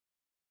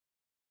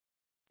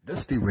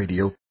Dusty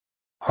Radio,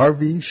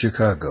 Harvey,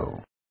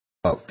 Chicago,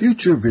 a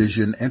Future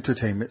Vision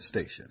entertainment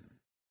station.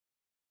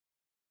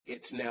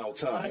 It's now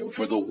time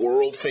for the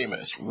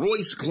world-famous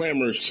Royce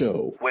Glamour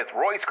Show with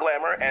Royce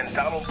Glamour and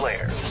Donald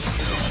Blair.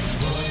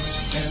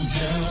 Royce can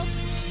help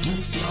you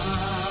fly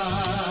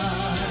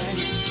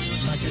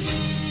like an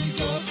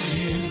eagle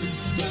in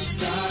the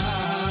sky.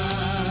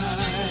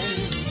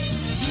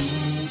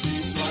 You'll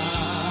be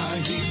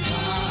flying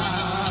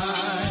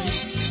high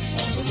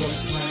on the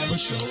Royce Glamour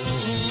Show.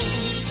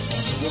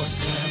 On the Royce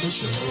Glamour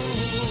Show.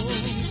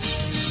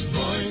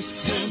 Royce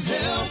can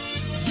help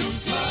you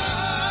fly.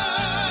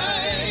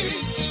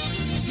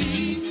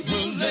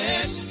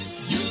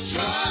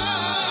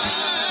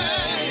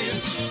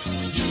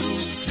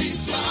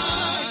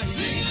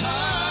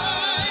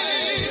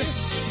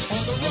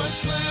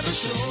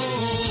 Show,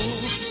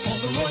 on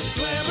the Royce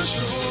Glamour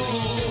Show,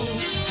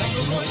 on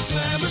the Royce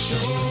Glamour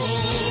Show,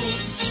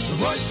 the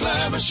Royce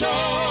Glamour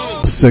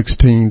Show.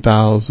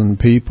 16,000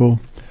 people,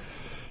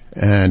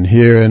 and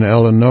here in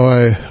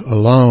Illinois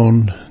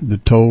alone, the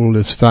total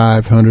is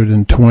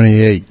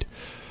 528.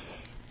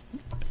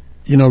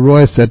 You know,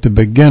 Royce, at the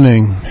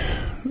beginning,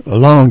 a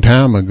long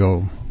time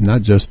ago,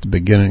 not just the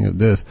beginning of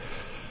this,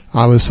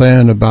 I was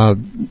saying about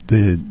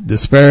the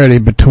disparity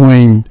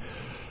between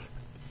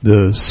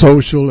the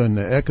social and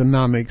the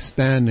economic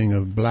standing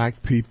of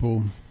black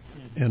people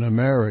in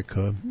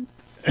America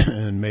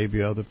and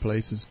maybe other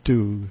places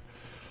too.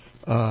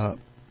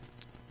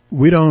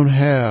 We don't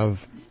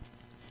have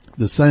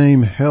the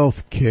same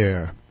health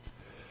care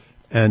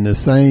and the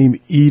same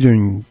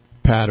eating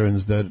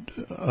patterns that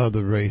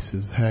other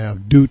races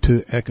have due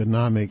to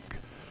economic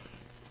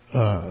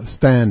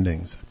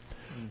standings.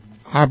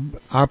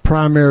 Our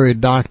primary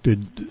doctor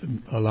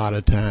a lot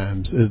of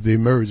times is the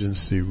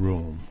emergency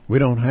room. We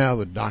don't have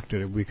a doctor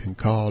that we can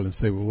call and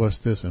say, well, what's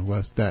this and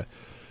what's that?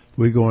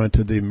 We go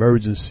into the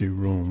emergency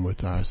room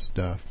with our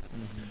stuff.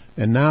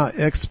 Mm-hmm. And now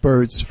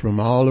experts from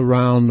all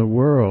around the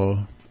world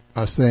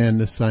are saying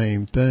the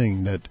same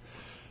thing, that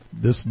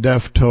this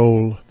death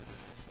toll,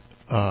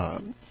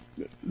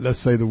 let's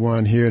say the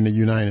one here in the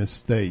United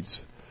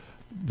States,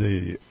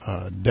 the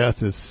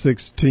death is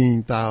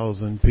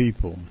 16,000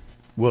 people.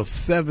 Well,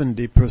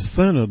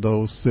 70% of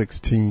those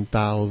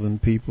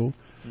 16,000 people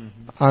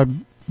are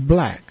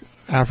black,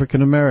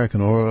 African American,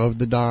 or of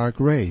the dark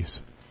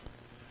race.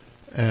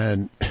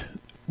 And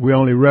we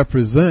only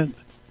represent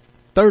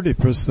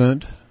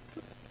 30%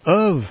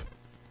 of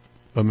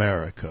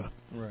America,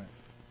 right,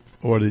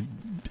 or the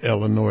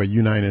Illinois,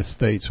 United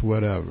States,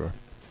 whatever.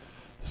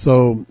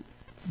 So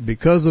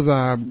because of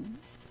our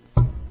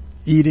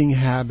eating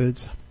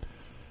habits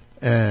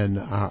and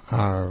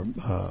our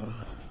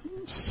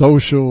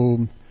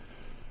social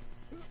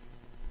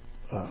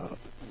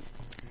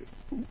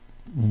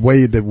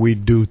way that we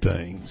do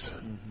things,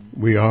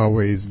 we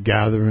always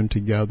gathering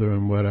together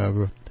and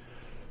whatever,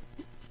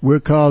 we're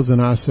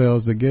causing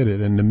ourselves to get it.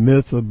 And the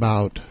myth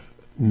about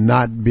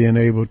not being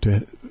able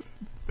to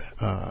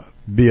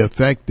be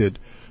affected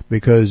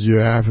because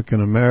you're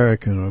African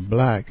American or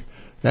black,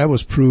 that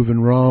was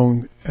proven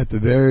wrong at the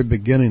very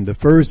beginning. The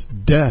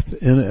first death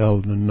in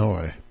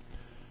Illinois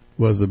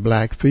was a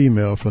black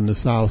female from the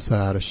south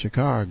side of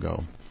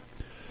Chicago.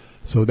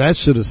 So that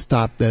should have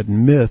stopped that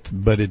myth,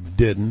 but it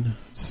didn't.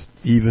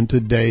 Even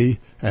today,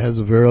 as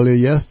of earlier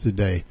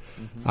yesterday,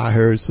 I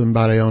heard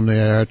somebody on the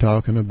air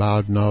talking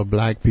about, no,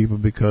 black people,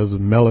 because of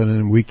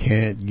melanin, we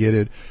can't get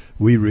it.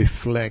 We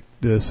reflect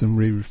this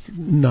and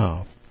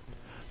no.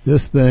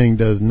 This thing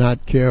does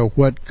not care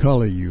what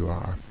color you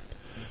are.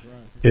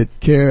 It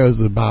cares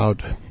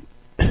about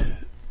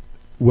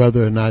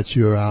whether or not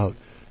you're out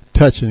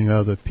touching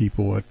other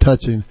people or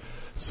touching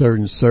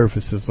certain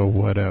surfaces or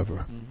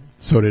whatever,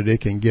 so that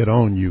it can get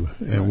on you.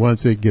 And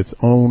once it gets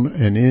on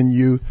and in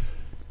you,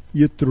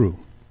 you're through.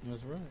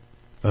 That's right.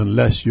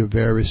 Unless you're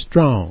very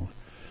strong.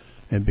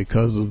 And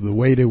because of the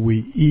way that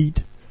we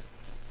eat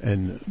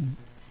and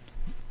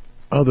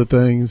other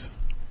things,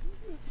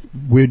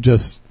 we're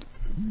just,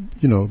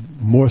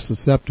 more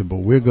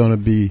susceptible. We're going to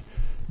be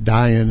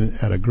dying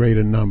at a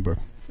greater number.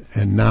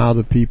 And now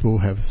the people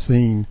have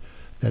seen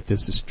that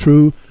this is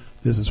true.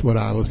 This is what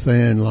I was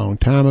saying a long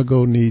time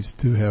ago, needs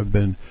to have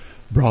been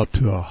brought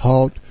to a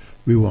halt.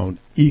 We want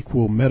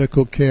equal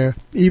medical care.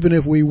 Even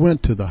if we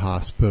went to the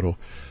hospital,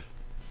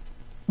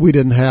 we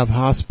didn't have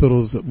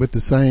hospitals with the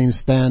same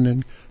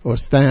standing or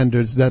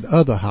standards that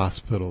other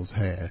hospitals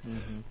had.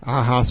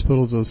 Our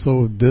hospitals are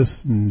so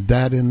this and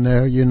that in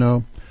there,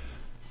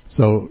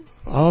 So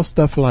all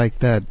stuff like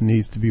that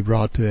needs to be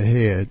brought to a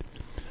head.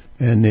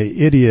 And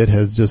the idiot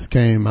has just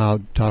came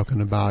out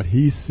talking about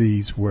he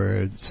sees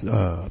where it's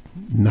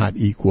not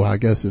equal. I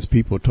guess his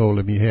people told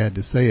him he had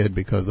to say it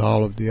because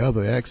all of the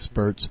other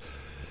experts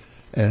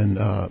and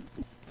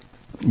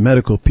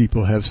medical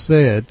people have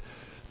said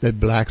that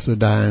blacks are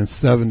dying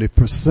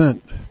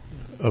 70%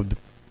 of the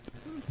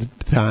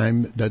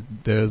time that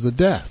there's a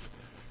death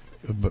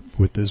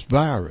with this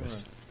virus.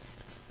 Right.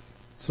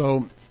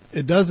 So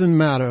it doesn't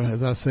matter,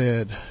 as I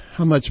said,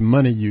 how much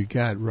money you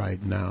got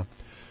right now.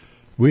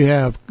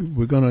 We're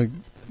going to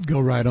go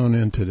right on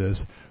into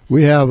this.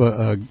 We have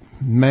a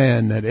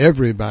man that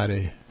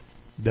everybody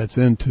that's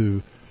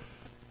into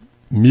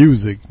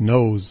music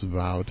knows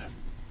about,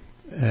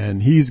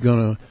 and he's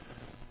going to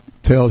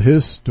tell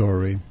his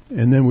story.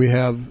 And then we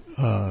have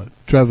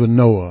Trevor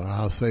Noah.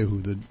 I'll say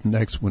who the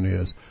next one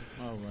is.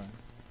 All right.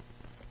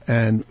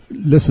 And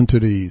listen to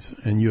these,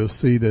 and you'll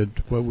see that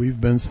what we've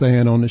been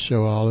saying on the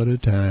show all of the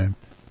time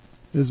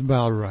is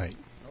about right.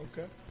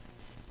 Okay.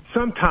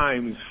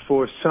 Sometimes,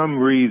 for some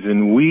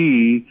reason,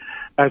 we,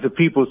 as a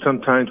people,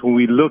 sometimes when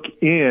we look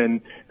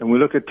in and we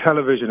look at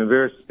television and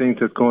various things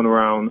that's going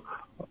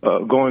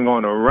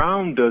on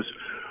around us,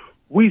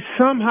 we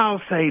somehow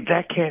say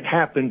that can't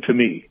happen to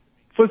me.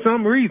 For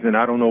some reason,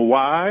 I don't know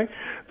why,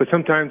 but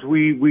sometimes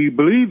we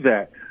believe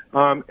that.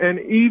 And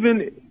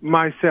even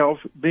myself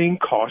being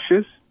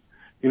cautious,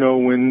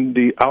 when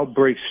the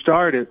outbreak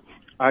started,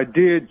 I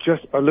did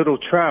just a little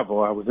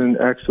travel. I was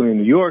actually in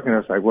New York, and I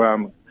was like, well,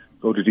 I'm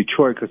go to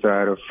Detroit because I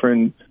had a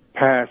friend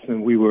pass,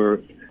 and we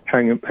were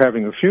having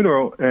a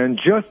funeral. And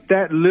just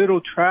that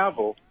little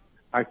travel,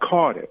 I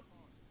caught it.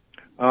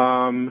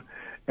 And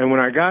when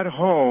I got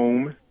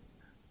home,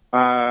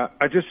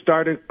 I just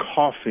started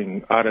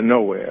coughing out of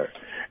nowhere.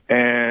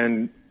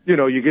 And,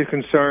 you get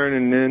concerned,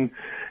 and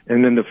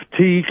then the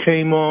fatigue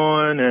came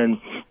on, and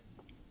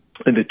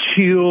the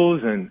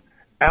chills, and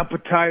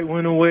appetite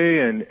went away,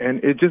 and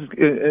it just,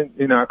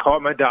 I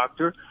called my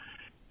doctor,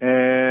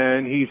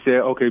 and he said,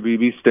 okay,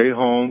 BB, stay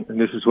home, and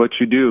this is what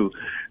you do.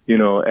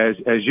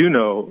 As you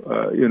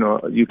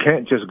know, you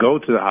can't just go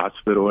to the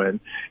hospital, and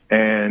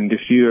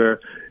if you're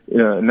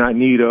not in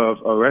need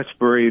of a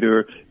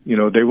respirator,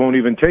 they won't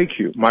even take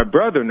you. My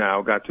brother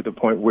now got to the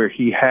point where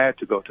he had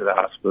to go to the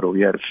hospital.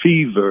 He had a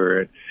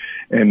fever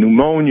and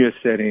pneumonia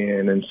set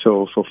in, and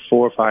so for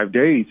 4 or 5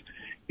 days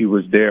he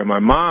was there. My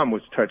mom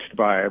was touched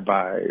by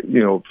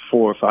 4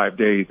 or 5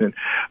 days,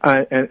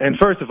 and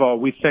first of all,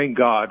 we thank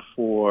God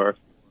for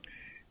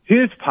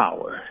His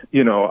power.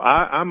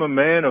 I'm a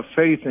man of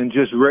faith and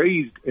just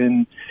raised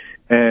in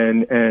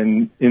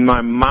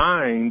my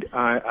mind,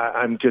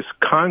 I'm just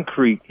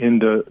concrete in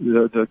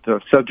the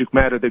subject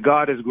matter that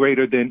God is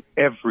greater than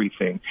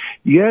everything.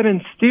 Yet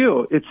and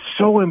still, it's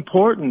so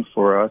important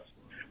for us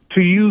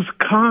to use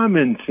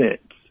common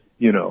sense,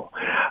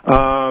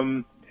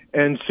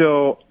 and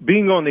so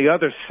being on the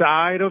other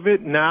side of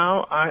it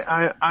now,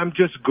 I'm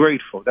just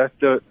grateful. That's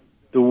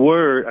the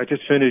word. I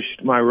just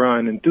finished my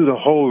run, and through the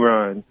whole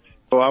run,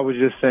 so I was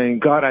just saying,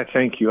 God, I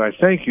thank you. I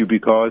thank you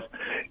because,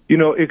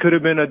 it could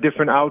have been a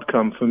different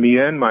outcome for me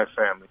and my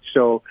family.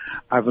 So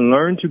I've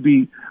learned to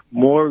be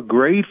more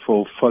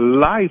grateful for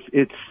life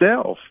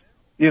itself.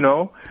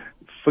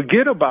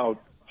 Forget about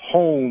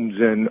homes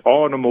and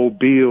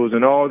automobiles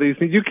and all these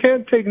things. You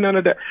can't take none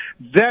of that.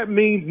 That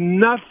means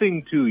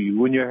nothing to you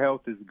when your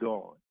health is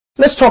gone.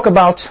 Let's talk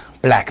about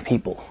black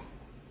people.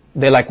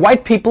 They're like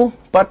white people,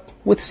 but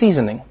with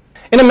seasoning.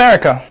 In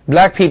America,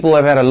 black people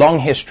have had a long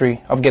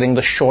history of getting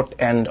the short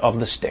end of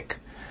the stick.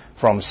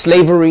 From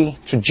slavery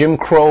to Jim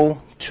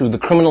Crow to the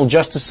criminal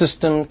justice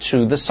system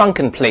to the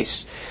sunken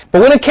place.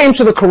 But when it came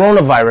to the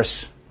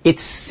coronavirus, it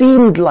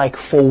seemed like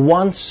for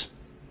once,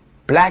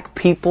 black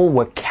people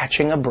were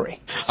catching a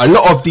break. A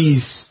lot of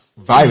these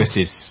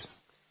viruses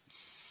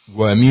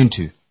we're immune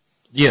to.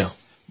 Yeah.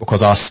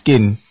 Because our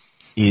skin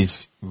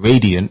is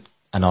radiant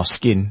and our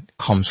skin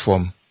comes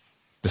from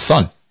the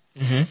sun.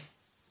 Mm-hmm.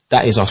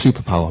 That is our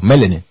superpower,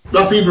 melanin.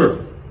 Black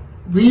people,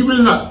 we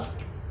will not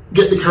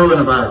get the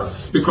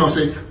coronavirus because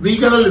we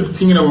got a little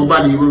thing in our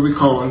body where we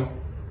call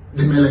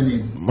the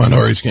melanin.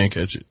 Minorities can't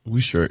catch it.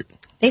 We straight.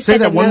 Say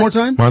that one more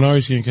time.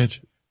 Minorities can't catch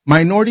it.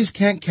 Minorities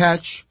can't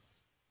catch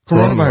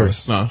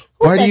coronavirus. Nah.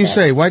 Why do you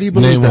say? Why do you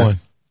believe Name that? one.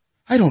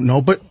 I don't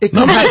know, but it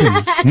could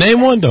happen.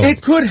 Name one, though.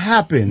 It could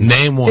happen.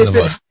 Name one of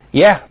us.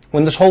 Yeah,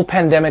 when this whole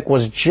pandemic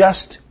was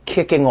just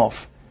kicking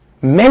off,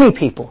 many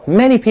people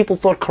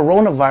thought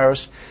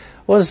coronavirus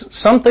was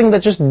something that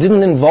just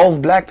didn't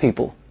involve black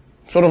people.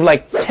 Sort of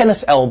like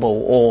tennis elbow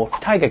or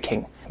Tiger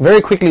King.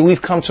 Very quickly,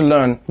 we've come to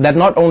learn that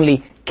not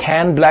only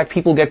can black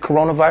people get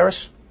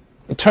coronavirus,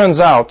 it turns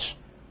out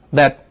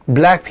that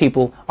black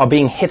people are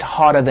being hit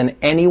harder than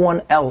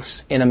anyone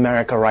else in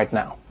America right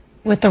now.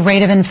 With the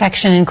rate of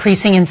infection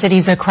increasing in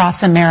cities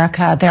across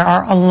America, there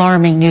are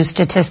alarming new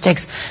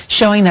statistics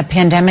showing the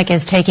pandemic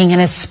is taking an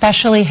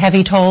especially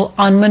heavy toll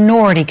on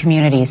minority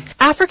communities.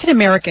 African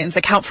Americans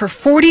account for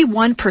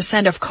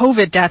 41% of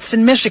COVID deaths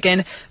in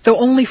Michigan, though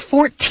only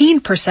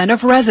 14%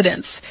 of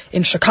residents.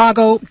 In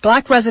Chicago,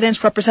 black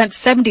residents represent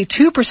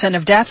 72%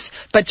 of deaths,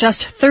 but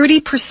just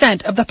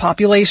 30% of the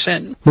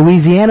population.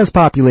 Louisiana's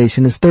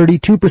population is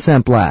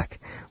 32% black,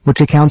 which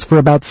accounts for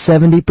about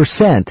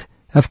 70%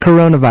 of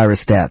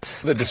coronavirus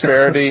deaths. The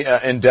disparity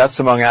in deaths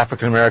among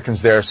African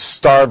Americans there is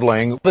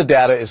startling. The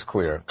data is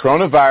clear.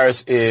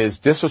 Coronavirus is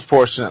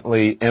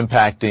disproportionately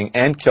impacting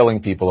and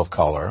killing people of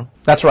color.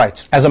 That's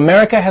right. As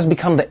America has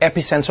become the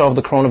epicenter of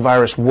the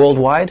coronavirus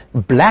worldwide,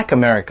 black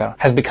America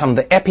has become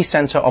the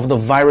epicenter of the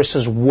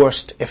virus's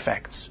worst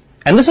effects.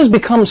 And this has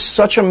become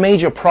such a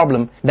major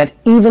problem that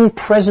even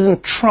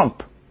President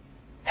Trump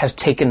has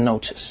taken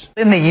notice.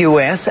 In the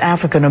U.S.,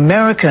 African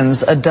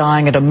Americans are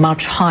dying at a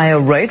much higher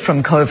rate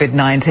from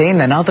COVID-19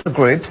 than other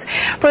groups.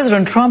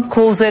 President Trump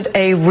calls it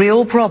a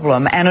real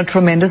problem and a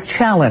tremendous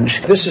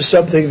challenge. This is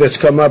something that's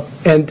come up,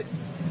 and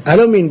I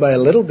don't mean by a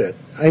little bit.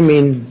 I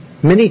mean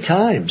many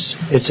times.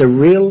 It's a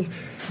real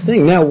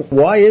thing. Now,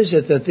 why is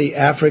it that the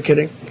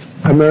African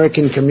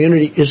American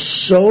community is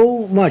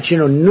so much,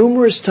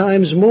 numerous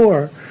times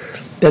more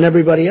than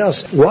everybody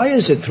else? Why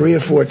is it 3 or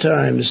 4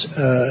 times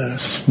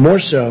more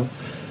so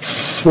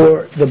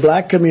for the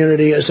black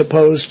community as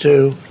opposed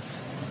to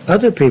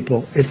other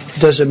people? It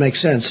doesn't make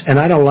sense, and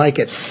I don't like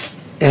it.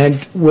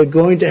 And we're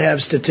going to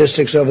have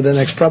statistics over the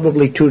next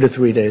probably 2 to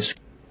 3 days.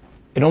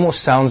 It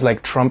almost sounds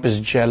like Trump is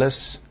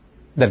jealous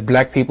that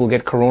black people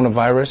get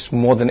coronavirus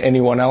more than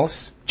anyone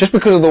else, just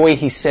because of the way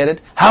he said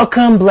it. How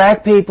come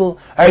black people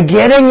are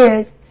getting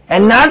it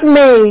and not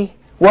me?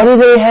 What do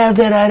they have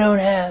that I don't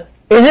have?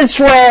 Is it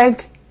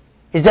swag?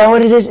 Is that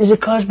what it is? Is it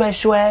caused by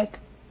swag?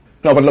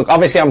 No, but look,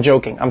 obviously I'm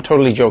joking. I'm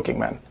totally joking,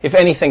 man. If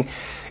anything,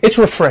 it's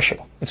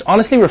refreshing. It's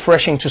honestly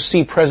refreshing to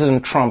see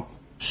President Trump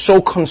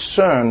so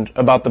concerned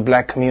about the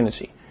black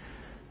community.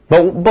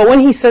 But when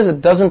he says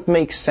it doesn't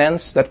make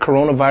sense that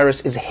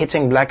coronavirus is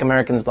hitting black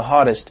Americans the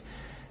hardest,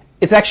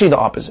 it's actually the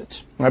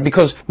opposite, right?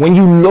 Because when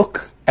you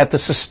look at the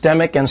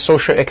systemic and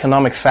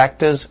socioeconomic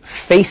factors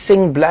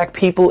facing black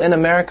people in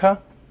America,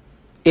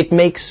 it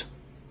makes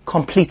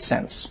complete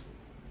sense.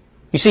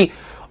 You see,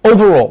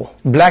 overall,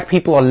 black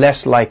people are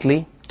less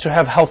likely to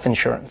have health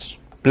insurance.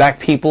 Black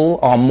people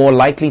are more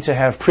likely to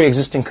have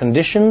pre-existing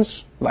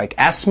conditions like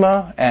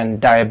asthma and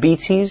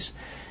diabetes,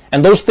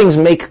 and those things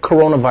make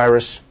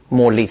coronavirus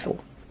more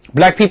lethal.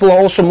 Black people are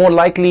also more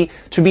likely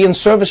to be in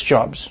service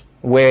jobs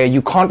where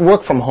you can't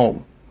work from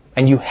home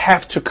and you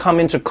have to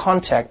come into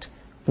contact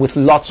with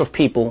lots of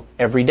people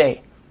every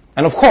day.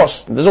 And of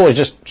course, there's always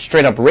just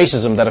straight up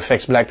racism that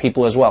affects black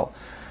people as well.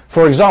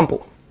 For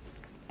example,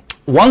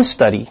 one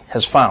study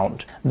has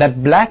found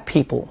that black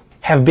people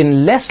have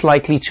been less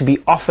likely to be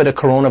offered a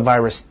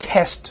coronavirus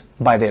test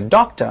by their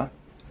doctor,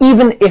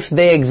 even if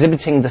they're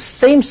exhibiting the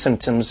same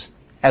symptoms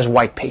as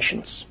white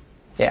patients.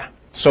 Yeah.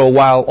 So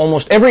while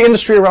almost every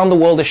industry around the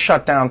world is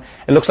shut down,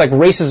 it looks like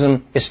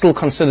racism is still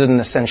considered an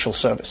essential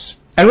service.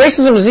 And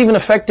racism is even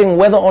affecting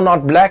whether or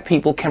not black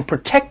people can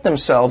protect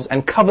themselves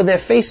and cover their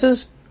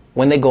faces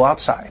when they go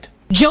outside.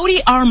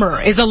 Jody Armour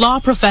is a law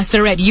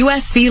professor at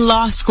USC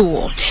Law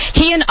School.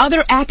 He and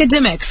other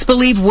academics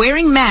believe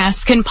wearing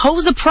masks can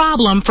pose a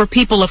problem for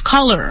people of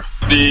color.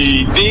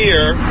 The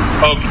fear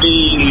of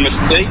being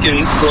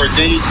mistaken for a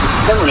dangerous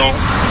criminal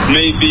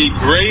may be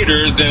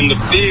greater than the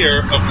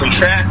fear of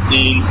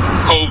contracting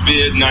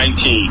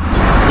COVID-19.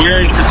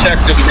 Wearing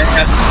protective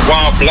masks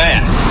while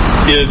black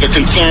is a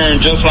concern,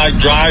 just like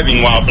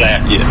driving while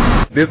black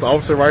is. This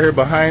officer right here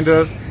behind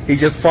us, he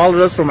just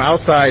followed us from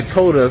outside,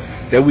 told us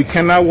that we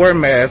cannot wear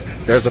masks.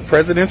 There's a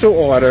presidential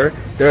order,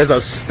 there's a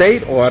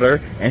state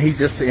order, and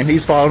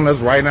he's following us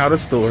right now to the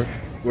store.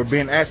 We're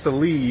being asked to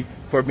leave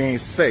for being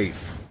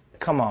safe.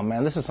 Come on,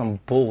 man, this is some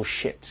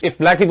bullshit. If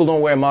black people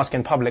don't wear a mask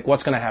in public,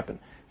 what's going to happen?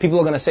 People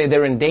are going to say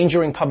they're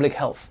endangering public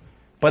health.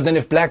 But then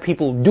if black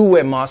people do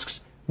wear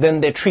masks,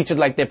 then they're treated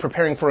like they're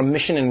preparing for a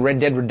mission in Red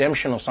Dead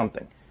Redemption or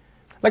something.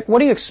 Like, what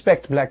do you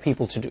expect black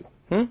people to do?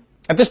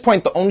 At this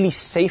point, the only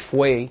safe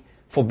way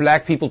for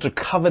black people to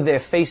cover their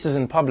faces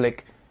in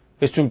public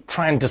is to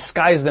try and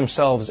disguise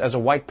themselves as a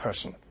white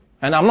person.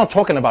 And I'm not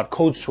talking about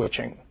code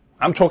switching.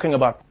 I'm talking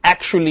about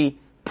actually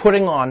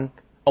putting on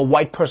a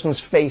white person's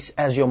face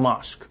as your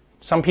mask.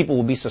 Some people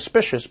will be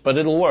suspicious, but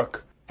it'll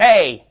work.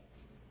 Hey,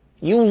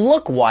 you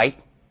look white,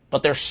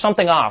 but there's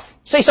something off.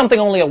 Say something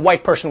only a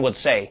white person would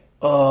say.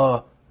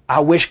 I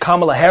wish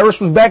Kamala Harris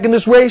was back in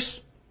this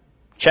race.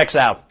 Checks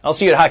out. I'll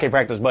see you at hockey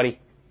practice, buddy.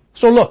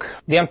 So look,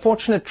 the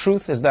unfortunate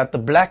truth is that the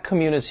black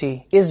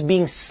community is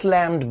being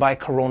slammed by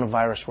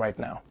coronavirus right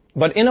now.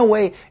 But in a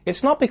way,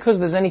 it's not because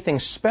there's anything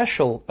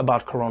special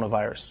about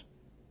coronavirus.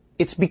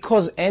 It's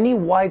because any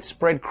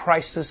widespread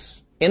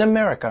crisis in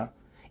America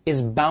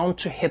is bound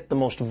to hit the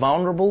most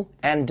vulnerable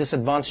and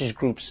disadvantaged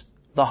groups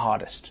the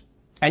hardest.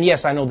 And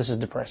yes, I know this is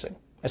depressing,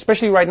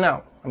 especially right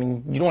now. I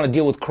mean, you don't want to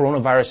deal with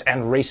coronavirus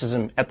and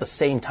racism at the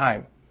same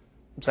time.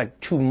 It's like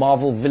 2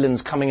 Marvel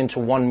villains coming into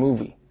one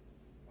movie.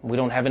 We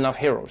don't have enough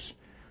heroes.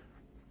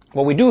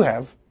 What we do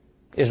have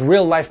is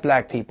real-life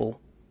black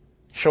people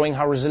showing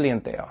how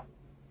resilient they are.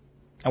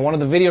 And one of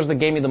the videos that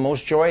gave me the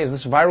most joy is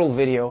this viral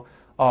video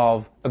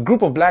of a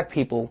group of black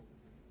people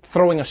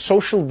throwing a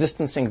social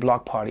distancing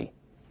block party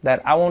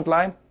that, I won't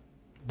lie,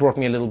 brought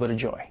me a little bit of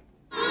joy.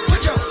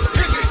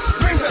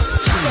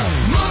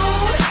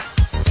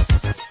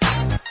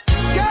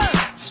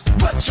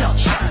 What y'all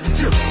trying to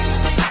do?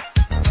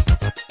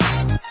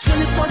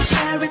 24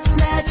 karat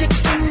magic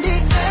in the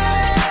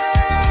air.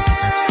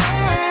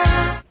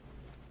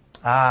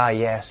 Ah,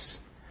 yes.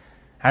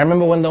 I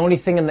remember when the only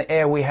thing in the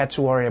air we had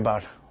to worry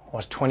about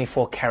was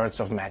 24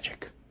 carats of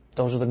magic.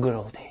 Those were the good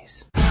old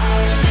days.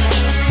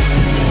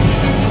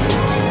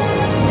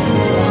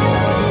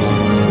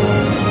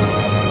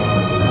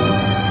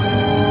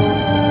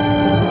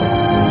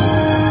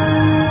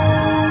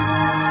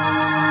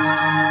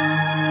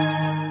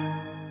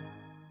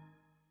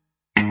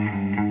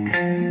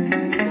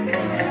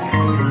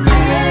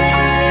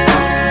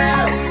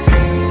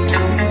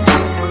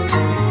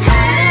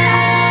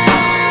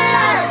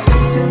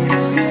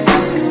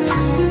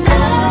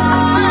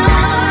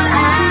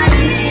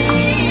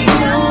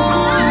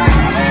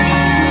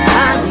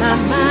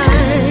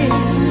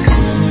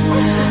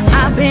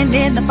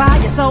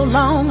 so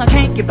long, I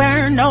can't get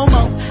burned no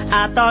more.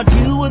 I thought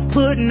you was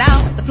putting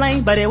out the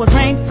flame, but it was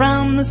rain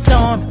from the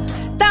storm.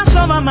 That's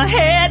over my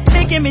head,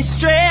 making me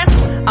stressed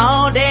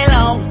all day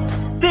long.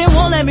 They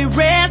won't let me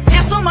rest,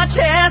 it's on my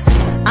chest,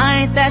 I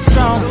ain't that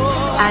strong.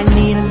 I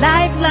need a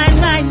lifeline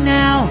right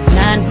now.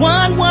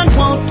 911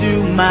 won't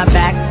do, my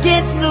back's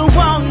against the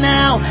wall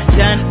now.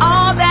 Done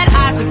all that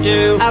I could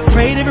do. I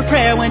prayed every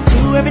prayer, went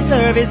to every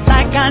service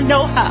like I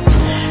know how.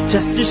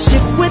 Just a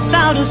ship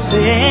without a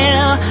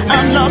sail,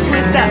 I'm lost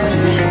without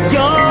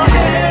your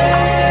help.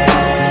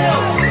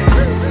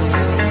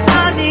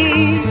 I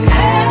need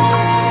help.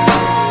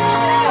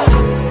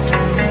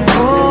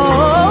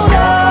 Oh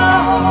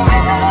Lord,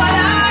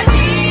 I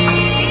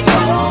need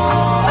your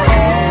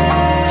help.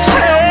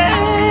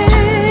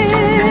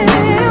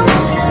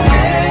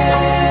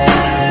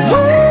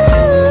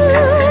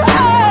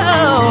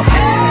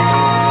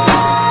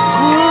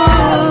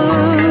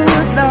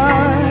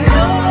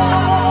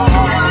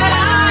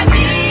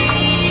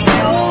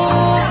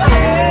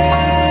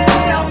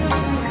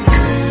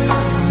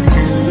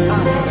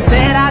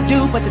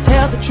 Ooh, but to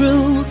tell the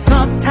truth,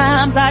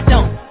 sometimes I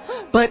don't.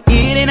 But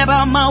it ain't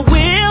about my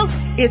will,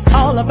 it's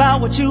all about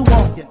what you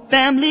want. Your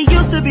family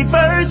used to be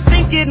first,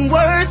 things getting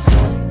worse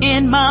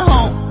in my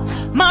home.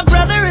 My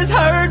brother is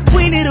hurt,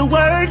 we need a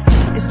word,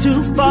 it's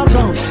too far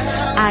gone.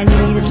 I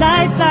need a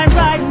lifeline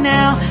right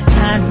now.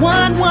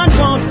 911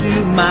 won't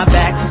do, my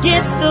back's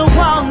against the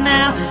wall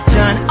now.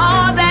 Done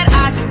all that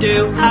I could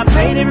do. I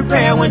prayed every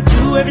prayer, went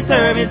to every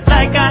service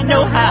like I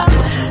know how.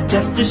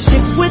 Just a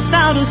ship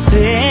without a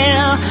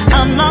sail,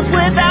 I'm lost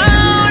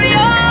without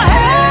your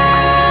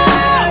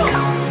help.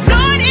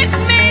 Lord, it's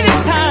me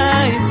this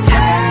time.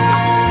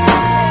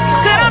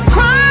 Said I'm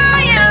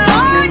crying,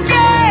 Lord,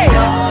 yeah.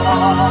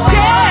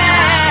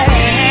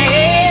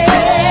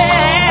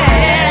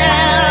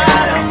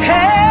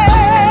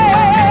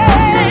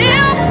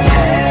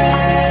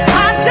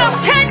 I just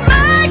can't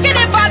make it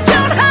if I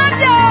don't have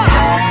you.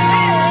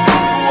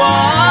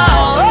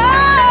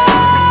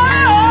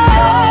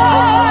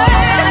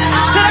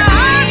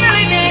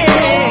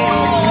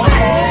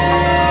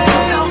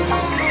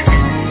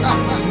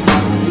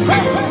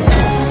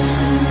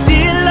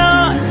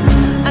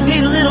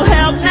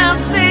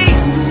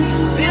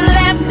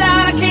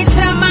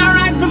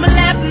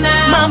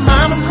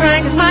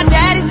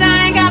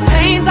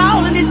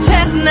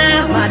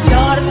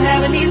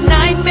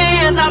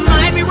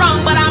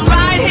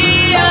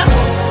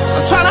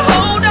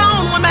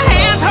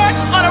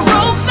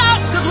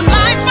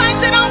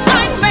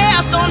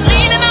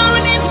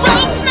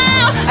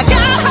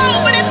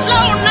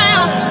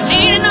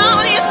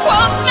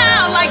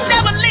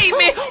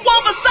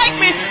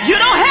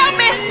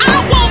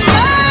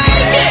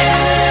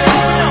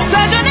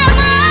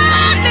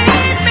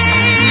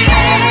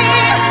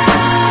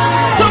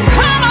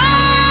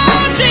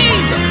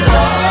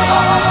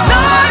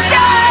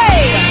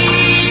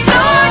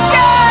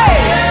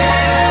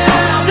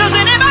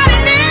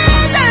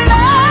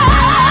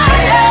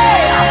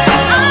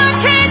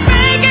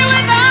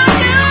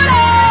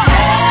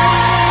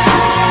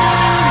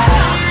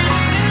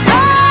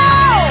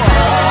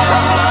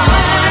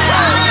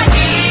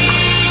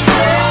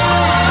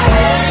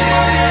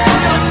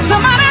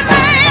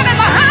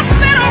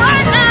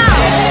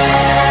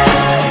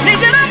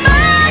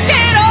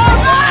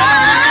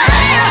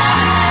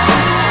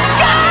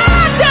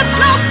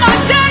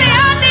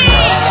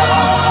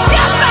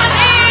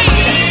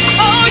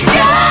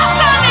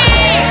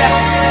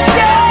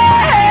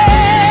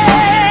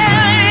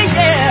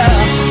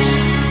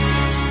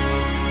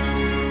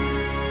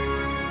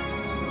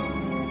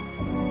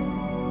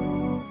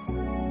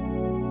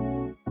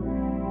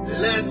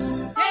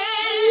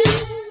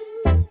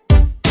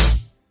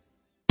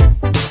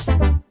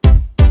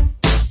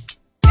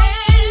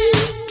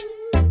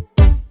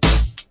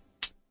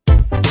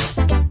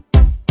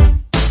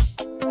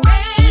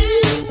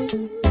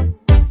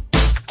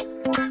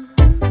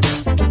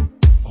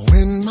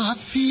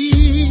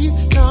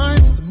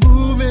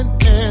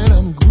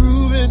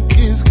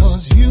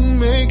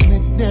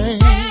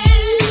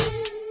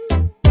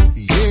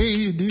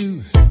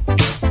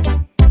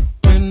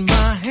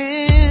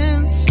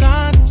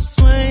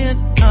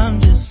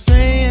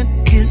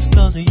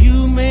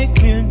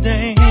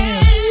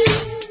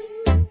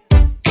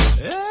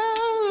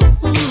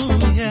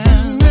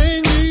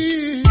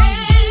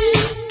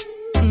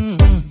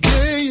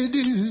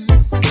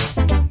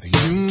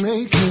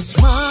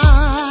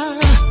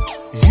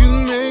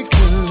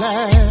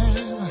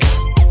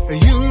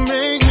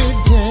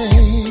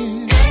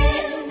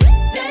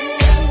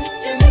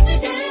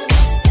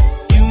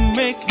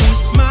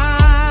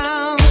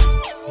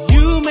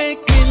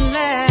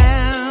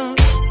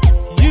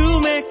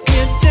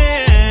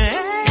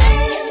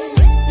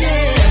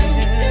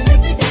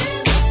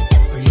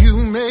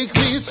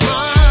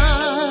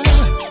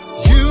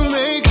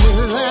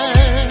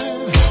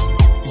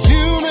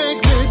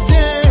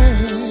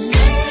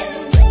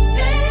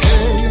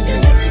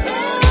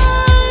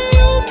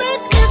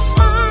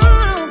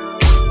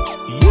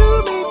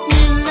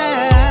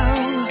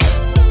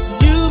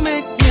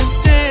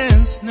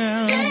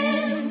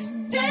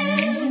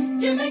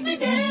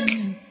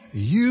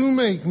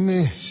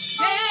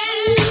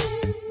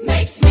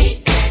 Makes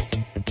me dance,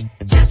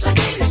 just like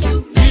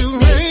you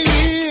make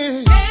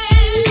me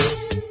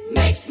dance.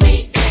 Makes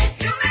me dance,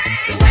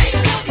 the way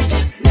you love me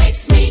just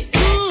makes me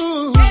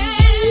dance.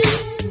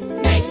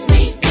 Makes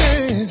me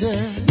dance,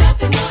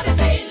 nothing more to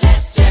say,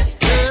 let's just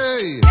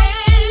dance.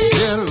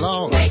 Get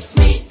along. Makes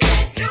me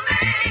dance,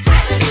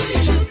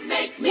 hallelujah, you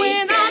make me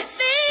when dance. I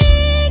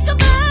think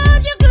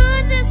about your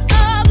goodness,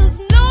 others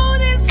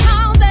notice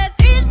how that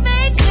it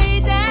makes me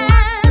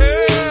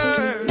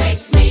dance.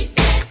 Makes me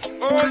dance,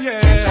 oh yeah.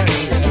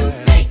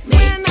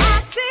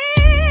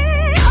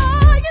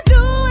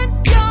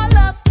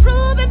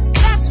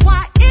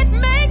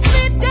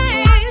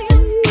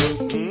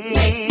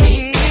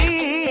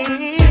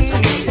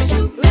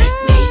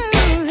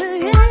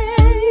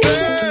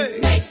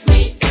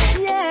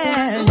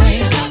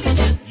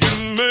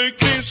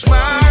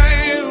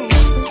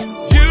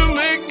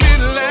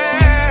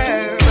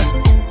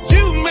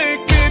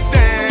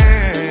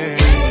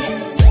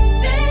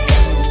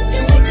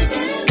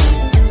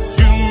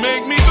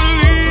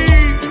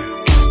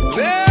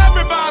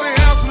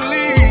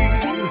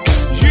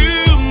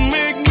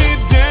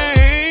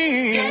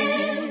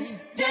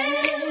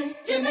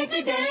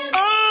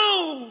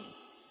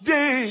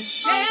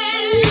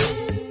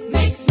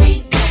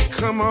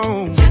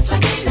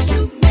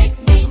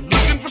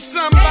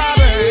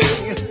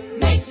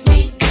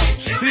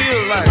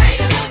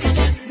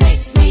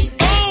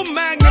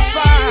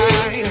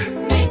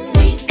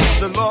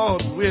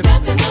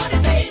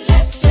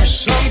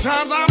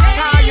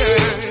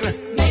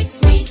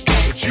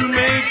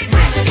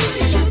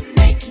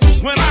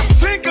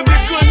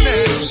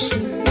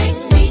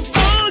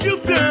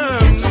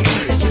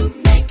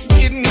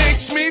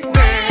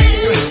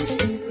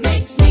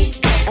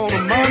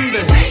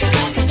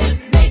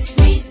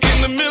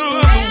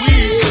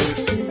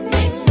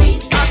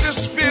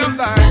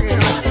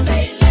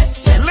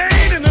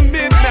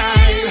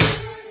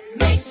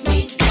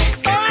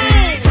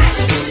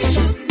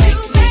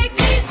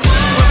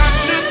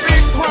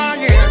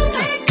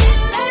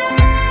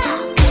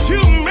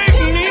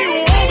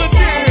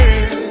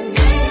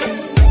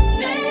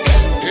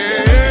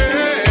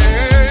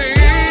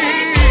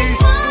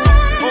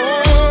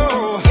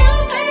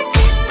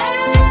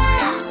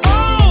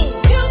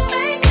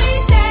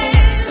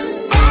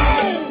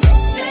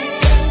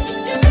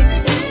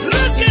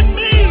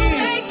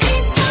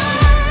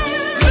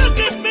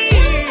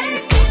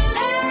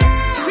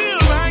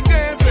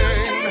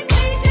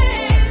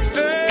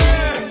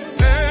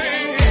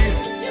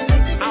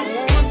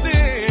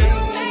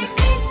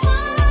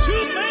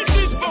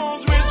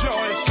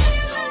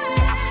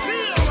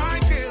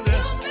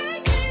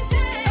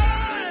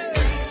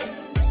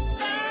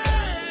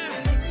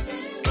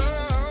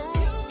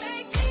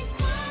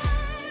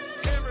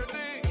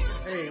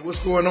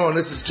 Going on?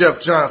 This is Jeff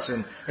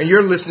Johnson, and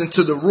you're listening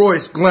to the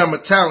Royce Glamour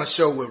Talent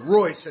Show with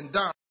Royce and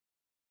Donald.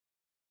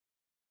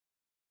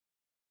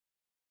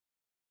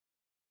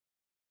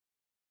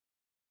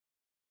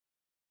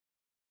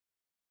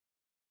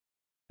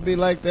 Be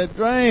like that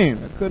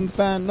drain. I couldn't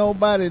find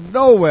nobody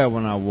nowhere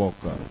when I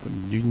woke up.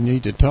 You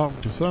need to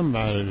talk to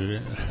somebody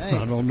today.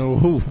 I don't know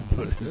who,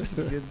 but this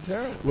is getting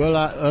terrible. Well,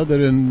 other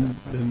than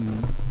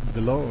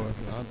the Lord,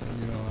 I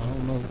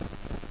don't know.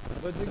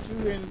 But did you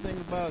hear anything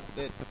about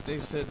that? They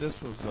said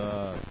this was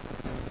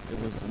it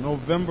was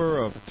November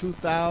of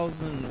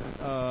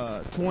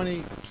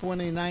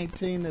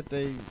 2019 that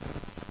they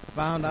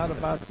found out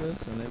about this,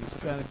 and they was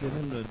trying to get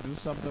him to do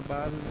something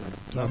about it.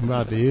 Talking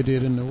about the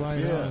idiot in the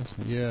White House?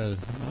 Yeah.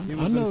 He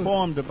was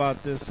informed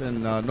about this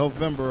in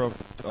November of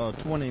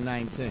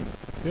 2019.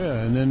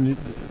 Yeah, and then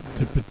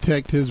to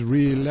protect his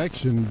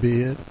re-election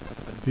bid,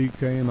 he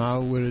came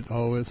out with it,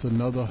 oh, it's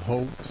another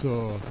hoax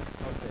or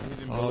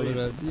all of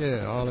that.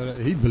 Yeah, all of that.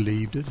 He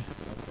believed it.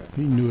 Okay.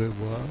 He knew it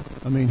was.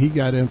 I mean, he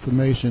got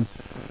information.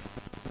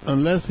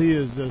 Unless he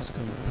is just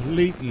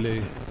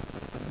completely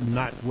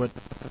not what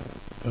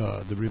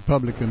the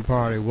Republican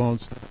Party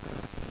wants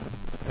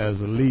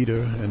as a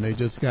leader, and they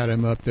just got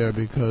him up there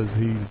because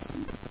he's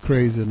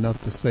crazy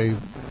enough to say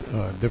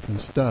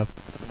different stuff.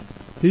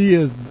 He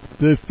is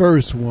the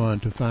first one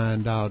to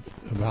find out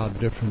about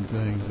different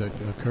things that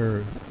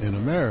occur in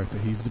America.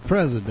 He's the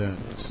president,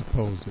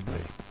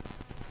 supposedly.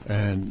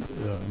 And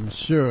I'm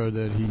sure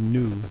that he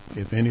knew,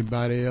 if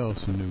anybody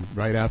else knew,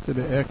 right after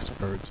the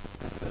experts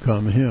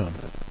come him,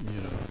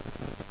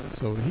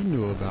 So he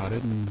knew about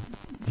it, and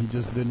he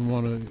just didn't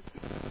want to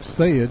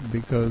say it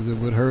because it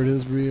would hurt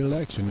his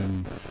re-election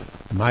and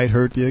might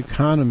hurt the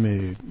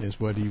economy, is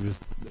what he was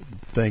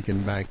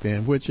thinking back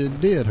then, which it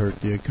did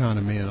hurt the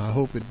economy, and I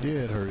hope it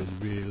did hurt his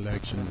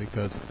re-election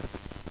because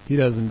he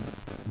doesn't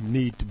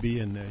need to be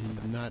in there.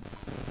 He's not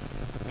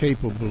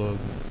capable of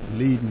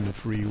leading the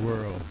free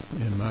world,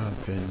 in my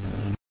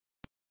opinion.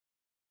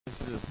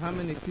 How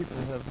many people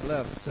have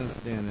left since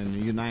then in the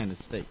United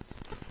States?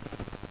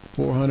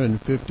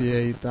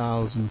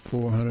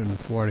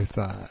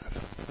 458,445.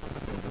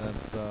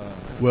 That's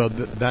well,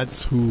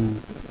 that's who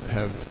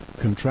have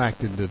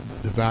contracted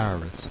the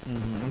virus.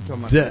 I'm talking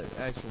about That-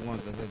 the actual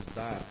ones that has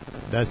died.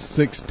 That's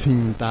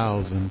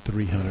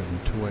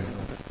 16,312.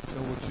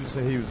 So would you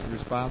say he was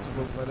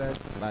responsible for that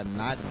by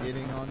not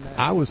getting on that?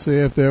 I would say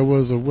if there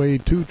was a way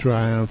to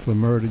triumph for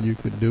murder, you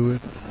could do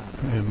it,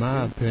 in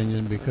my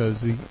opinion,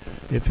 because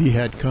if he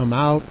had come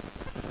out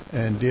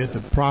and did the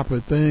proper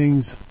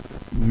things,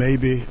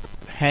 maybe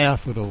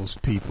half of those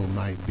people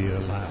might be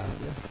alive.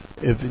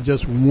 If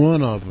just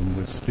one of them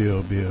would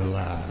still be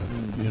alive,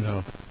 you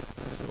know.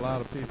 It's a lot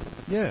of people.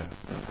 Yeah.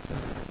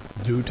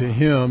 Due to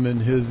him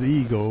and his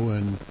ego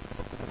and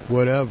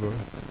whatever.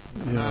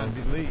 You know.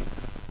 Non-belief.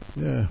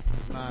 Yeah.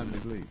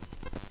 Non-belief.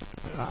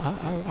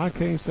 I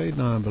can't say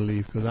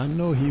non-belief because I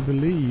know he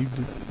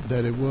believed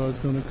that it was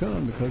going to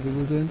come because it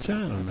was in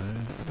China,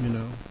 man, you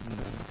know.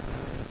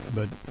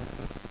 But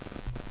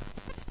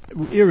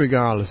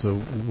irregardless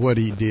of what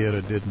he did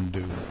or didn't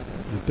do,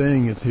 the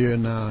thing is here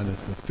now and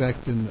it's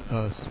affecting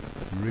us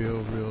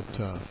real, real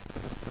tough.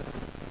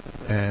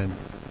 And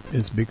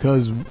it's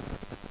because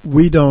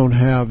we don't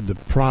have the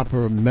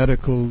proper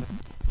medical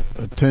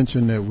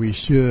attention that we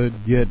should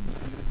get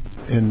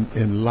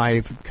in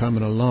life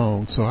coming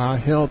along. So our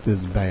health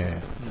is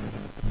bad,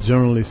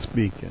 generally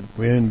speaking.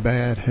 We're in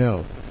bad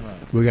health.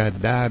 We got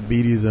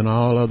diabetes and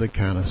all other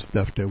kind of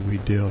stuff that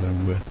we're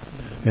dealing with.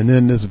 And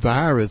then this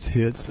virus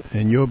hits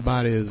and your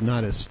body is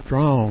not as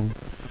strong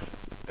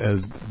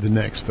as the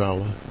next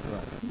fella.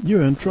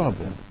 You're in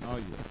trouble. Oh,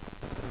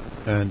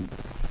 yeah. And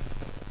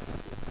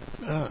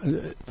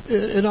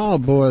it all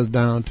boils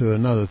down to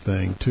another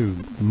thing too,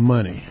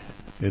 money.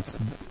 It's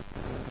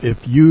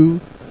if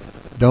you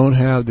don't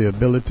have the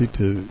ability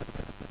to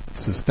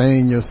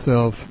sustain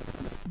yourself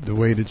the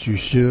way that you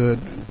should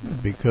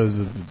because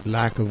of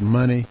lack of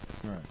money,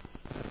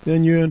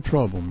 then you're in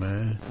trouble,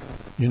 man.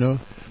 You know,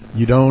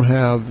 you don't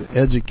have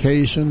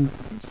education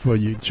for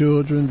your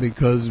children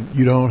because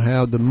you don't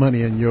have the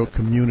money in your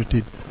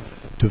community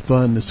to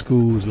fund the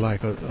schools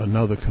like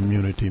another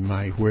community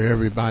might, where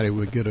everybody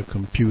would get a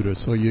computer.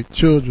 So your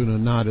children are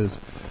not as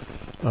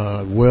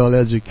well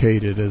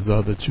educated as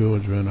other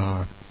children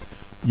are.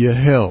 Your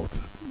health,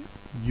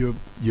 you're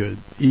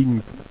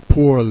eating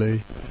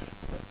poorly.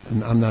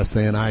 And I'm not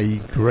saying I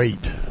eat great.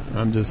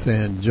 I'm just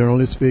saying,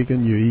 generally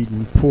speaking, you're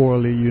eating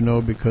poorly, you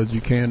know, because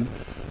you can't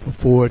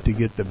afford to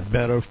get the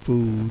better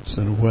foods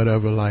and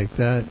whatever like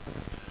that.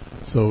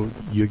 So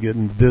you're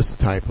getting this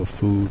type of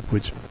food,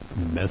 which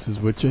messes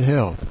with your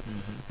health.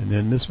 And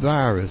then this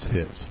virus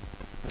hits.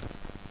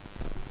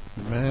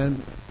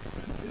 Man,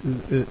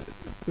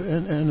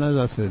 and as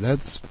I said,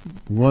 that's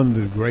one of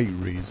the great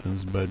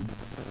reasons, but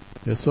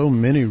there's so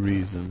many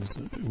reasons.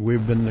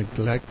 We've been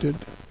neglected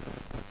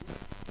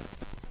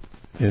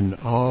in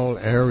all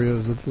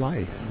areas of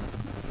life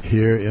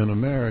here in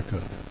America.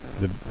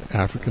 The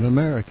African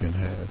American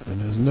has,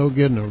 and there's no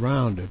getting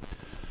around it.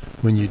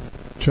 When you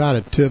try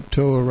to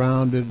tiptoe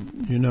around it,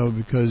 you know,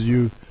 because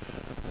you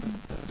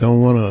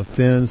don't want to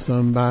offend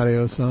somebody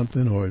or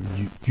something, or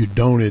you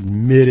don't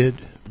admit it,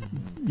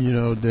 you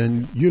know,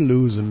 then you're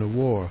losing the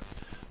war.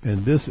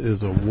 And this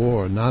is a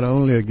war not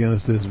only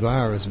against this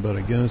virus, but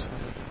against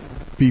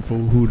people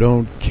who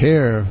don't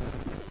care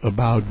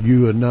about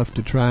you enough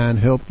to try and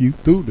help you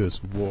through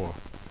this war.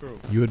 True.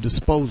 You're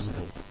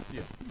disposable.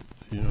 Yeah.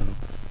 You know,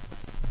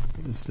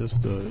 it's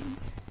just a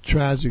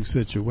tragic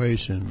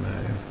situation,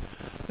 man.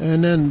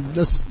 And then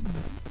let's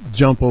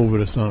jump over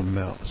to something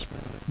else.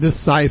 This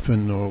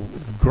siphon or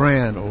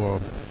grant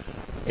or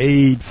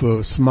aid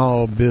for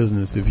small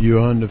business, if you're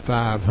under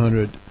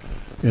 500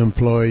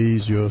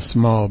 employees, you're a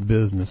small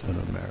business in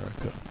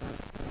America.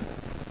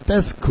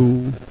 That's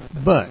cool,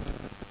 but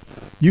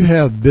you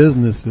have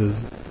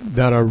businesses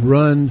that are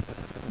run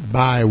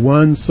by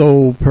one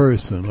sole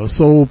person, a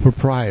sole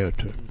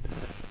proprietor,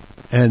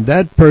 and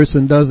that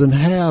person doesn't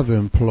have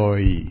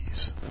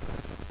employees.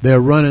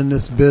 They're running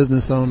this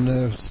business on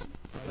their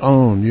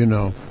own, you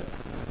know.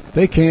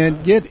 They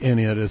can't get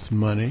any of this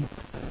money,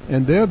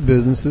 and their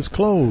business is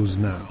closed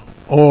now,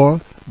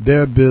 or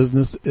their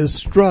business is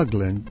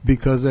struggling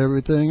because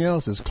everything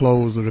else is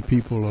closed or the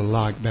people are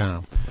locked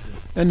down,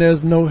 and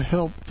there's no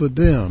help for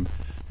them.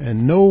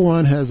 And no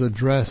one has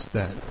addressed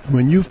that.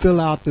 When you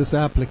fill out this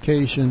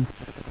application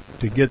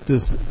to get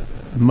this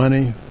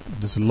money,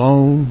 this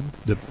loan,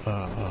 the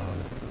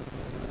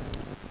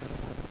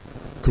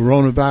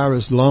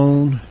coronavirus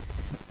loan,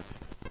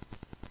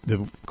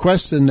 the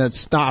question that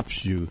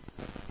stops you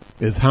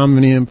is how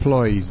many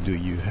employees do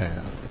you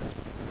have?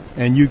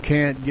 And you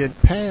can't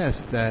get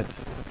past that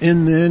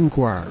in the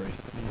inquiry.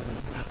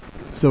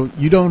 So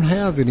you don't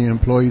have any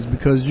employees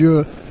because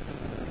you're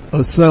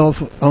a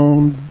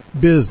self-owned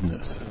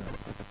business.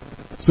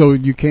 So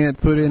you can't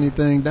put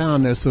anything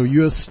down there. So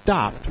you're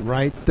stopped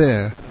right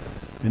there.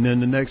 And then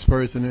the next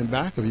person in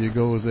back of you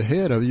goes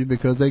ahead of you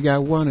because they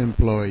got one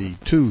employee,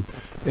 two,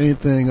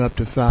 anything up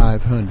to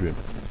 500.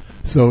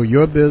 So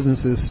your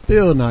business is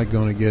still not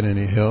going to get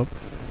any help,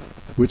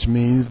 which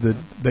means that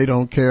they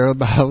don't care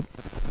about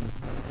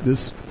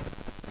this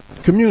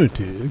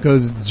community,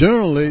 because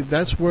generally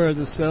that's where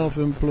the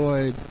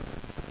self-employed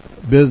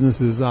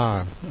businesses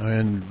are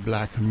in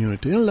black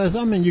community. Unless,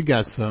 I mean, you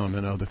got some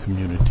in other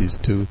communities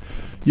too.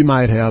 You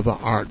might have an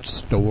art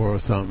store or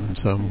something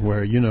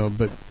somewhere, you know,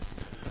 but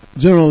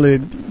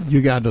generally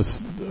you got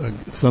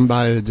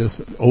somebody that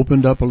just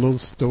opened up a little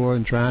store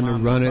and trying to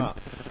run it.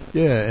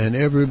 Yeah, and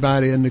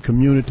everybody in the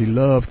community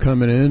love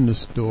coming in the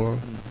store,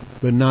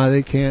 but now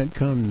they can't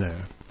come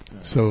there.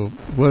 So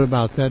what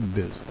about that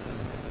business?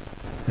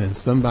 And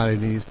somebody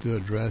needs to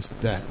address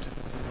that.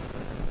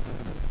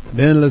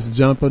 Then let's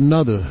jump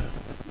another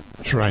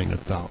train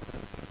of thought.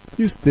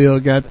 You still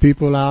got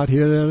people out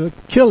here that are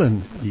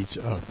killing each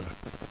other.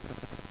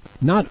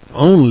 Not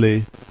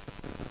only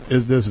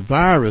is this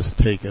virus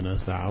taking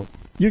us out,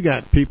 you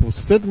got people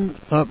sitting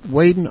up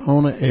waiting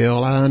on an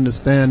L. I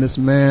understand this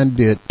man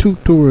did 2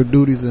 tour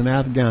duties in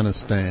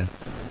Afghanistan,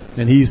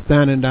 and he's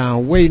standing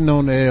down waiting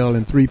on the L,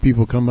 and 3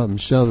 people come up and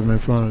shove him in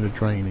front of the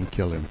train and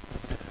kill him.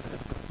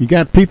 You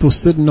got people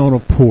sitting on a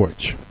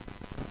porch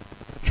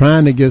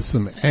trying to get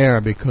some air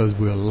because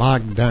we're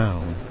locked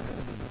down,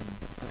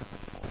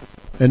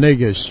 and they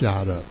get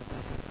shot up.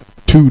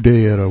 2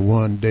 dead or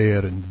 1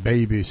 dead, and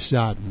babies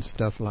shot and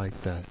stuff like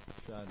that.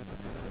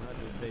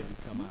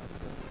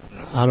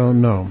 I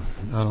don't know.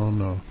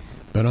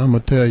 But I'm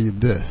going to tell you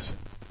this.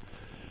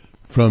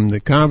 From the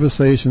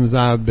conversations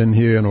I've been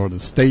hearing or the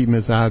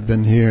statements I've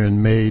been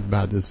hearing made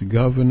by this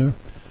governor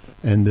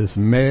and this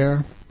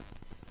mayor,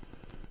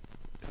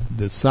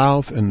 the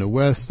South and the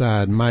West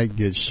Side might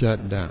get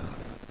shut down.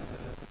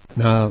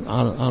 Now,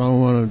 I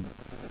don't want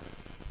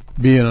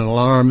to be an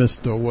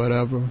alarmist or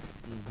whatever,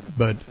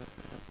 but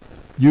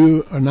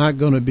you are not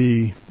going to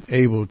be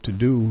able to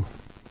do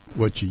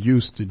what you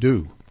used to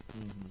do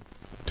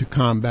to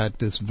combat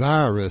this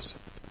virus.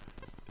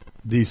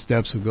 These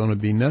steps are going to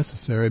be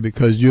necessary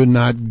because you're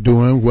not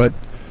doing what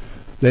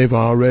they've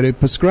already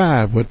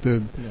prescribed, what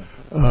the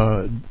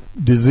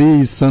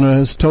disease center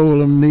has told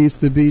them needs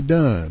to be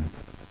done.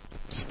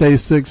 Stay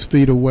 6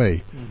 feet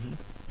away.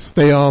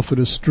 Stay off of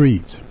the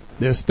streets.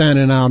 They're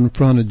standing out in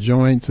front of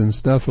joints and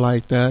stuff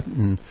like that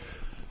and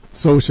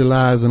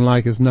socializing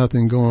like it's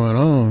nothing going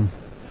on.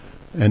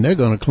 And they're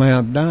going to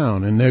clamp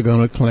down, and they're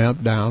going to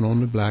clamp down on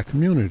the black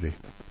community.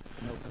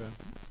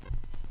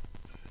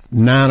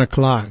 9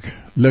 o'clock,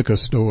 liquor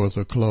stores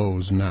are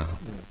closed now.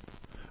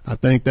 I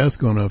think that's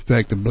going to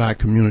affect the black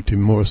community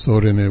more so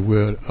than it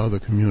will other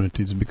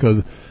communities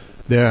because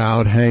they're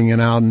out hanging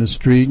out in the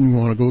street and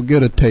want to go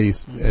get a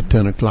taste at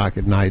 10 o'clock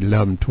at night,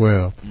 11,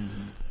 12.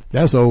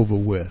 That's over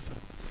with.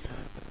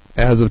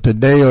 As of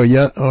today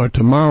or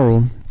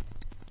tomorrow,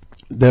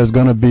 there's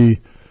going to be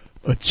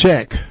a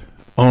check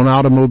on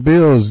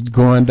automobiles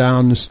going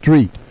down the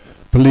street.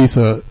 Police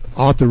are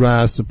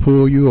authorized to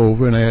pull you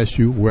over and ask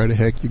you where the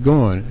heck you're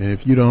going. And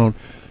if you don't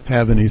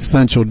have an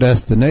essential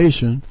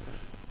destination,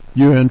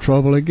 you're in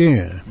trouble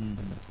again.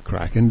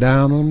 Cracking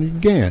down on you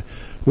again.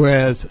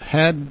 Whereas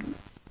had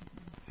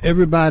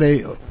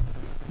everybody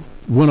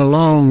went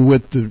along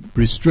with the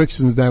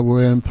restrictions that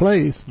were in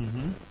place,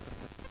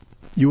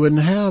 you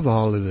wouldn't have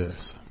all of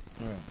this.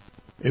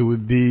 It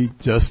would be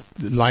just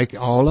like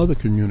all other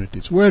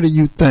communities. Where do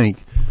you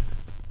think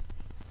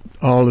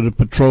all of the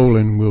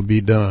patrolling will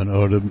be done,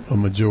 or a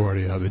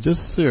majority of it?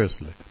 Just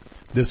seriously,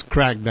 this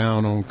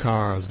crackdown on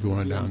cars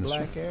going down the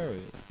street. Black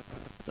areas.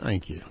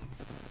 Thank you.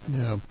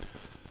 Yeah.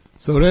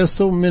 So there's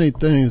so many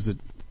things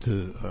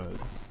to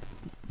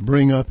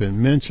bring up and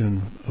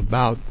mention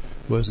about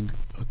what's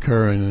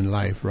occurring in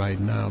life right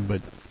now,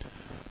 but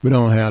we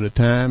don't have the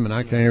time, and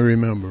I can't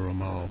remember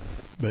them all.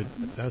 But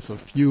that's a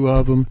few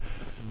of them.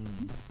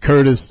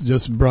 Curtis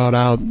just brought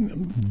out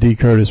D.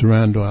 Curtis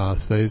Randall, I'll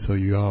say, so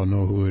you all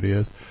know who it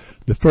is.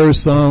 The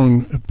first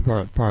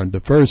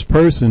the first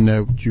person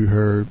that you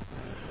heard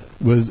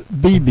was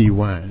B.B.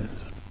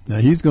 Wines. Now,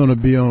 he's going to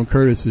be on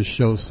Curtis's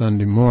show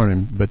Sunday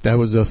morning, but that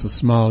was just a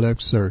small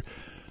excerpt.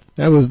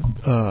 That was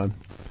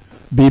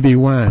B.B.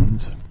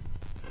 Wines.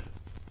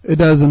 It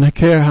doesn't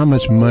care how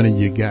much money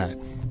you got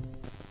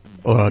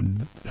or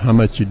how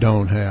much you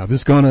don't have.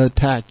 It's going to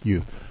attack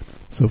you.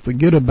 So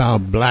forget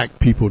about black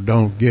people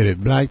don't get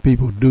it. Black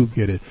people do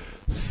get it.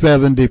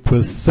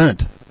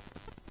 70%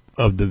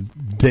 of the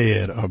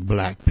dead are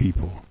black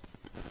people.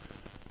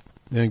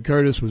 And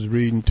Curtis was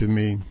reading to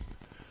me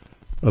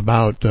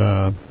about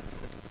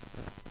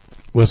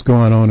what's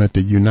going on at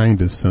the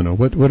United Center.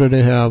 What do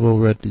they have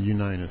over at the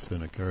United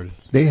Center, Curtis?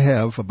 They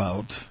have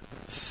about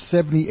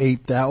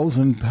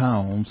 78,000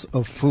 pounds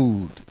of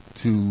food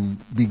to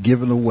be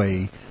given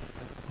away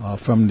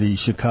from the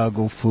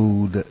Chicago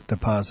Food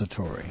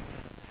Depository.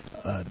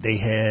 They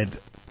had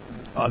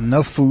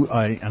enough food.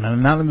 An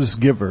anonymous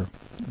giver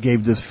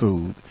gave this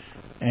food,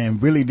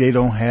 and really they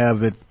don't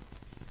have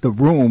the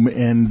room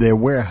in their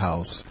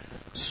warehouse,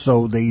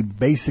 so they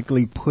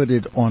basically put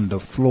it on the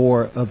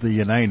floor of the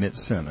United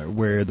Center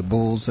where the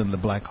Bulls and the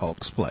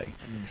Blackhawks play,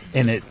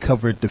 and it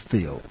covered the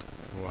field.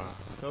 Wow.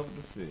 Covered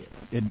the field.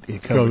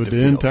 It covered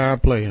the entire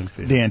playing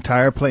field. The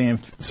entire playing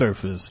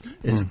surface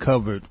is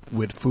covered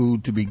with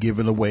food to be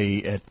given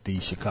away at the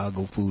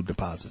Chicago Food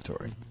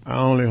Depository. I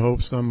only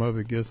hope some of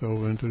it gets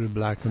over into the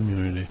black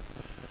community.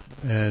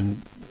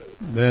 And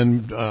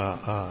then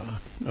well,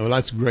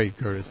 that's great,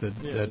 Curtis.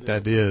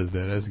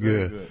 That's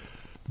good.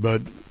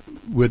 But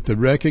with the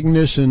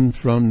recognition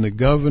from the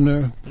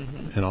governor,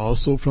 and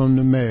also from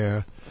the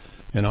mayor,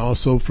 and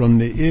also from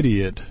the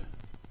idiot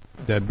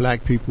that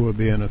black people are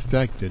being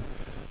affected,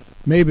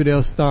 maybe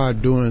they'll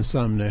start doing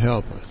something to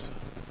help us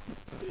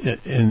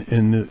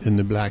in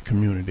the black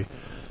community.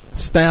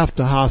 Staff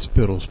the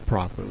hospitals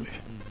properly.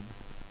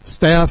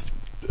 Supply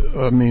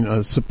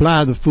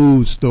the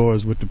food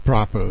stores with the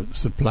proper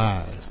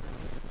supplies.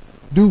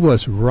 Do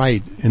what's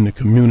right in the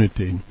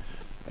community.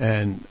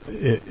 And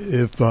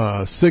if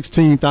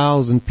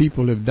 16,000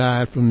 people have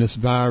died from this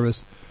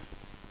virus,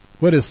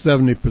 what is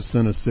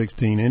 70% of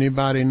 16?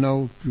 Anybody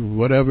know?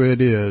 Whatever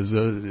it is,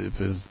 if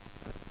it's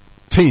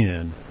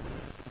 10,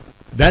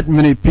 that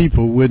many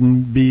people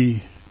wouldn't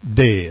be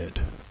dead.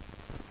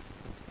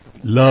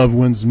 Loved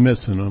ones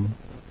missing them,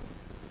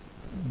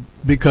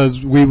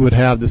 because we would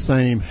have the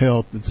same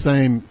health, the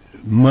same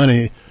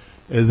money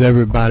as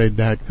everybody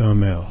that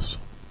come else.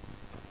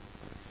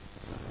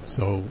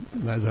 So,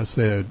 as I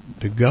said,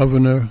 the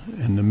governor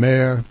and the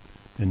mayor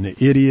and the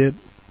idiot,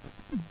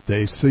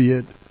 they see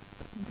it.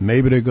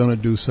 Maybe they're going to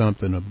do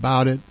something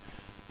about it.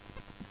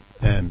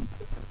 And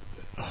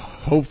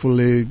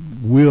hopefully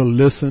we'll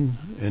listen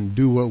and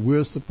do what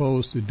we're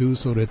supposed to do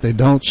so that they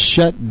don't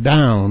shut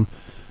down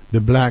the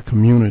black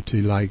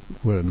community like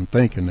what I'm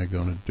thinking they're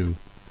going to do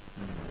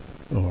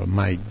or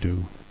might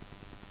do.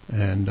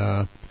 And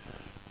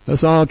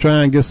let's all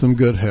try and get some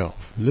good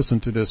health. Listen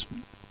to this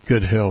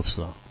good health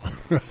song.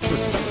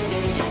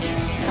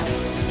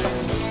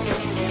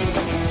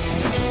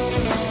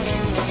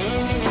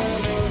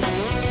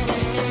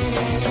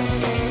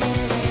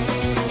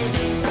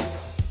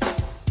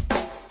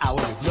 I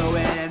will be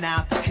blowing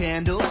out the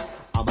candles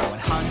on my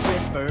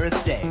 100th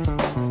birthday,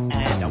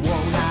 and I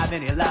won't have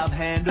any love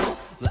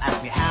handles. Will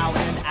ask me how,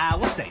 and I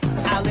will say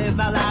I live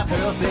my life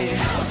healthy,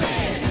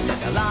 and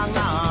live a long,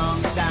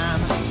 long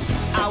time.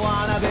 I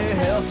wanna be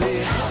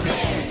healthy,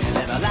 and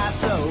live a life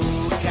so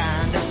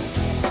kind.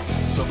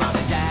 So mom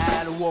and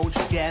dad, won't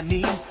you get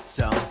me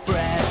some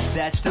fresh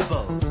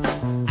vegetables?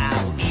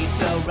 I will eat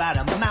the right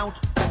amount,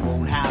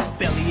 won't have a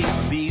belly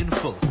for being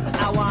full.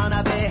 I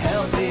wanna be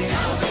healthy,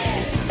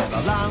 and live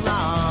a long,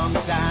 long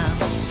time.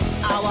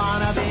 I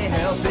wanna be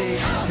healthy,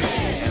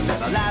 and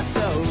live a life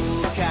so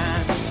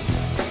kind.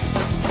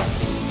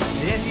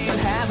 If you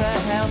have a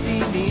healthy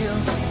meal,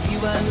 you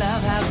will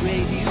love how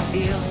great you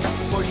feel.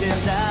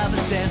 Portions of a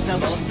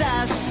sensible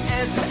size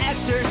and some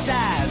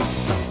exercise.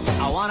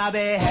 I wanna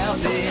be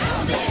healthy,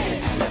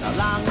 and live a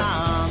long,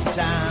 long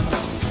time.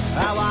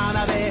 I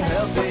wanna be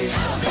healthy,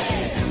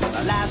 and live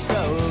a life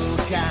so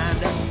kind.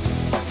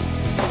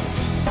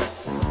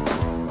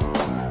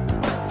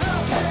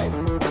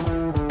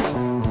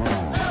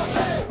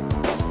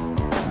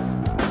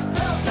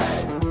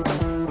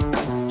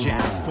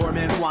 Jack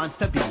Foreman wants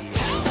to be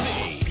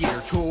healthy.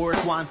 Peter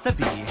Tork wants to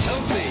be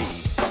healthy.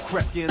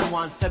 Krifkin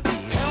wants to be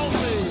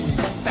healthy.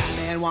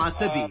 Batman wants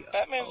to be.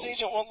 Batman's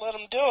agent won't let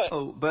him do it.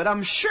 Oh, but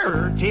I'm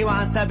sure he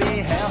wants to be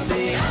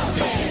healthy.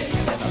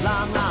 And live a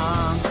long,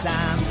 long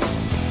time.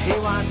 He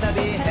wants to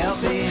be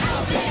healthy.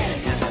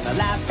 And live a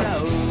life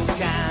so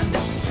kind.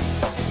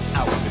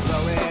 I will be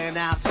blowing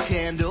out the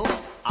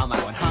candles on my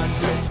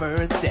 100th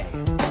birthday,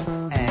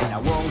 and I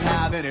won't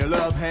have any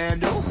love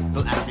handles.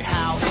 They'll ask me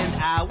how, and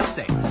I will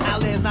say I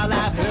live my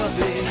life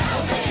healthy,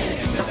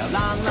 and live a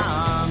long,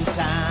 long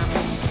time.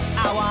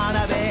 I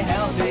wanna be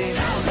healthy,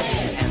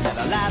 and live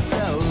a life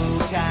so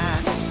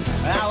kind.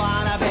 I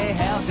wanna be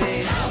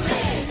healthy,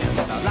 and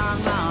live a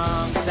long,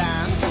 long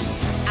time.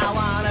 I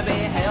wanna be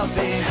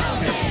healthy,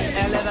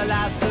 and live a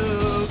life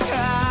so kind.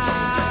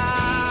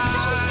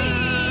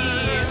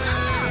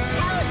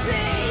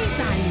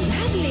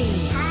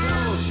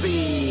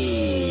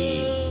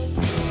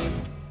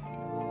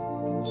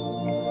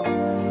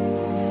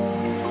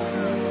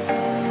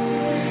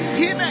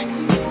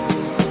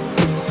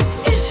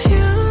 If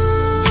you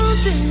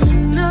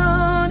didn't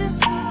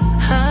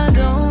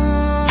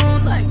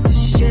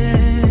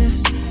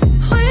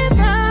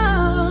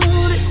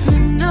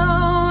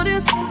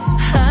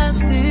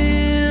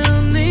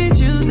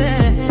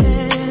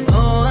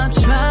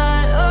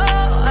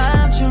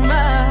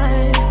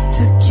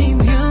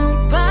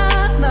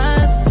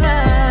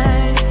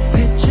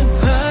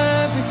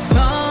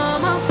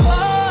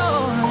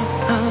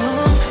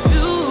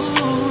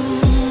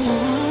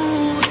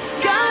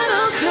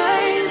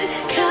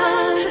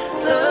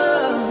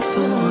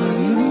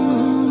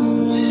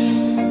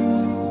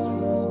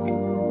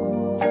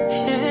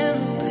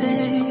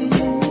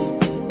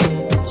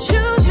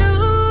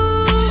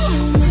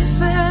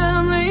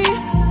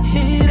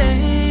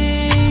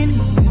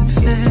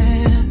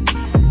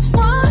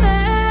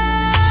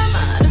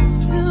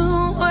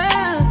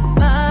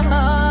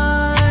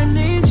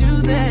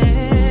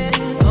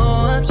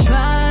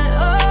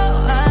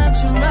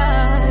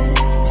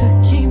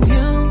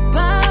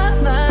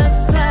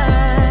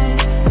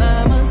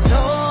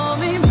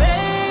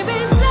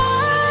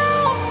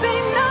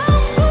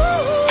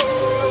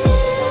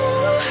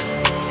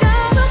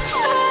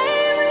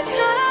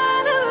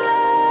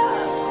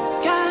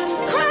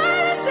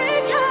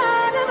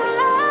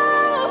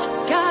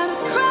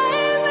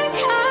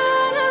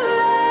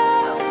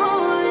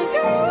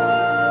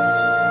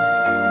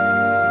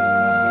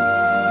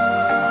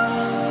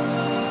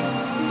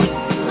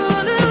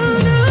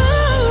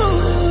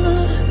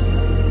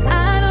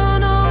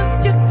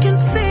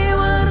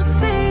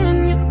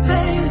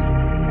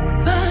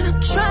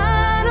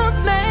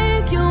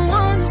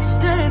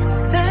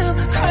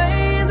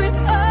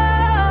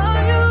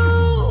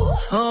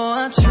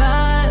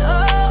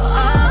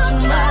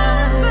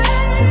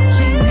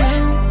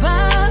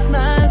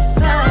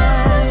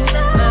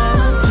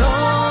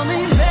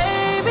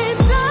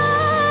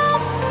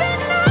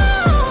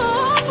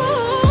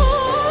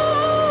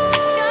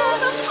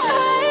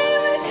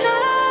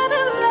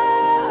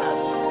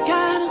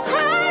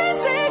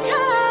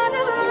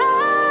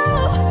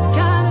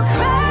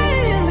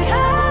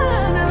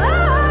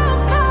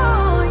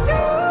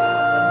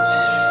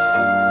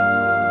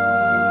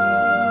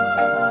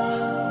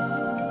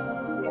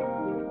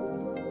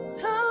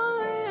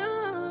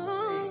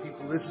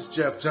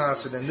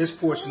Johnson, and this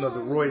portion of the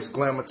Royce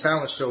Glamour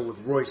Talent Show with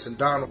Royce and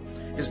Donald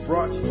is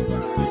brought to you by...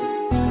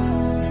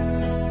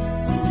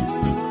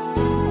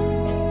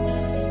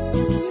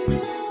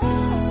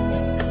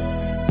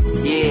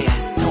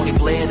 Yeah, Tony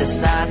Blair, the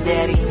sign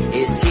daddy,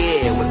 is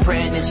here. With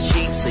print is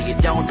cheap, so you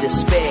don't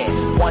despair.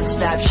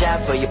 One-stop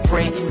shop for your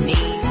printing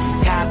needs.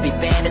 Copy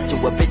banners to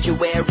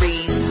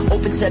obituaries.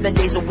 Open 7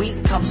 days a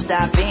week, come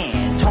stop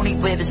in. Tony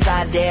Blair, the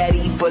sign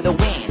daddy, for the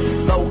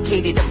win.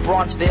 Located in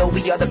Bronxville,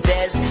 we are the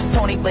best.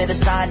 Tony Blair, the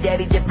sign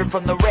daddy, different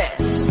from the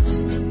rest.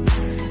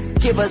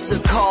 Give us a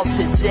call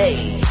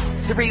today.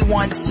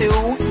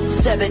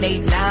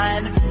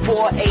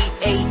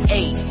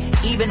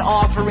 312-789-4888. Even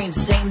offering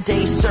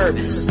same-day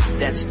service.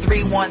 That's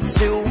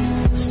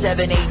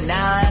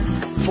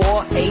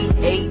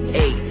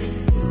 312-789-4888.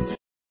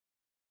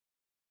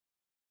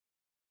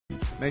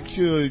 Make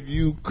sure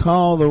you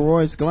call the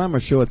Royce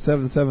Glamour Show at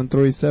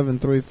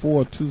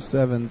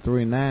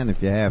 773-734-2739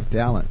 if you have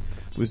talent.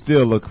 We're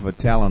still looking for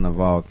talent of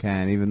all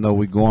kind. Even though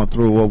we're going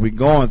through what we're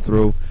going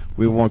through,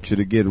 we want you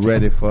to get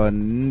ready for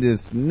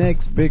this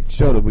next big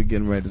show that we're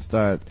getting ready to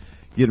start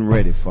getting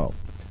ready for.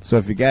 So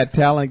if you got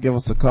talent, give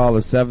us a call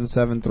at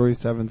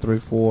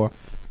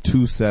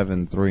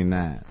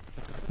 773-734-2739.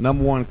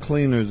 Number one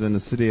cleaners in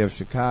the city of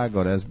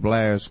Chicago, that's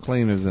Blair's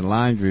Cleaners and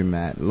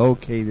Laundromat,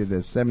 located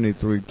at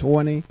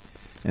 7320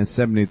 and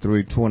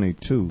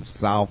 7322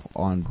 South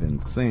on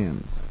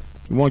Vincennes.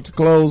 You want your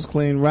clothes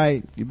clean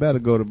right, you better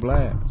go to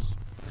Blair's.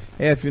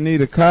 Hey, if you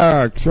need a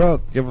car or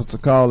truck, give us a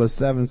call at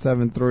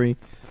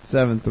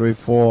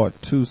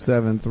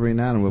 773-734-2739,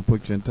 and we'll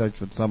put you in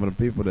touch with some of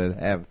the people that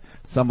have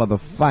some of the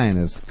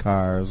finest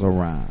cars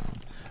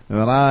around.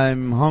 Well,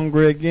 I'm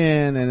hungry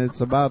again, and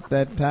it's about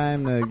that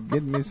time to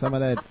get me some of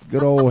that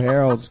good old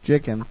Harold's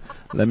chicken.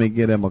 Let me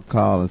get them a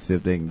call and see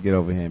if they can get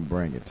over here and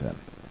bring it to me.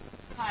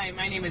 Hi,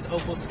 my name is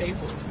Opal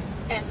Staples.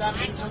 And I'm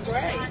Angel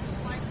Gray.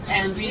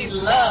 And we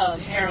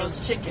love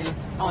Harold's Chicken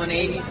on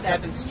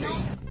 87th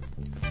Street.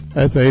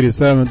 That's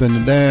 87th and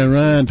the Dan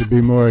Ryan, to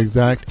be more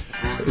exact.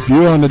 If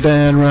you're on the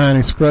Dan Ryan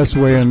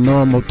Expressway in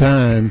normal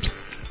times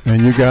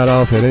and you got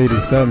off at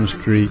 87th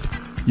Street,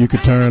 you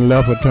could turn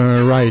left or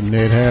turn right and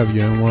they'd have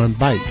you in one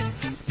bite.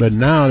 But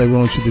now they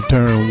want you to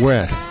turn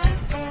west,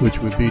 which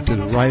would be to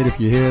the right if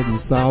you're heading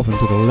south and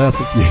to the left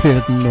if you're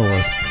heading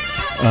north.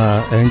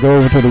 And go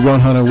over to the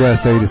 100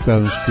 West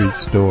 87th Street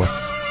store.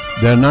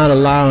 They're not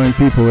allowing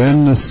people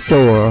in the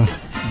store,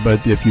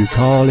 but if you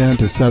call in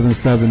to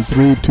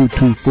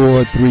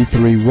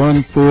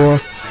 773-224-3314,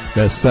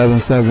 that's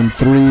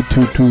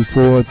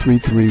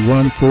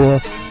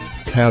 773-224-3314,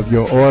 have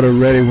your order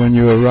ready when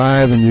you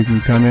arrive, and you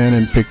can come in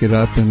and pick it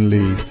up and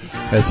leave.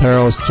 That's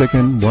Harold's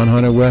Chicken,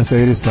 100 West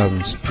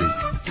 87th Street.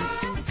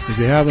 If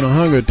you're having a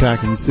hunger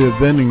attack and you see a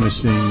vending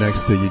machine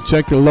next to you,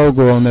 check the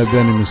logo on that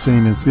vending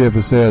machine and see if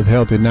it says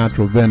Healthy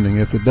Natural Vending.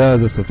 If it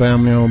does, it's a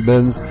family-owned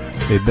business.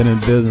 They've been in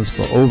business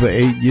for over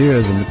 8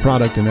 years, and the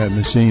product in that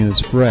machine is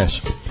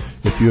fresh.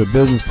 If you're a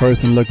business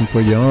person looking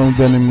for your own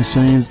vending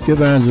machines,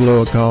 give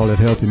Angelo a call at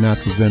Healthy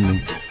Natural Vending.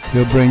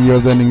 He'll bring your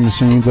vending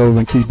machines over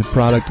and keep the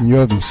product in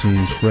your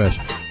machines fresh.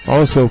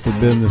 Also for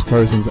business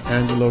persons,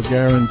 Angelo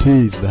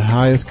guarantees the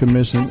highest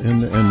commission in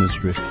the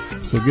industry.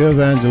 So give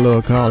Angelo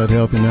a call at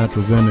Healthy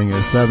Natural Vending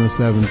at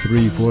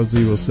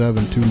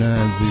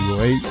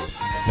 773-407-2908.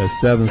 That's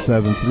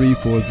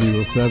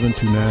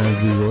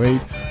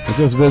 773-407-2908. Or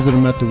just visit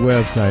them at the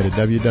website at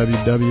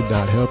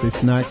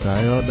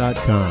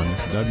www.healthysnacksil.com.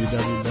 It's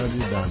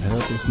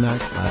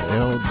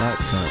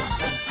www.healthysnacksil.com.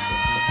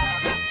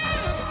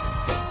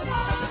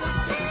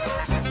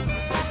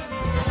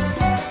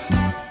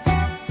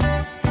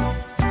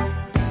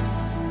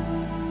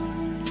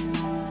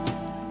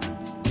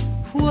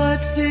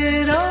 What's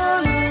it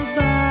all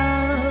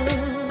about?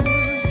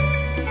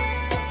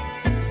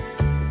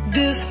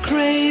 This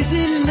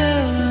crazy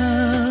love.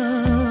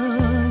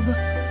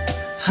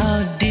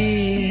 How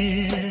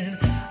did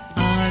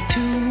our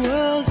two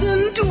worlds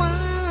entwine?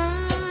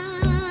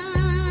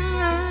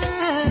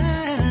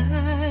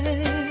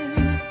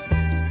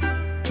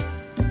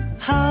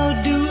 How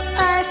do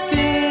I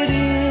fit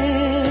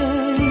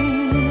in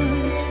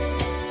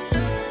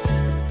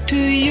to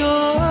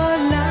your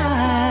life?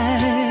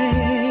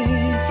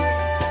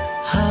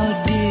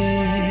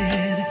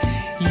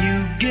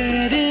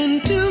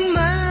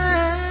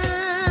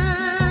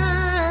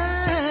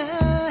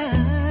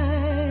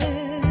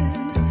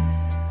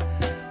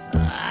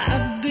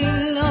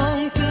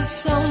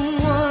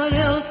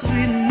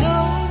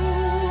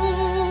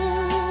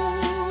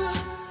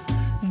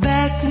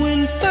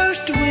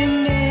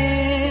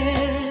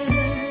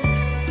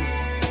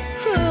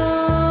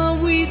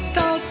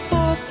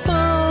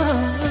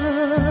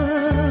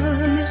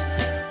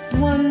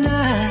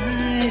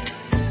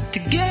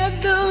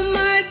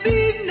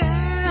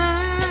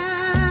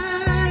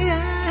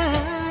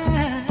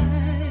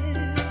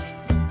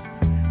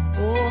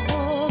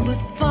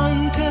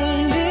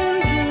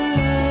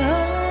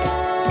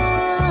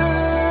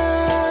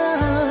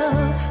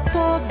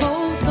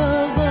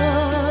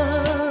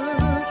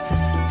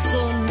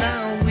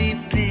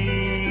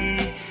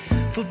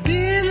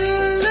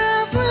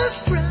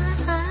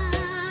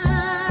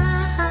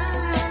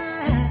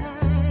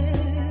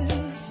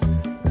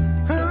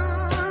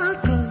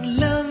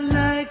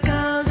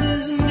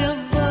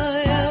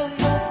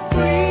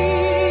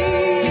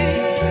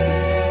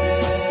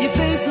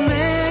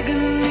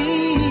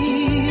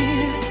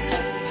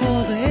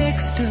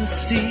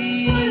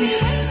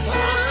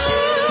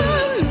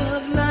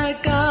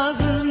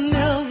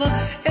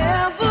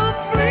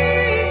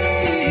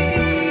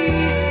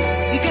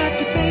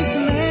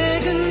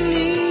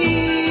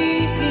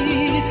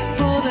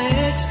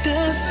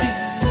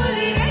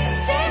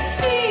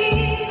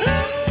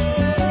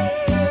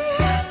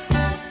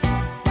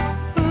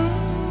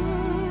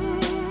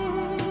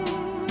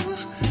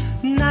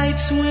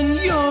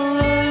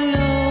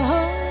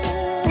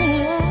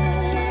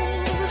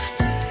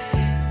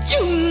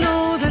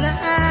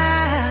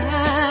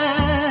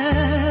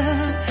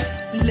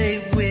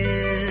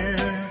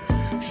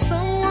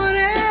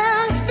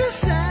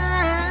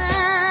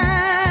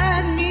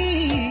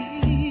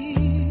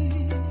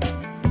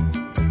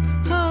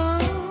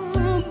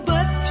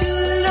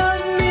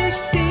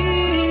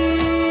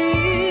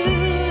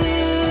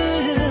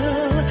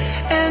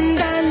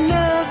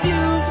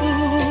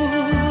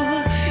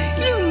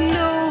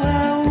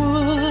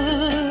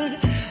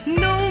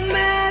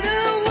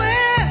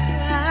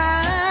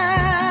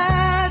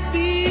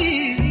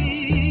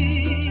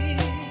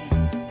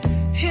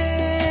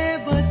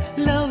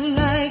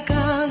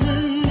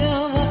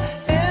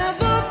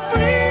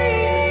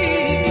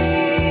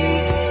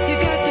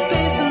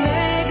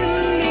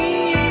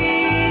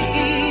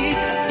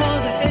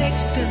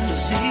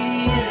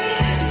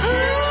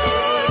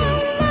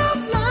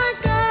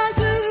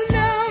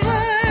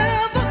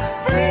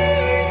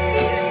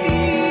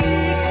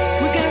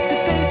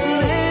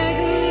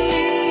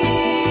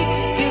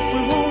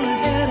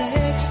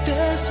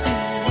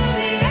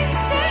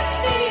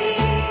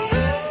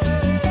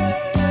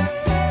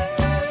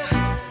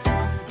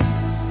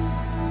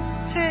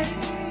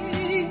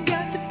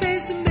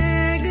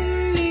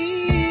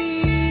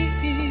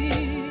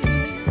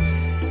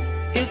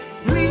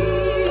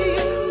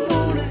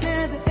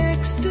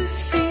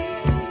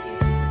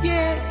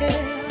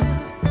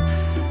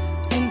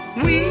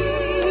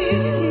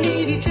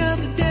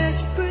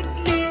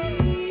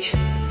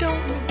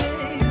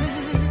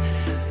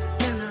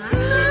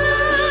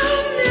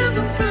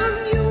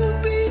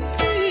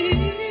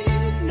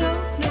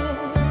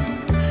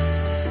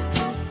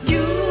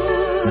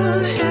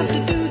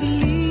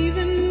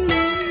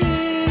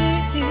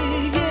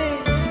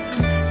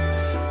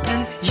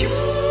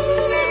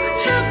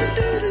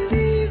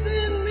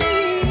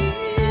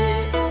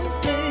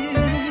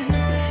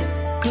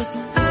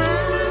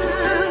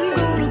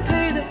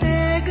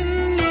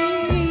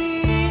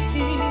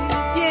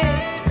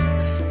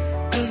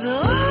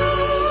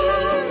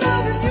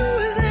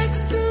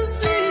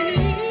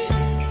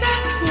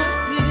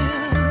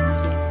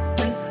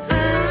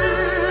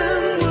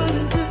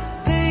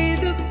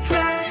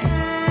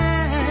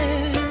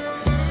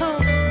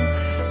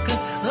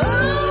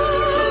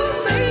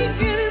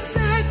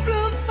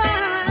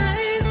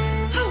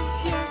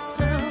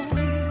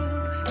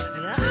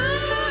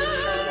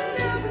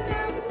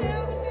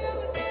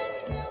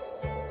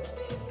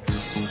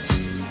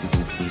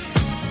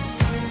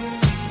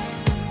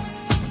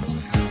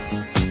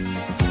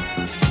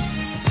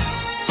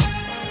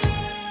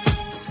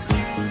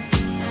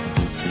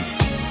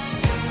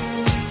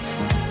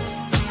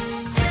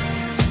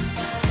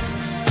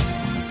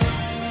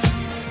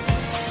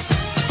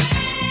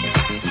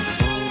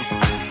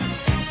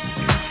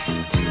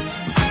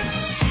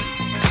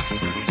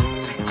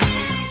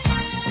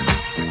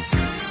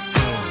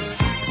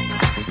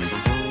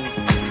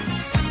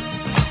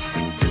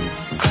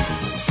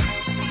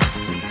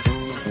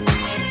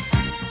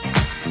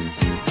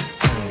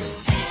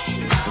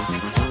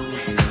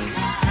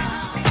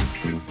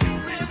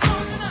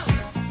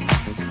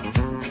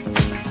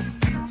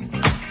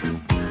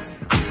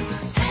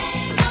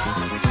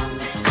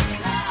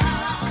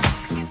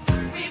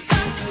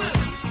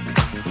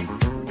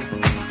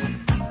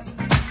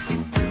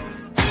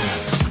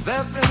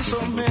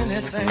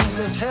 things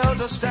that's held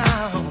us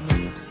down.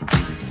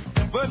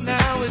 But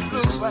now it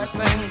looks like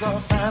things are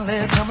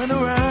finally coming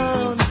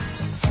around.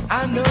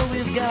 I know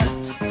we've got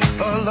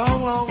a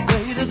long, long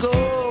way to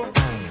go.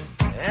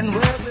 And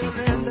where we'll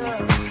end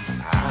up,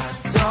 I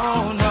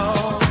don't know.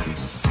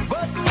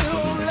 But we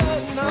won't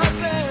let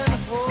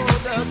nothing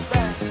hold us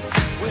back.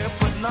 We're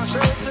putting our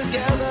show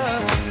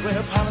together.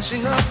 We're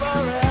polishing up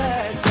our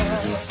act.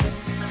 And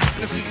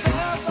if you've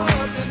ever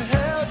been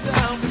held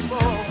down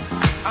before,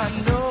 I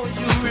know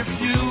you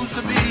refuse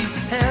to be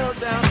held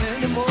down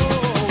anymore.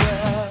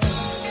 Well,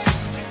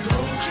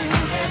 don't you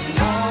let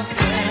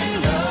nothing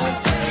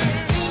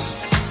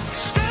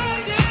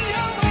stand in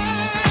your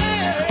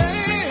way.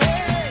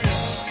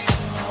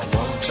 I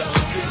want you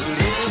to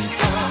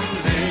listen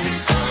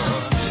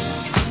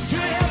to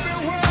every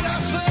word I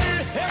say,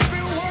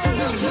 every word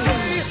I say.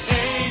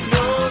 Ain't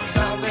no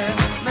stopping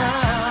us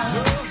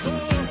now.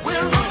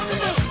 We're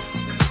rolling up.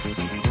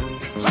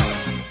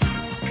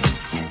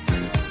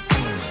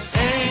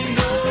 Ain't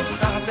no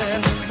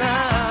stopping us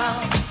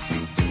now.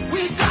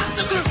 We got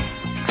the groove.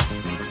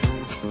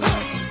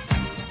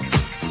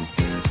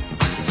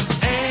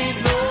 Ain't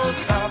no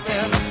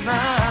stopping us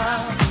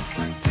now.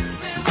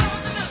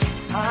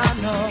 I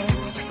know.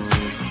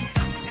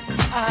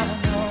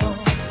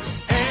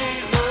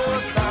 Ain't no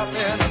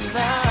stopping us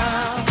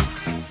now.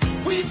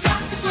 We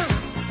got the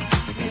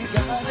groove. We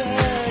got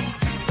it.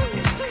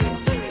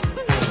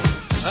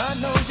 I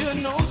know you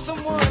know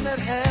someone that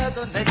has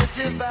a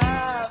negative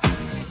vibe.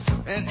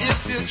 And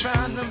if you're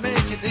trying to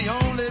make it, they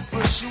only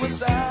push you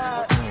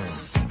aside.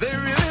 They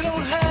really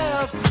don't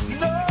have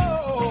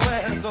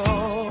nowhere to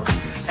go.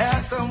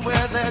 Ask them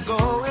where they're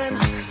going,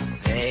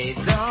 they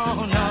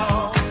don't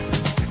know.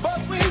 But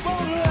we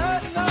won't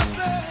let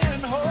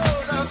nothing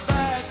hold us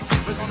back.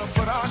 We're gonna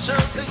put our show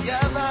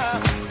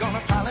together,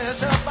 gonna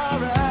polish up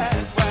our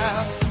act.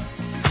 Well,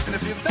 and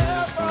if you've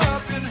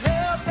ever been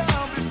held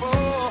down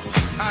before,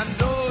 I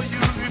know you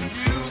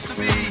refuse to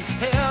be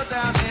held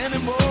down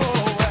anymore.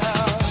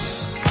 Well,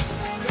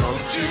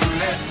 don't you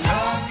let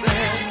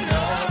nothing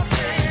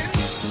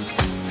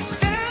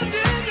stand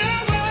in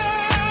your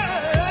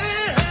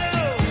way.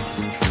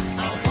 I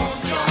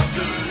want y'all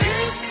to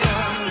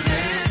listen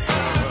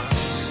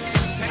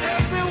to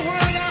every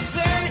word I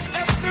say,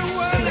 every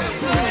word I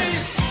say.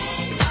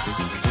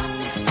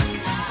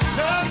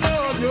 No.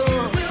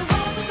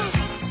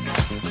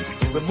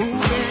 We're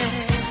moving,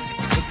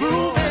 we're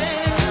grooving.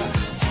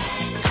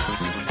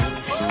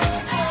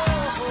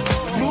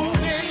 We're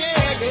moving,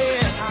 yeah.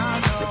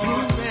 We're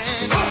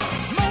grooving.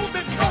 Move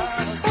it, go.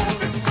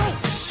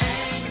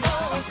 Ain't no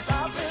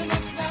stopping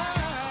us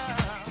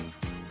now.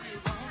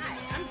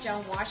 I'm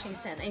Joan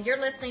Washington, and you're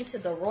listening to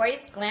the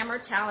Royce Glamour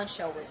Talent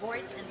Show with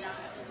Royce and Donald.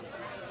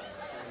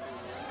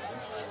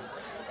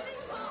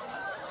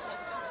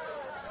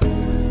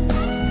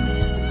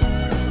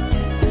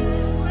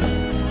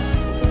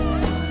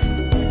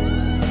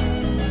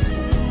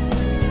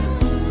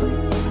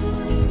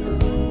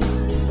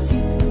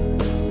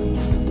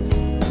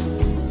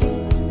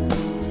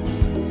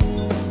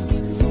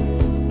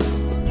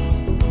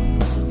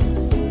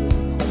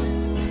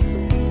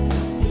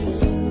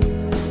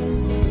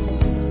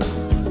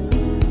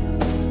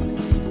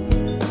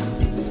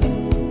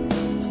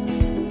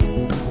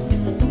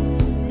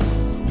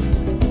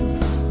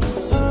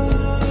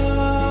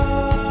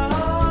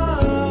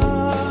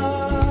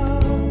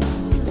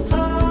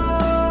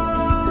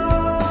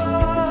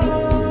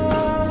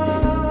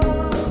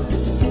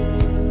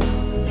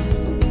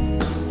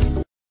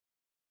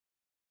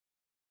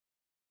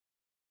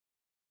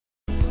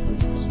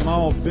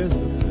 Small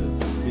businesses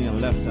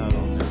being left out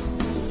on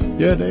this.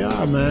 Yeah, they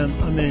are, man.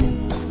 I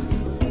mean,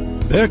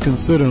 they're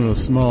considering a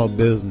small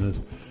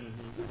business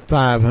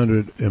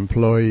 500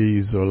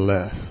 employees or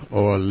less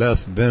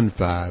than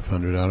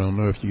 500. I don't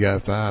know if you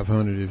got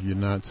 500 if you're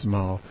not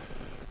small,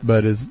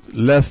 but it's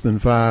less than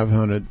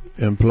 500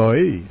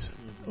 employees.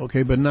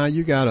 Okay, but now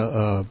you got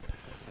a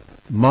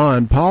ma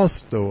and pa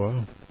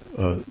store,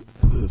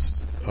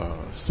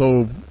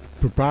 sole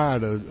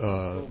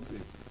proprietor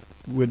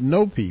with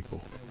no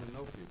people.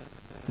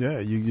 Yeah,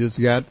 you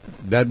just got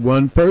that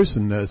one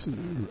person that's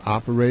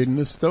operating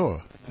the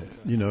store.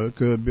 You know, it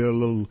could be a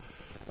little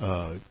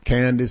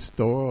candy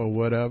store or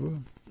whatever,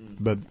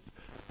 but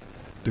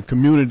the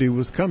community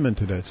was coming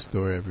to that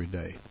store every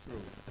day.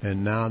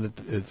 And now that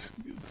it's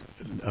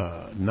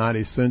not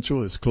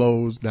essential, it's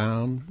closed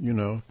down, you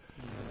know,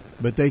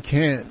 but they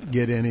can't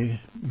get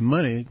any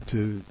money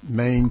to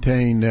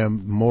maintain their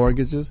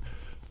mortgages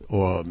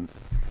or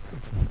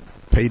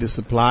pay the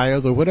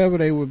suppliers or whatever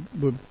they were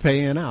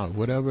paying out,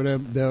 whatever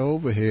their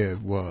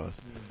overhead was.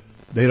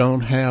 They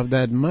don't have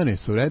that money,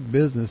 so that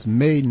business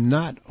may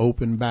not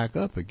open back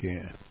up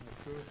again.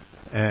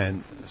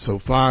 And so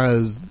far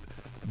as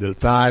the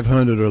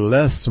 500 or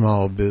less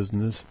small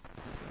business,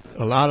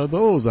 a lot of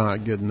those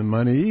aren't getting the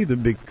money either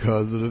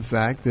because of the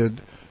fact that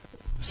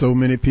so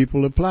many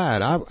people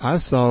applied. I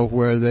saw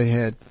where they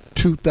had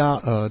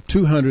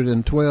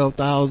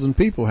 212,000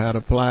 people had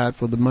applied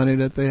for the money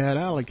that they had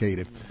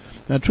allocated.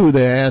 Now, true,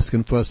 they're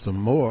asking for some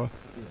more,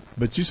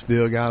 but you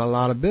still got a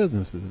lot of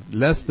businesses.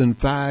 Less than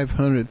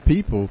 500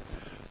 people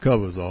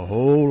covers a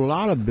whole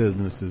lot of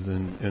businesses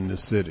in the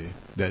city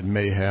that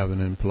may have an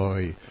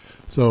employee.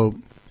 So,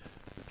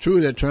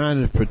 true, they're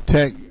trying to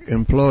protect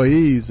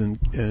employees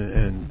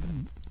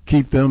and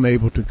keep them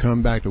able to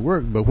come back to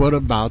work. But what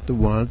about the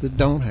ones that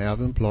don't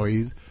have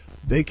employees?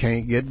 They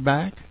can't get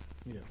back.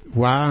 Yeah.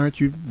 Why aren't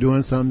you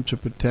doing something to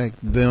protect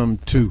them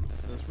too?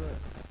 That's right.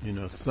 You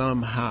know,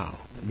 somehow.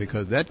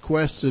 Because that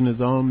question is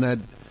on that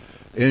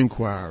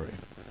inquiry.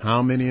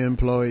 How many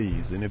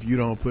employees? And if you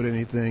don't put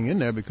anything in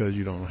there because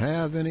you don't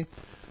have any,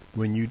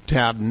 when you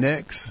tap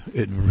next,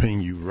 it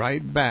bring you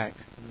right back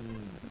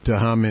to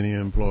how many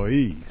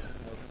employees.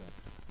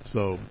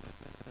 So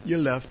you're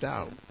left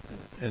out.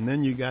 And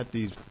then you got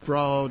these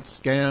fraud,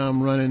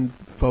 scam running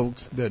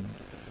folks that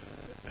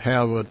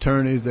have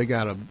attorneys. They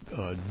got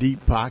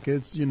deep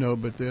pockets, you know,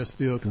 but they're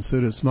still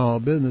considered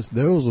small business.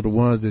 Those are the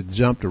ones that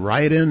jumped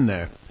right in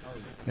there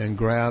and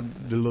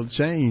grabbed the little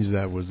change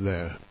that was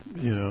there.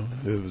 You know,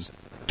 it was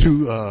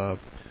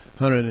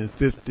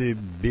 $250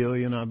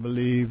 billion, I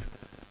believe,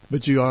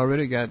 but you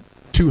already got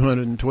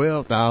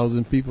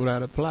 212,000 people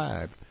that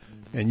applied,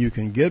 and you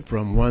can get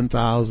from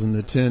 1,000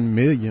 to 10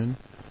 million.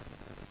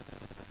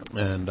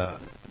 And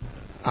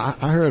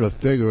I heard a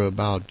figure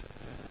about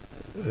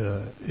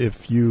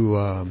if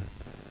you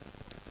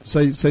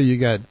say you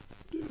got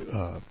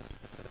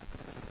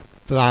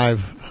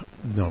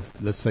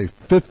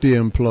 50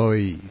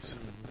 employees.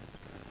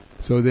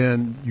 So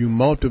then you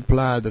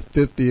multiply the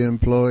 50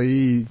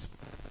 employees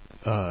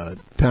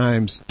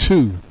times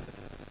 2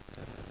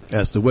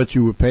 as to what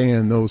you were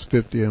paying those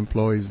 50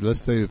 employees.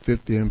 Let's say the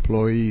 50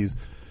 employees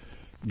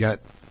got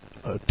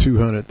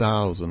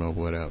 200,000 or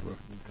whatever.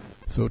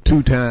 So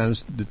 2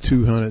 times the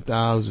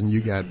 200,000,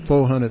 you got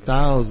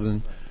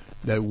 400,000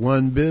 that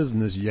one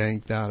business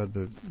yanked out of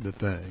the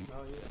thing.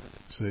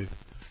 See,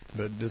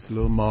 but this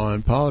little ma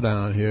and pa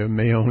down here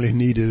may only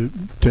needed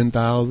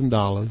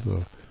 $10,000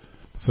 or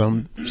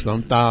some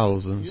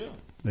thousands. Yeah.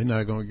 They're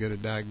not going to get a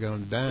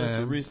daggone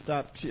dime. Just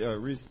to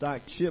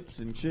restock chips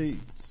and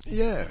cheese.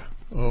 Yeah,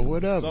 or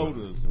whatever.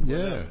 Sodas or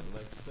whatever,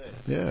 like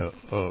you Yeah,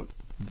 said. or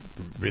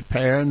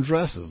repairing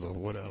dresses or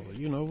whatever.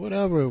 You know,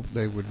 whatever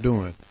they were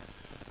doing.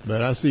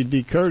 But I see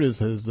D. Curtis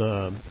has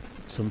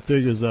some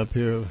figures up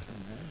here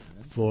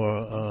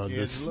for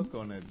look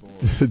on that board.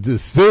 the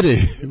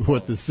city,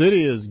 what the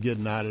city is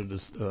getting out of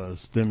this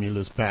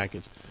stimulus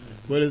package.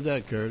 What is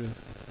that, Curtis?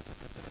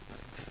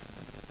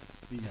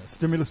 The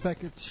stimulus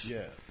package?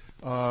 Yeah.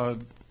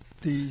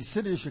 The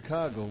city of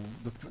Chicago,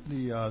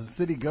 the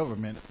city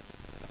government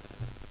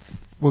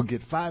will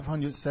get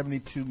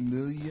 $572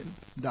 million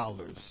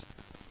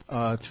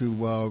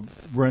to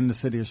run the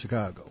city of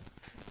Chicago.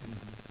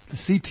 The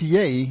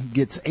CTA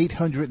gets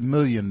 $800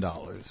 million.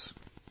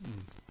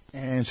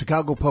 And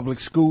Chicago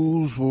Public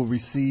Schools will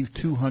receive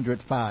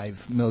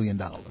 $205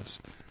 million.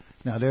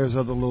 Now, there's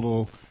other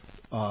little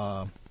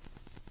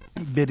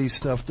bitty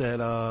stuff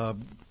that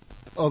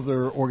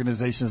other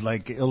organizations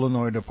like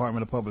Illinois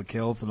Department of Public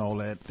Health and all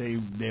that,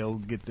 they'll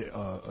get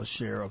a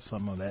share of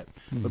some of that.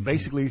 Mm-hmm. But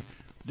basically,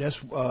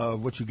 that's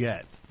what you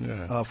got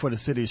for the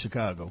city of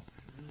Chicago.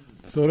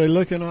 So they're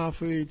looking out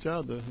for each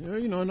other.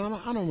 You know, and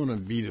I don't want to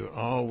be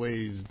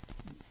always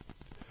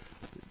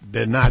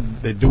they're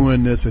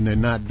doing this and they're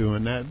not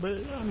doing that. But,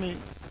 I mean,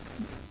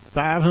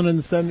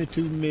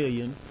 $572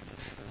 million.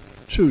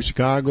 True,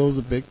 Chicago's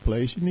a big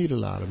place. You need a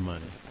lot of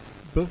money.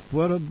 But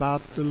what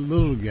about the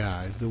little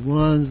guys, the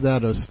ones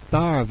that are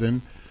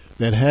starving,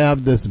 that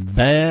have this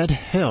bad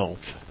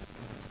health,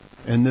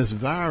 and this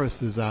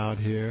virus is out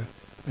here,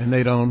 and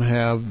they don't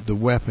have the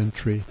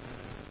weaponry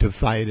to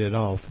fight it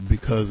off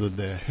because of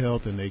their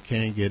health, and they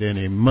can't get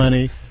any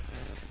money?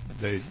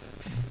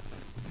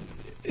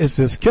 It's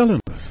just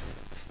killing us.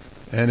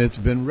 And it's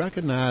been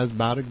recognized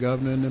by the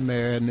governor and the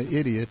mayor and the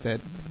idiot that,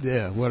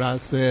 what I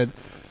said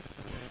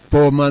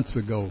 4 months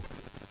ago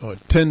or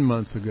 10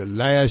 months ago,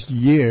 last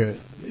year,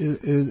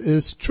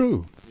 is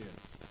true. Yeah.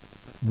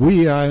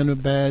 We are in a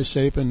bad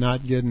shape and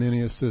not getting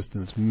any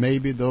assistance.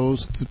 Maybe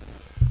those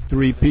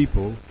 3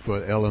 people,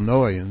 for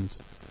Illinoisans,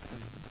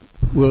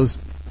 will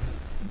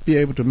be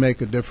able to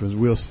make a difference.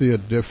 We'll see a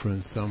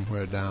difference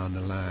somewhere down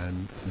the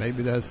line.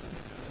 Maybe that's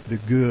the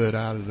good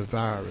out of the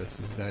virus,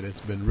 is that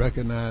it's been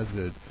recognized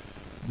that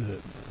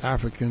the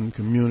African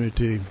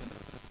community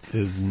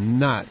is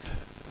not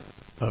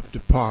up to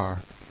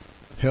par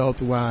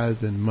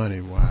health-wise and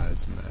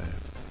money-wise, man.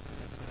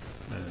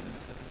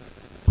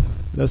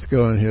 Let's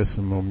go and hear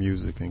some more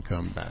music and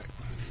come back.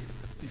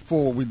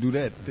 Before we do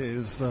that,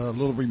 there's a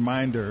little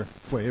reminder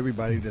for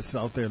everybody that's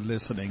out there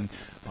listening.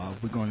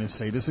 We're going to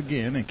say this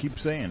again and keep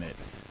saying it.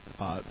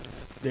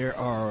 There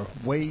are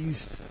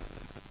ways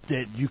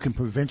that you can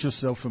prevent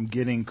yourself from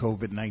getting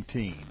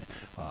COVID-19.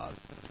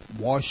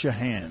 Wash your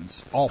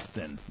hands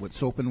often with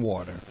soap and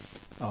water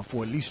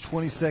for at least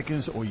 20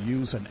 seconds, or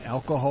use an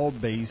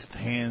alcohol-based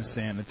hand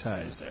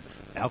sanitizer.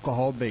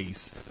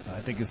 Alcohol-based, I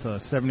think it's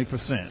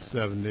 70%.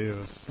 70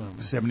 or something.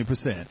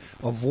 70%.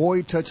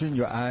 Avoid touching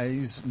your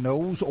eyes,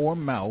 nose, or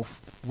mouth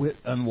with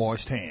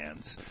unwashed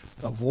hands.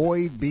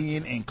 Avoid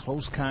being in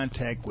close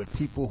contact with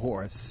people who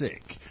are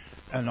sick.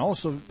 And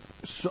also,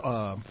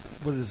 social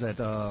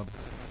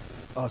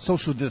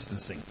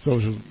distancing.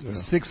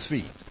 6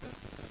 feet.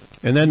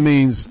 And that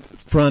means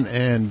front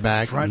and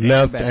back,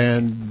 left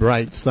and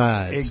right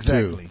sides.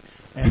 Exactly. Too.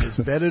 And it's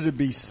better to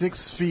be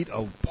 6 feet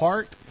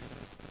apart,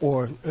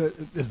 or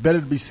it's better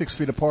to be 6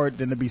 feet apart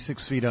than to be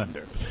 6 feet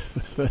under.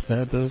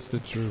 That's the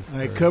truth.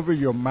 Cover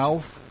your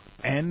mouth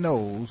and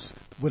nose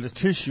with a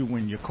tissue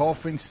when you're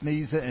coughing,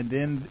 sneezing, and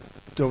then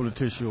throw the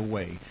tissue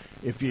away.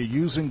 If you're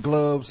using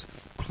gloves,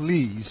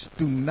 please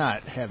do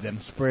not have them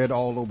spread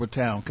all over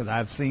town, because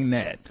I've seen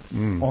that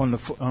on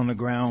the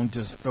ground,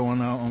 just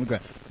throwing out on the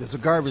ground. There's a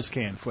garbage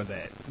can for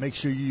that. Make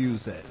sure you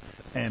use that.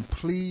 And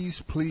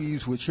please,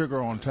 with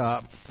sugar on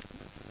top,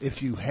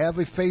 if you have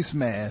a face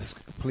mask,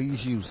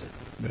 please use it.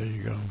 There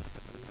you go.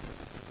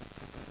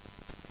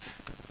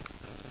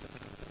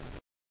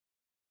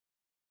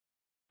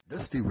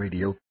 Dusty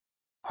Radio,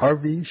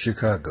 Harvey,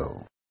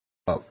 Chicago,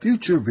 a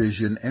Future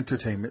Vision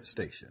entertainment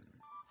station.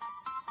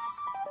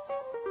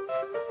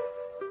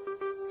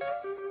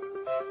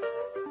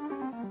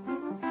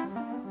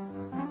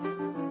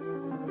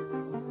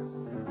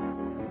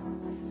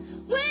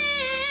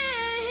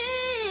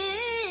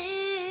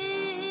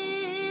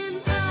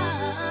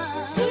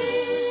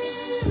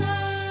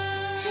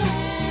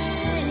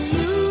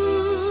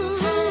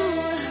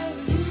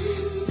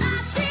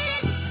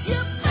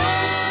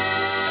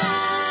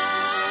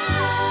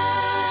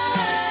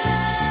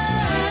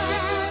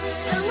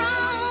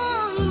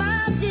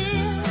 My dear.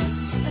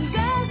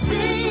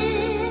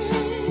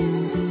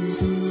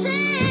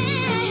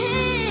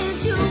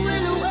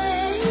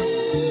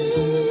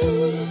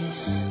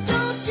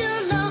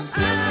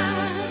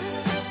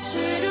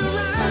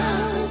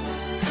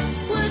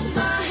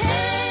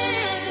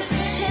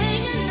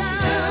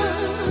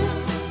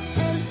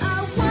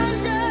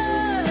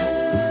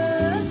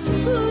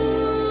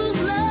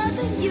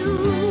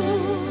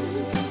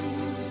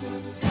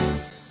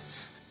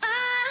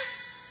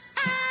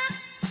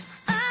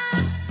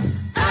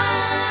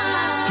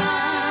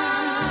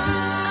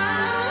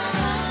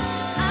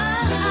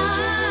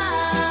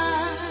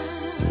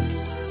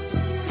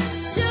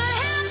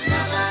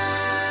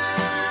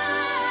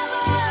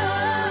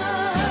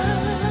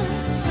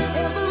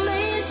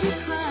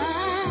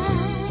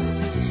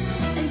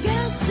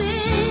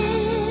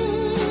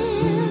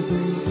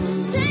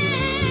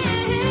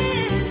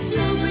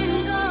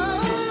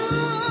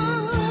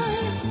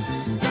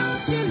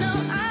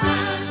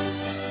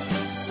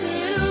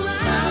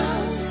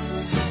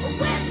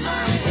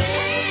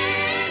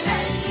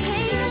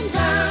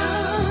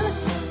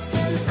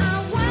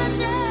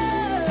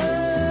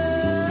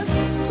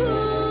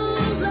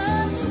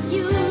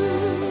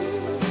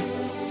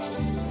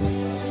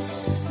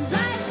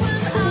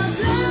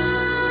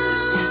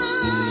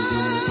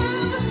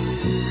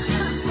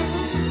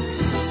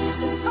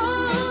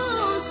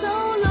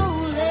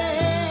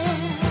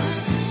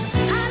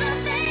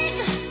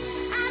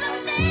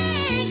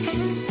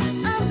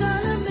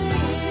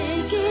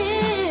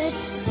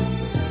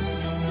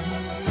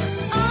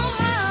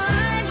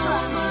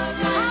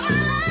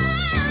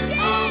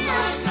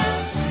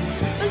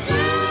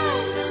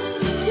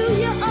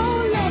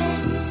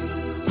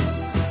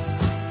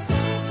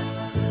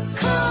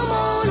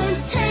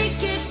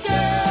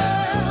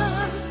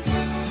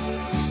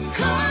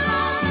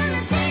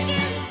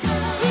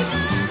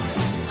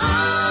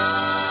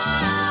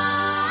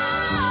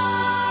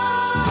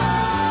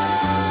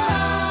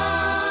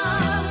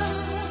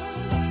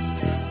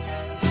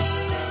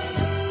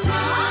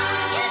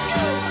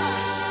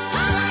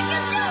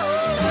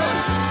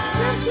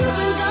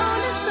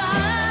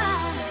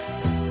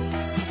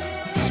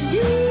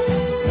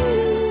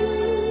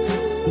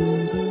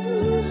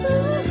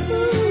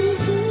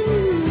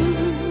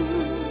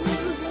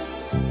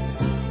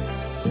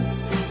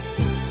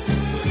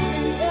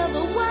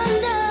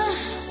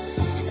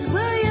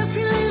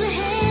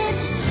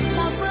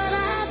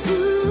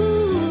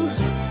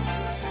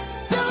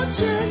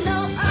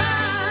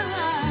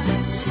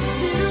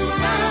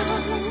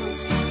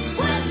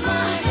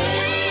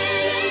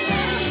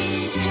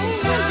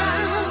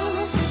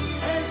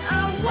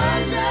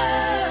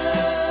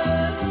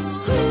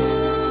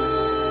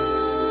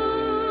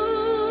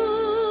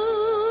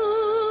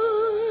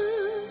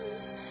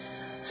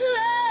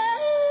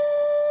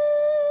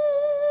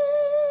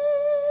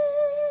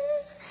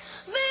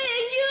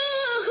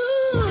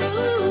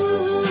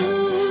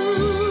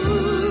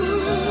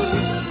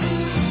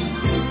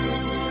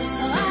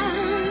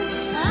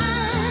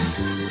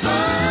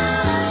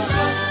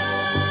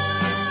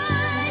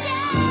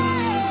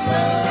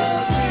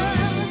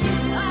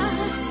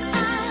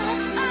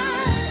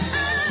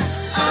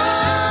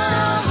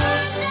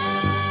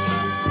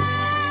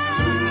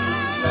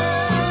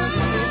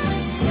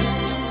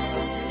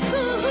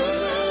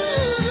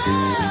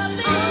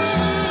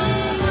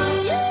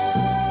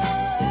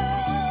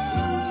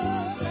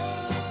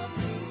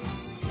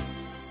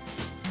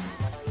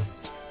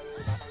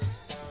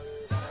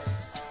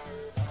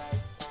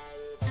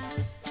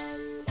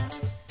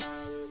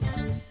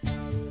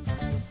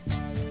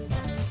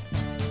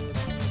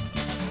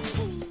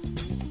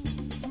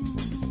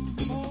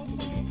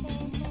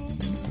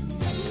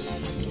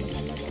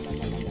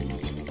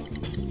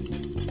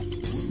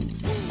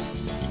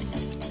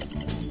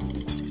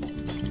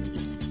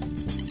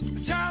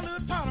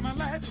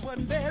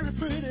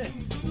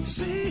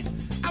 see,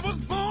 I was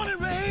born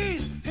and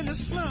raised in the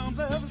slums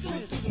of the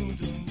city.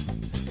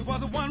 It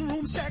was a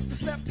one-room shack that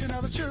slept in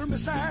other children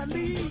beside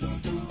me.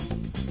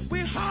 We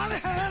hardly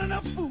had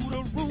enough food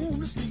or room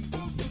to sleep.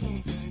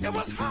 It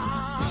was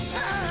hard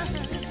time.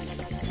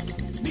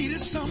 Needed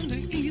something to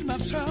ease my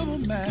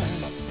troubled mind.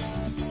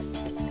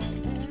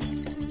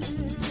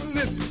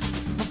 Listen,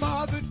 my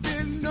father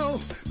didn't know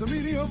the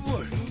meaning of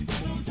work.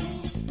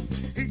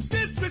 He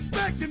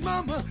disrespected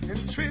mama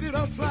and treated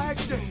us like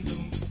dirt.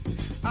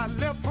 I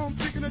left home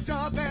seeking a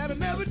job that I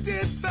never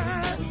did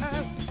find.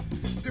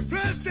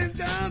 Depressed and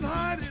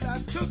downhearted, I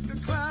took the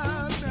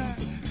cloud nine.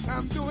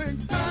 I'm doing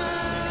fine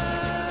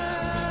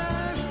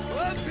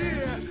up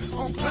here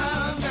on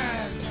cloud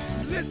nine.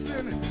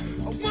 Listen,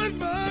 one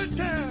more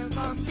time,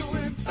 I'm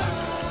doing fine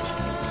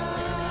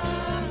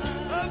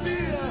up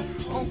here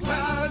on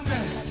cloud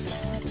nine.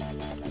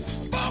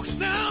 Folks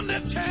down there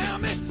tell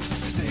me,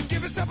 they say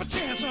give yourself a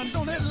chance, son,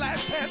 don't let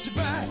life pass you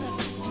by.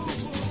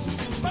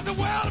 But the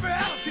world of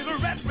reality is a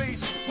rat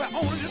race where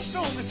only the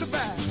strongest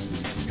survive.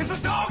 It's a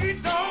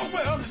dog-eat-dog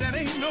world that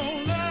ain't no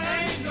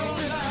lie. Ain't no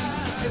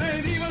lie. It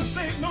ain't even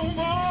safe no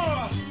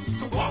more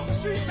to walk the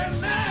streets at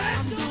night.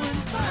 I'm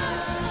doing fine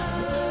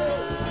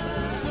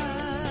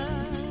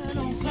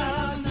on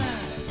cloud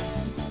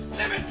nine.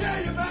 Let me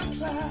tell you about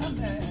cloud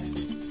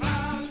nine.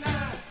 Cloud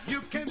nine. You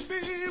can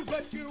be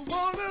what you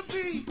wanna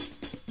be.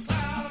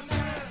 Cloud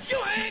nine. You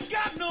ain't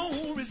got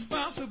no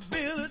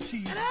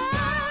responsibility. And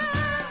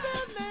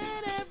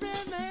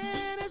every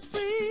man is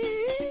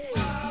free.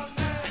 Cloud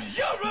nine. And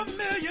you're a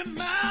million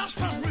miles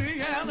from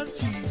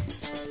reality.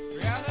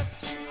 Reality.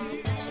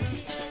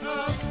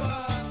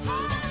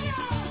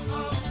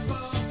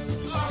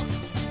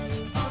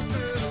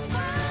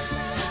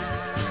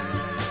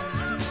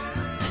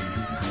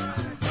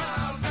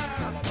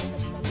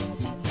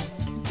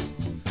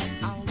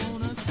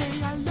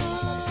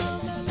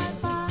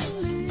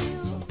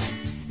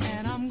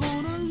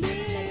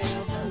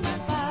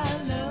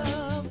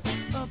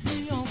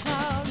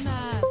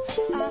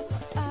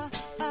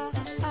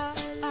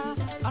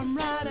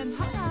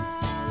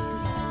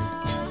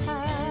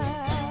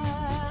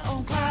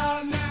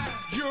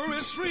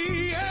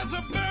 Free as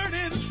a bird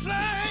in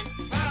flight.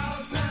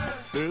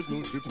 There's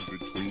no difference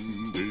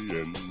between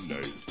day and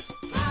night.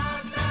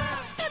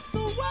 It's a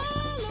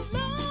world of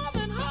love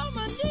and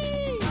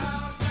harmony.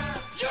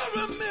 You're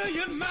a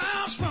million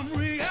miles from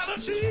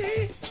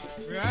reality.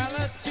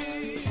 Reality.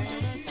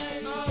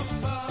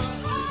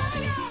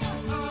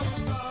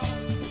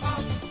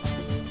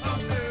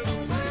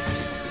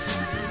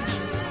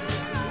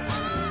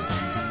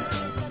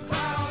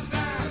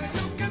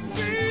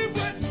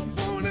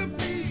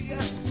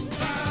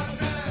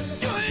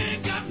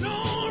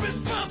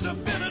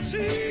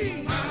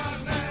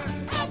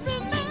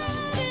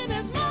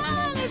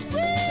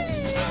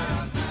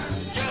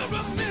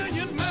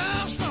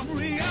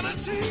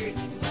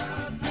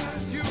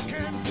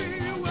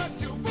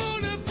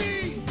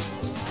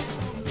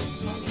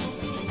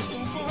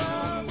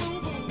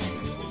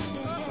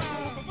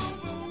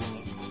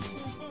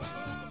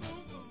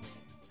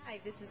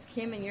 This is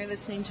Kim, and you're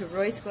listening to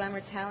Royce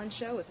Glamour Talent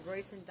Show with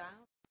Royce and Donald.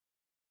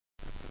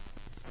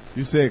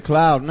 You said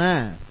Cloud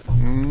 9.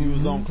 You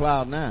was on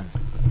Cloud 9.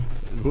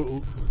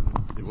 It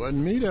wasn't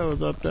me that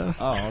was up there.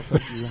 Oh, I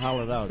thought you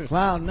hollered out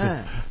Cloud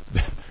 9.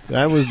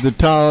 That was the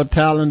tall,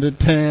 talented,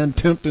 tan,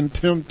 tempting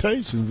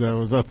Temptations that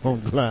was up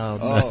on Cloud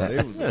 9. Oh,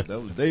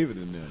 that was David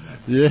in there.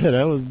 Yeah,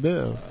 that was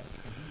them.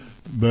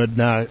 But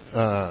now,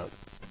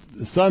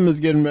 something is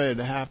getting ready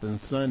to happen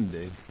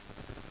Sunday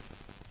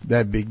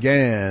that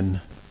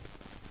began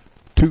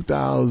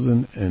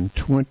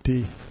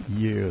 2020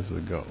 years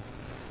ago.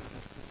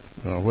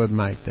 What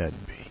might that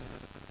be?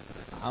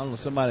 I don't know.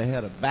 Somebody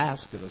had a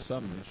basket or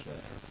something.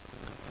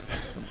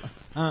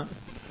 Huh?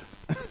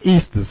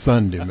 Easter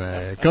Sunday,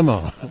 man. Come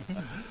on.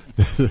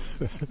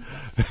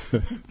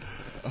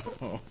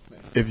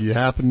 If you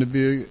happen to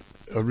be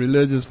a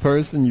religious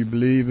person, you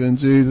believe in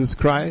Jesus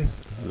Christ,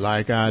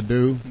 like I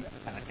do.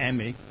 And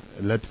me.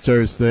 Let the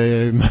church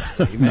say amen.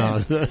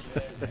 Amen.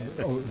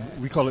 No.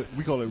 We call it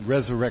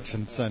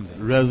Resurrection Sunday.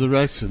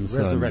 Resurrection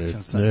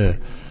Sunday.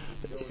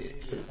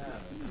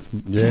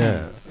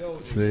 Yeah.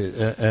 See,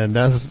 and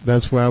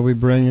that's why we're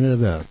bringing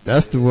it up.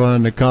 That's the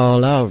one to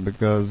call out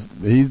because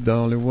he's the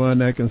only one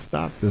that can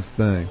stop this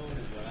thing.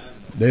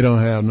 They don't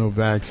have no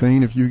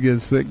vaccine. If you get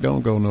sick,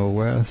 don't go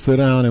nowhere. Sit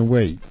down and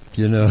wait.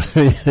 You know,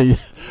 they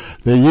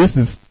used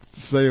to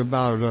say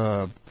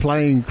about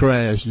plane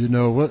crash. You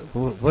know,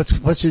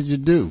 what should you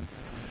do?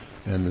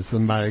 And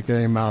somebody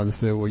came out and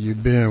said, well, you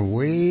bend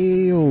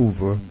way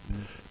over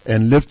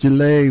and lift your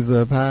legs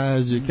up high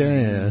as you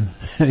can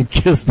and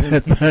kiss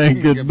that thing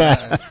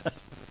goodbye.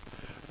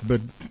 But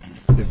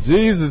if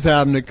Jesus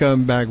happened to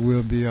come back,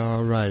 we'll be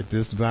all right.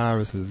 This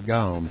virus is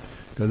gone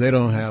because they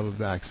don't have a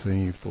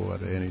vaccine for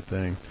it or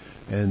anything.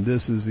 And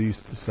this is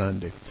Easter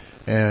Sunday.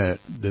 And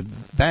the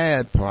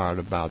bad part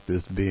about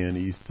this being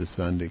Easter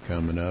Sunday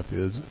coming up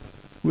is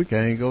we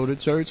can't go to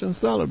church and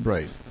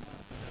celebrate.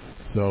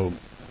 So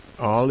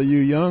all of you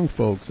young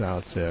folks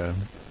out there,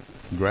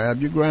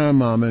 grab your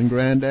grandmama and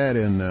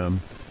granddaddy and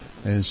them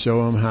and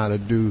show them how to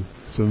do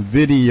some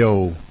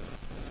video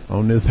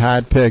on this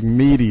high-tech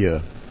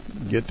media.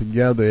 Get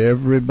together,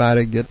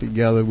 everybody get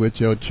together with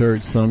your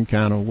church some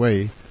kind of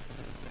way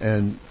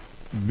and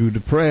do the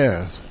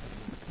prayers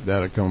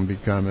that are going to be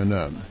coming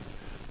up.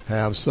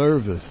 Have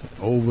service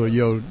over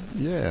your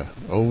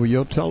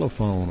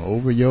telephone,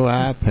 over your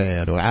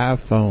iPad or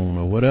iPhone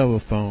or whatever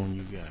phone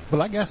you got.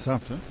 Well, I got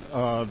something.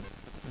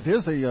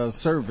 There's a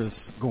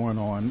service going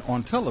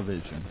on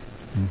television.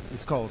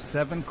 It's called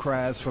 7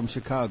 Cries from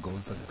Chicago.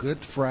 It's a Good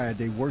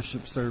Friday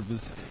worship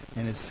service,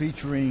 and it's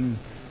featuring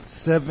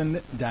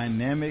 7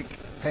 dynamic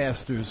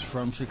pastors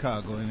from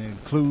Chicago, and it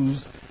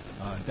includes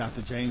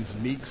Dr. James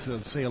Meeks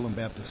of Salem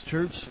Baptist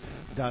Church,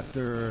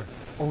 Dr.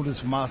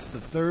 Otis Moss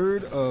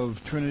III of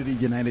Trinity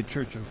United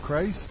Church of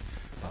Christ,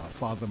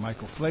 Father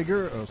Michael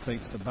Flager of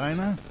St.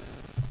 Sabina,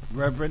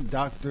 Reverend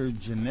Dr.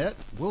 Jeanette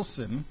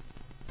Wilson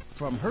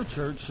from her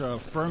church,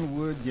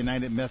 Fernwood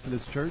United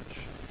Methodist Church,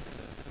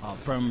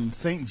 from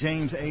St.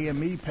 James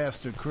AME,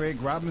 Pastor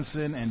Craig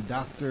Robinson and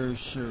Dr.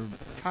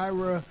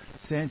 Shakira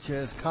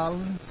Sanchez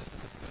Collins,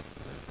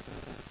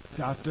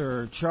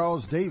 Dr.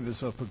 Charles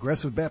Davis of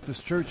Progressive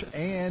Baptist Church,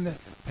 and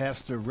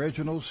Pastor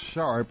Reginald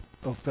Sharp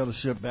of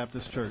Fellowship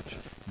Baptist Church.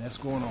 And that's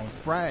going on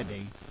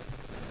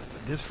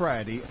this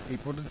Friday,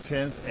 April the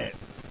 10th at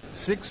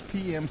 6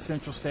 p.m.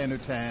 Central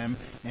Standard Time,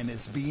 and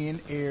it's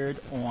being aired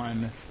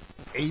on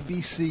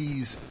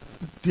ABC's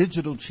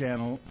digital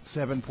channel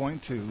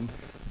 7.2,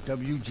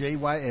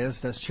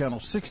 WJYS, that's channel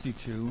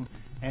 62,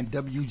 and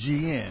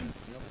WGN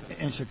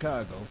in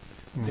Chicago.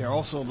 They're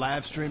also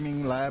live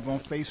streaming live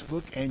on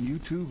Facebook and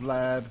YouTube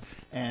Live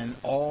and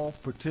all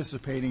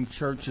participating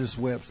churches'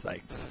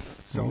 websites.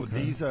 So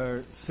these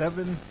are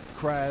 7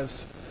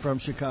 Cries from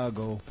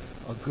Chicago,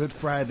 a Good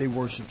Friday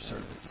worship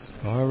service.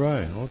 All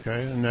right,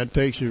 okay. And that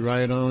takes you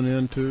right on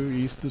into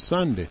Easter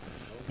Sunday.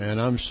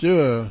 And I'm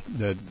sure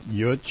that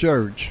your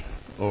church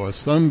or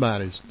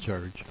somebody's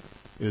church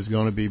is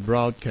going to be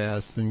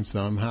broadcasting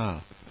somehow.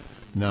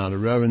 Now, the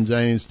Reverend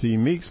James T.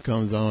 Meeks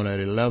comes on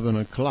at 11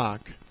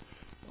 o'clock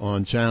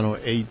on Channel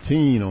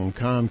 18 on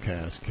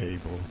Comcast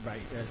cable.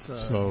 Right, that's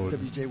so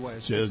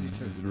WJYS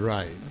 62.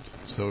 Right,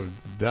 so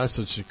that's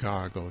a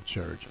Chicago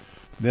church.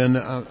 Then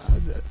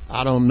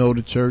I don't know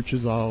the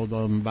churches, all of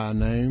them by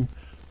name,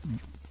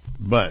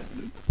 but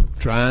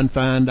try and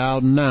find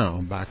out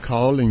now by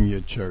calling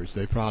your church.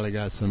 They probably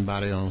got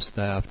somebody on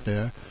staff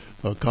there.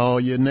 Or call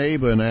your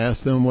neighbor and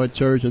ask them what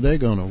church are they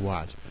going to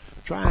watch.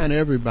 Try and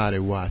everybody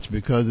watch,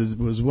 because it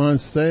was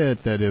once said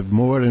that if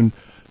more than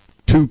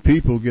 2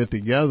 people get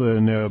together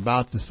and they're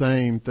about the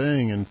same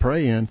thing and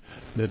praying,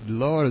 that the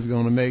Lord is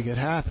going to make it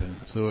happen.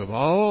 So if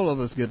all of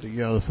us get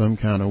together some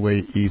kind of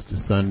way Easter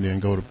Sunday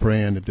and go to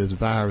praying that this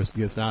virus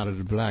gets out of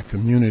the black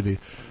community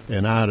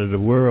and out of the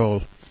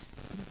world,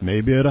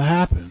 maybe it'll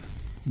happen.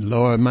 The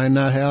Lord might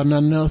not have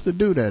nothing else to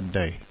do that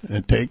day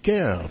and take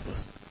care of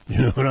us.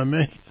 You know what I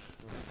mean?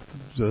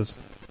 Just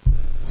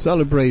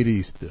celebrate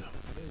Easter.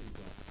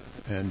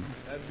 And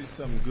that'd be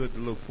something good to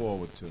look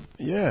forward to.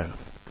 Yeah.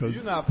 Cause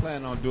you're not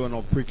planning on doing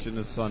no preaching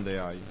this Sunday,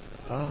 are you?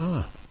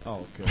 Uh-huh.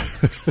 Oh,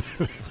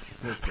 okay.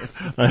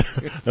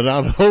 And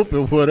I'm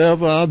hoping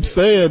whatever I'm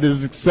saying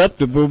is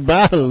acceptable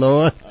by the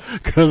Lord,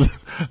 because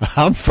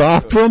I'm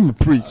far from a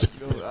preacher.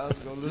 I was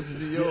going to listen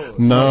to yours.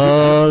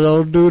 No,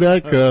 don't do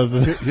that,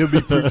 cousin. He'll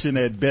be preaching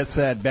at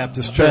Bedside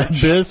Baptist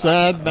Church.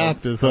 Bedside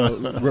Baptist, huh?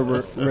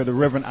 Where the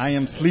Reverend I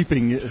Am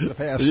Sleeping is the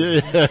pastor.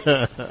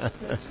 Yeah.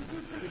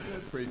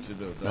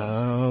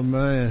 Oh,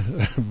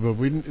 man. But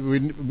we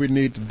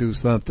need to do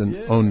something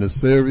on the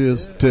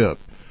serious tip.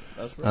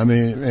 That's right. I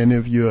mean, and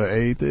if you're an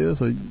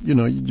atheist or,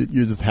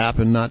 you just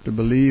happen not to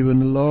believe in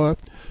the Lord,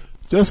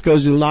 just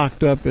because you're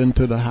locked up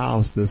into the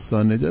house this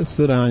Sunday, just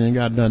sit down. You ain't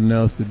got nothing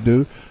else to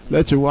do.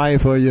 Let your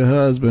wife or your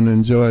husband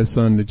enjoy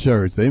Sunday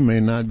church. They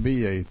may not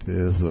be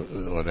atheists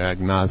or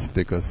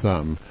agnostic or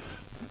something.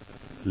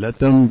 Let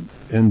them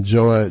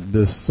enjoy it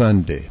this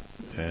Sunday.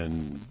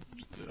 And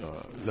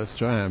let's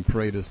try and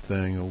pray this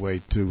thing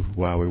away, too,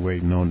 while we're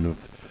waiting on the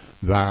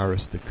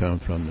virus to come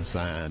from the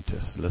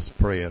scientists. Let's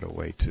pray it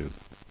away, too.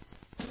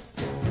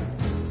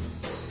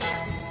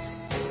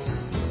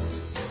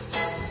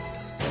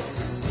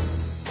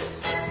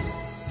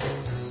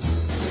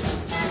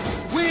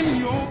 When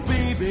your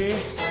baby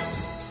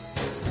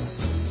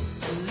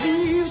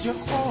leaves you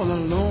all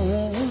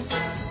alone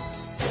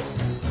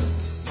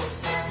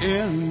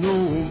and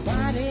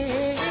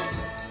nobody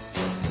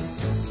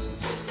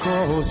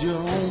calls you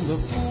on the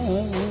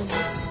phone,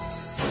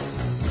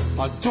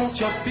 or don't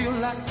you feel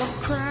like a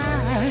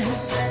crying?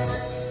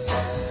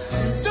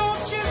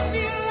 Don't you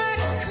feel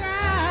like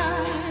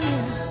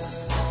crying?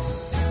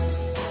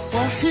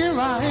 Well, here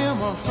I am,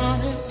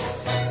 honey.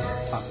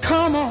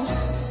 Come on,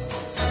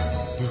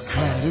 you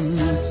cry to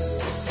me.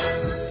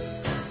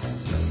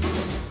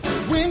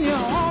 When you're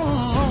all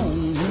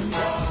alone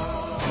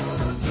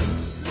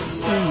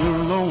in your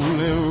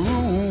lonely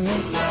room,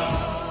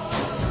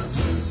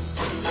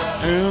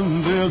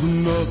 and there's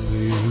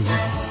nothing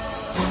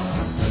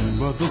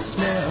but the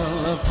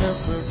smell of her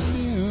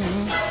perfume.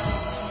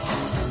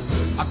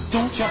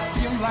 Don't you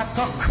feel like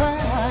a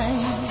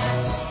crying?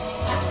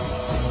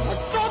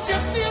 Don't you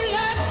feel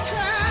like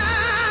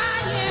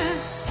crying?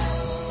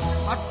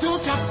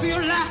 Don't you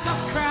feel like a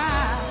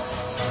cry?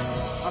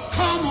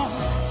 Come on,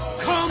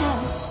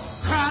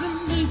 cry to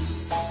me.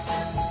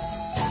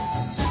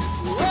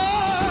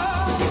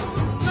 Oh,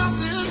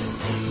 nothing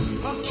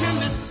can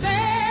be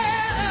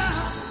sadder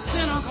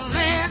than a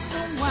glass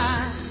of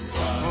wine.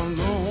 Oh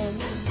no,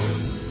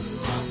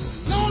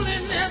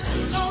 loneliness,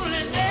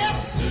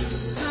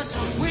 such a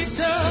waste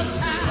of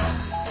time.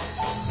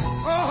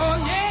 Oh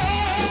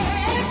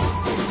yes,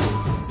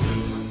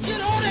 you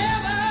don't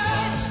ever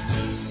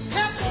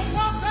have to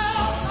walk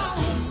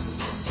alone.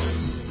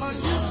 Oh,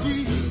 you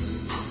see,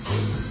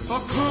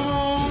 oh come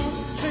on,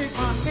 take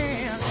my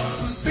hand,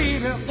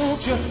 baby,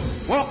 won't you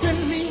walk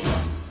with me?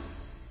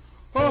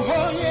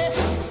 Oh yeah,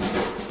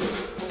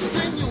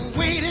 when you're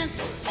waiting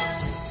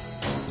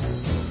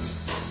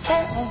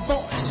for a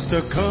voice to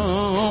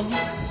come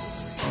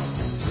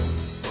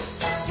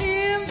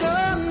in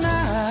the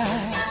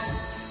night,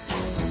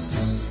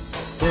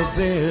 but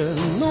there's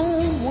no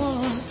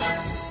one.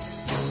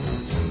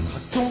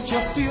 Don't you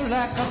feel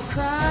like a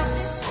cry?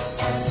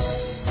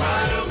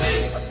 Cry to me.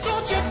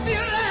 Don't you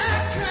feel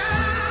like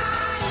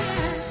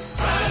crying?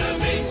 Cry to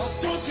me.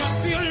 Don't you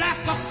feel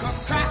like a cry?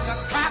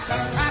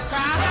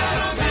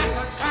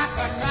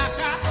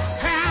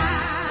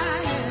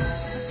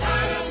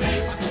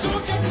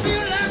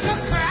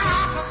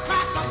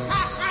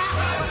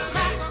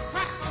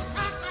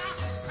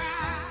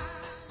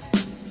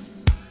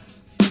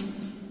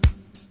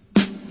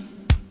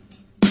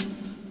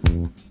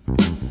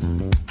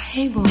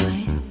 Hey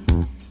boy,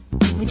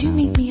 would you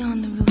meet me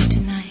on the roof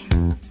tonight?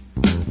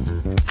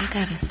 I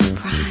got a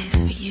surprise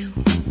for you.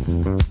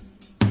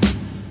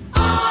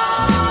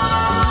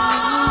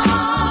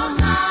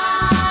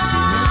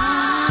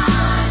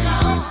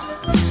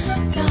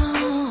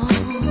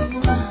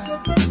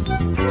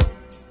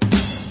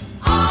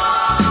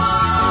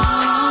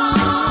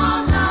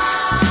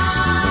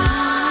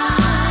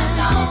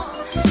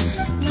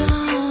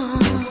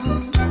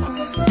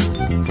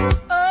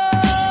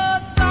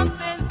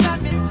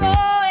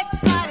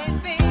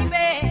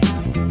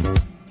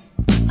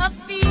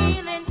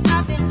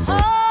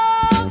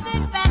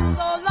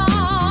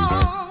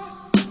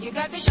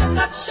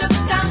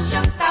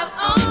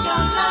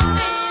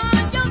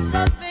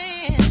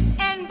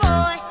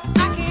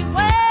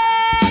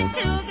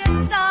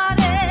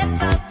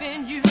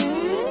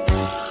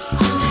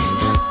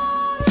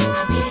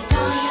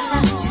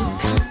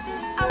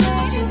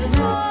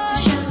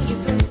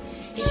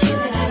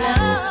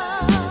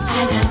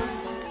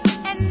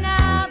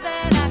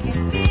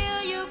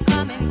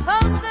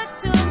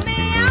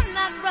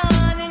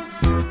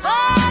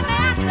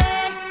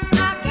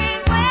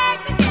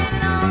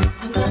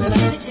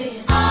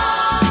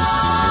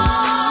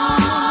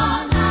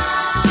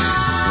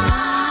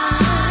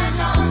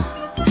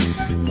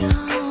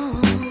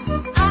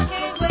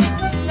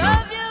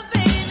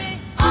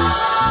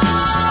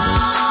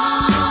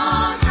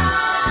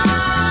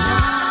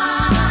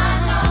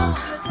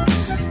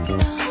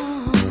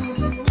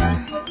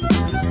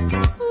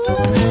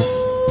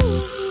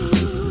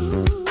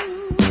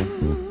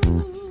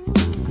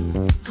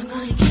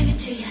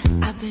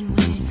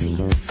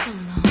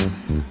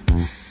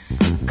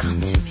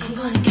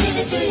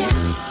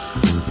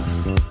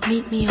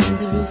 Meet me on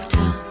the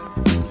rooftop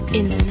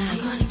in the night. I'm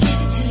gonna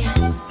give it to you.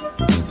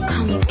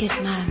 Come and get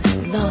my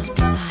love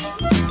tonight.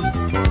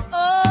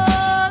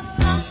 Oh,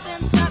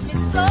 something's got me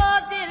so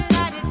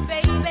delighted,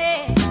 baby.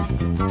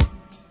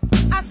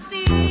 I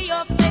see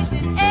your face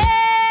in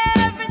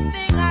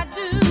everything I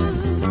do.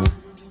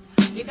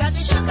 You got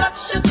me shook up,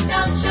 shook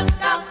down, shook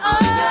out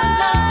on your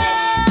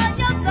loving,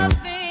 your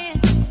loving.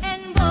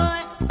 And boy,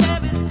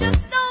 there is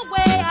just no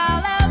way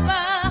I'll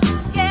ever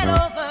get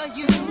over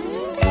you.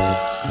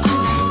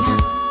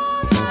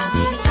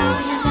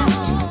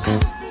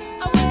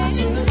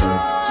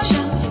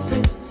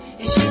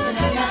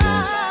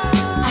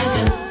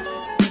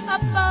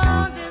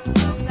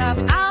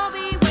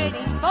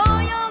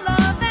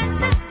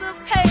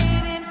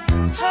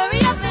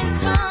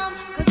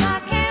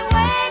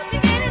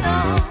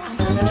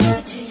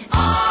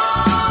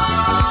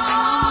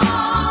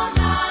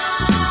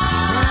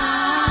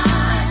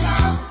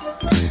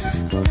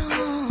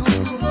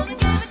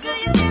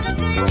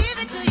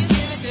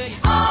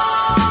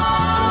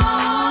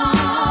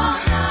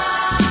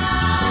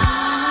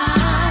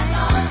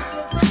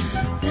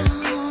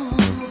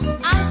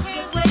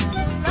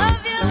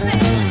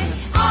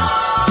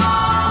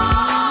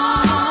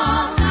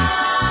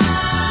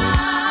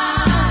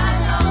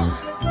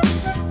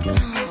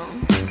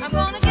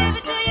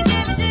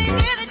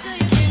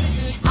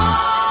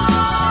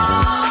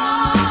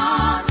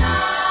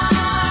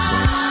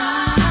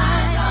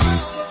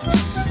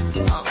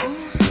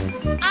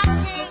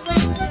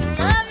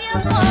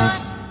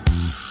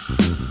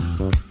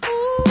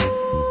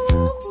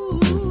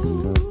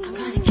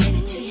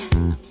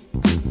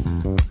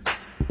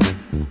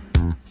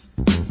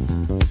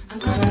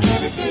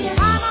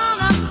 Come on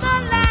up the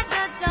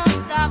ladder, don't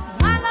stop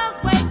while I was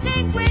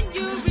waiting.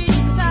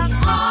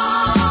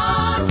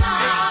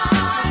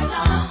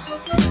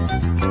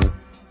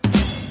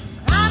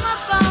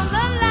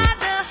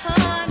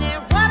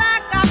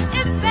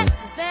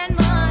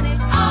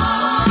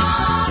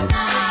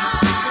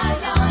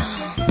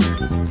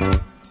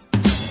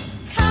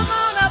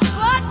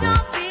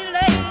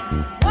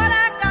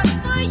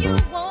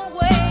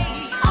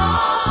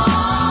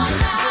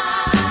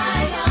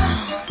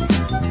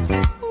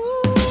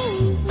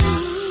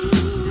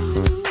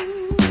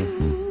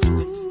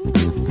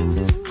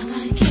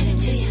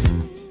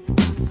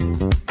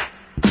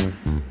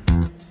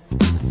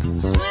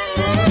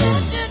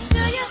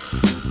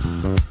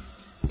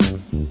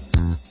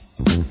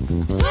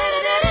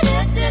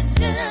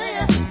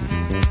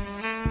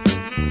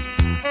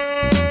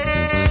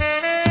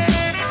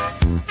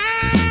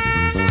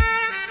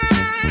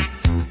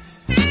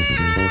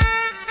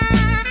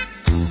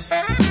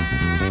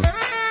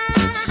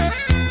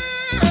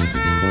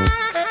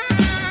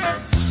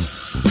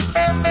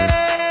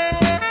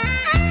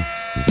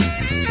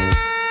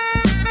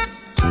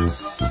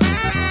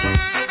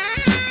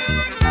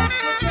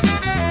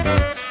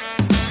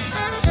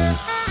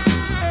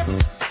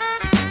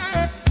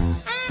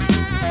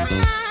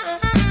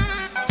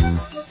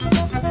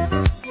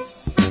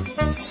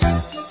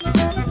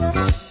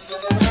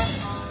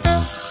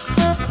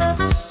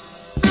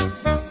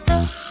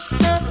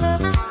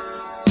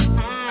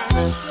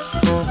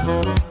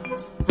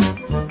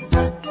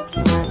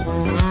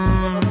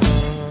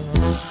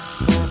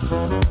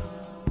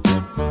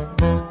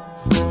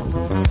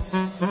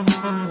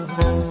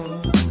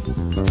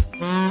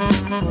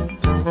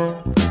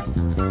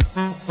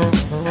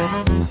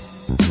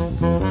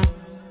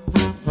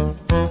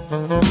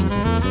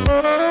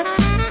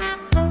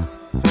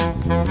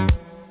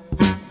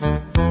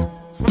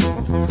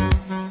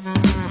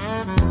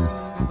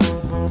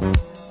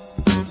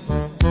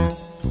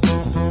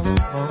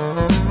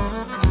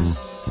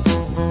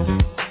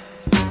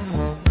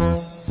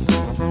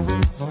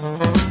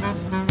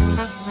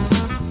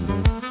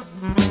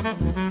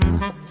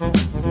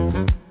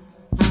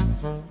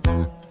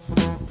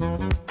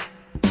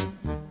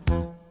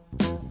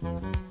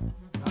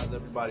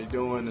 you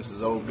doing? This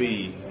is OB,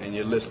 and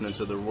you're listening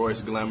to the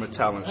Royce Glamour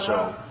Talent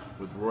Show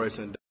with Royce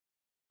and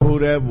Who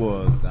that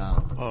was,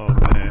 Donald? Oh,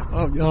 man.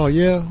 Oh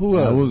yeah? Who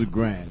else? That was a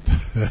Granny.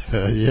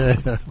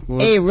 Yeah.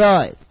 Hey,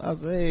 Royce. I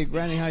said, hey,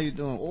 Granny, how you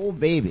doing? Oh,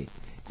 baby.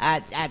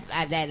 I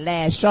that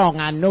last song,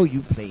 I know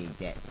you played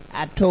that.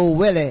 I told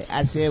Willie,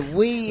 I said,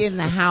 we in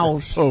the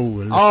house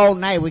all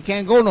night. We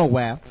can't go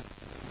nowhere.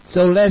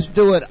 So let's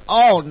do it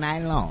all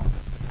night long.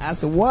 I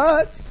said,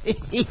 what?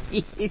 She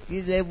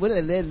said,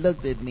 Willie then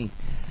looked at me.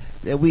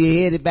 Said,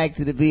 we headed back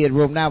to the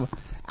bedroom. Now,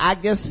 I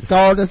just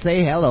called to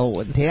say hello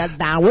and tell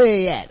Don where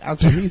he at. I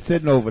said, he's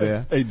sitting over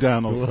there. Hey,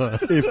 Donald,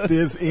 if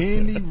there's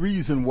any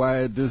reason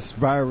why this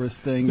virus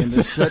thing and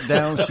this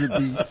shutdown should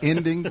be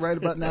ending right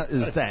about now,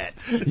 is that.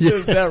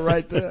 Is that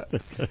right there?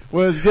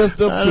 Well, it's just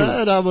up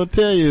to. And I'm going to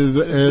tell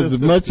you, as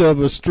much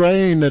of a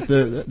strain that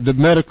the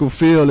medical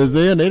field is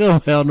in, they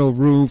don't have no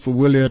room for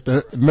Willie at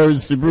the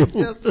emergency room.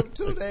 It's just up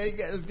to.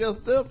 It's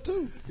just up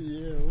to.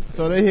 Yeah.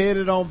 So they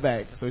headed on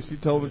back. So she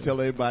told me to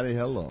tell everybody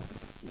hello.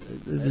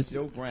 That's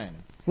your Granny.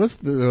 What's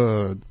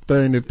the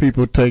thing that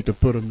people take to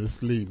put them to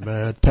sleep,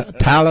 man?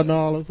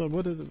 Tylenol or something?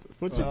 What is it?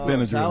 What's your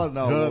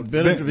Benadryl?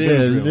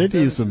 Benadryl. They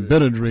need some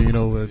Benadryl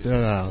over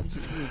there.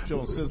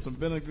 You send some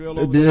Benadryl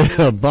over there?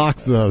 Yeah, a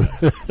box of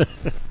it. Well,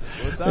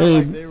 it sounds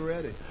like they're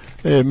ready.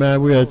 Hey,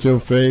 man, we're at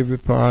your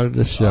favorite part of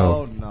the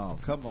show. Oh, no.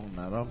 Come on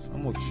now.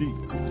 I'm going to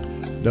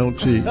cheat. Don't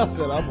cheat. I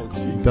said I'm going to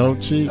cheat.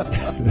 Don't cheat.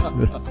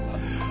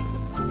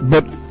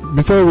 But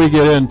before we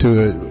get into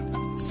it,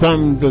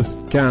 something just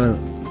kind of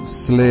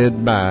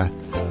slid by.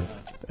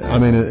 I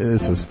mean,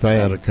 it's a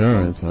sad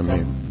occurrence. I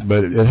mean,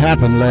 but it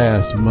happened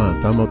last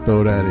month. I'm gonna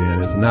throw that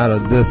in. It's not a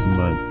this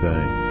month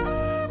thing,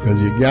 because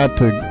you got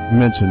to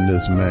mention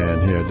this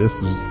man here. This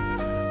is.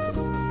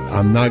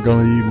 I'm not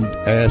gonna even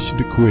ask you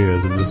to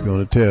quiz. I'm just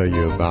gonna tell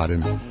you about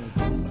him.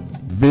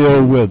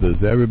 Bill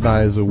Withers.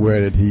 Everybody's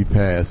aware that he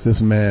passed.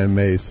 This man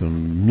made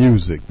some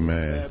music,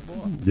 man.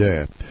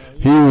 Yeah,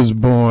 he was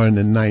born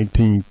in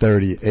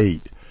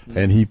 1938.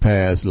 And he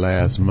passed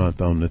last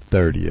month on the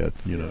 30th,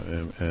 you know,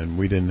 and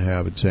we didn't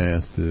have a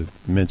chance to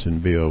mention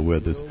Bill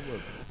Withers.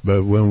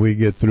 But when we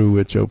get through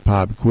with your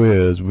pop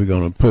quiz, we're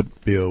going to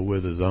put Bill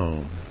Withers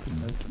on.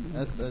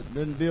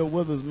 Didn't Bill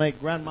Withers make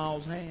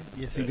Grandma's Hand?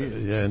 Yes, he did.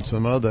 Yeah, and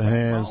some other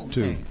hands,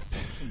 too.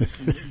 I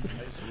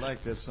used to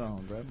like that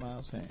song,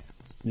 Grandma's Hand.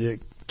 Yeah,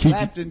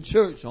 clapped in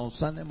church on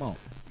Sunday morning.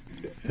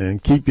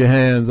 And Keep Your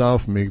Hands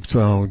Off Me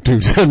song,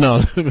 too.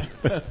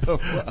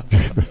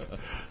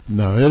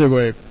 No,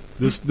 anyway.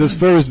 This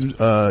first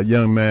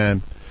young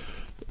man,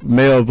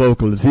 male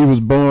vocalist, he was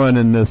born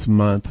in this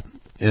month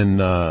in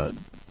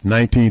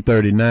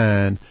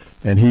 1939,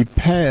 and he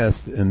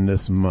passed in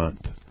this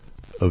month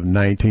of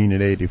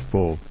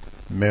 1984.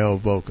 Male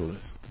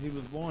vocalist. He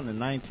was born in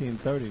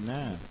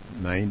 1939.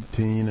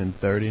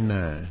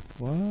 1939.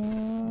 What?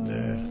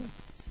 Yeah.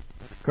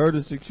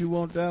 Curtis, did you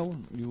want that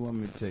one? You want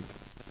me to take it?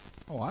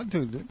 Oh, I'll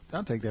take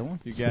that one.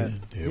 You got it.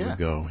 Here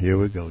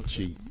we go.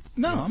 Cheat.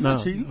 No, I'm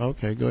not cheating.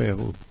 Okay, go ahead.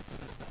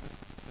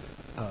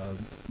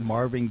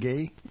 Marvin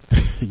Gaye.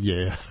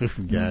 Yeah,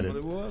 got it. What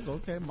it was?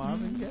 Okay,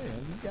 Marvin Gaye.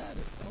 You got it.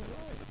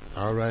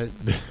 All right.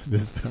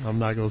 I'm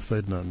not gonna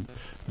say nothing.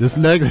 This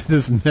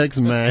next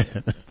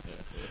man,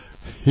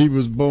 he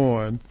was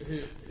born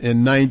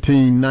in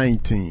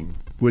 1919,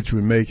 which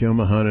would make him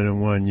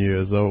 101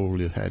 years old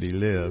had he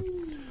lived,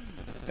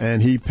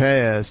 and he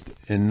passed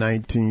in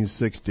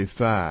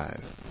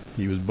 1965.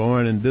 He was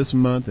born in this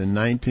month in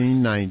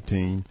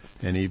 1919,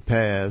 and he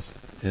passed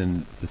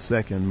in the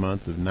second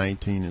month of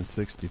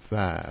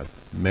 1965.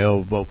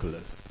 Male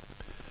vocalist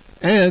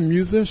and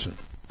musician.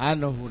 I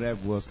know who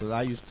that was. So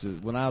I used to,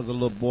 when I was a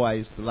little boy, I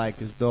used to like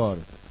his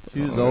daughter.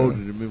 She was older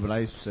than me, but I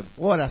used to say,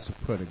 boy, that's a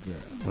pretty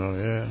girl. Oh,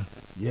 yeah?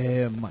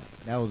 Yeah, Mike.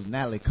 That was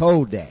Natalie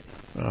Cole daddy.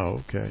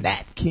 Oh, okay.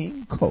 Nat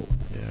King Cole.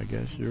 Yeah, I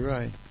guess you're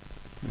right.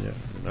 Yeah,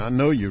 I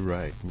know you're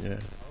right.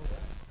 Yeah.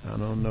 I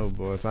don't know,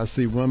 boy. If I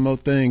see one more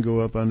thing go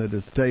up under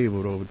this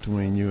table over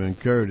between you and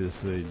Curtis,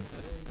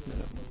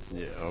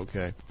 yeah,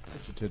 okay.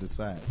 Push it to the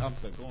side. I'm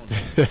sorry, go on.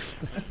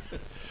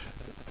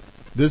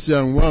 This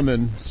young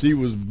woman, she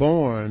was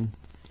born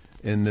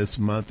in this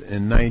month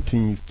in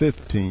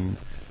 1915,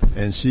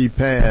 and she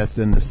passed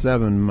in the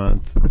seventh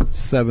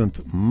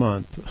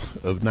month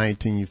of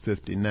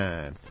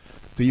 1959.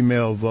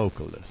 Female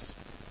vocalist.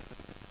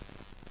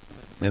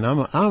 And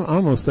I'm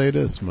gonna say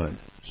this much: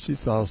 she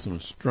saw some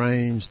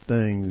strange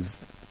things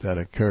that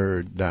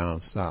occurred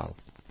down south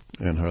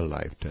in her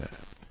lifetime.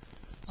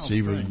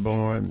 She was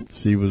born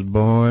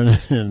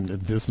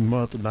in this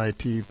month of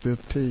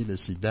 1915, and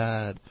she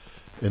died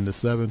in the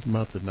 7th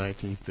month of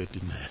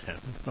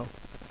 1959.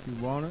 You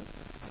want it?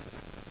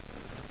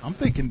 I'm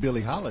thinking Billie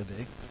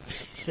Holiday.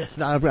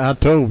 I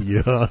told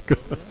you. Billie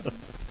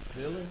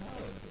Holiday.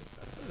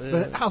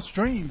 But how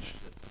strange.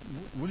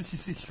 What did she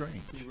see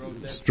strange?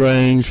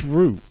 Strange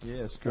fruit.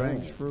 Yeah,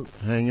 strange fruit.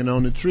 Hanging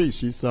on the tree.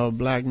 She saw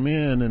black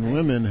men and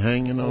women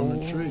hanging on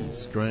the tree.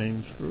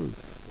 Strange fruit.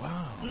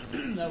 Wow.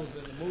 That was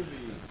in the movie.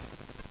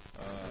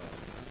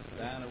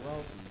 Diana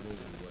Ross's movie,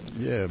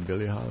 wasn't it? Yeah,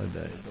 Billie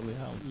Holiday. Billie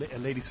Holiday.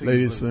 Lady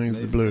Sings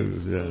the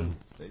Blues, yeah.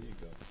 There you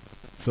go.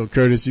 So,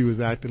 Curtis, you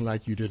was acting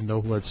like you didn't know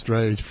what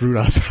strange fruit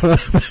I saw.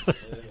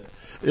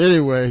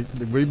 Anyway,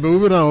 we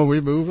moving on.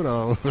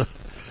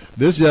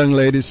 This young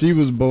lady, she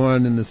was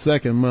born in the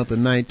second month of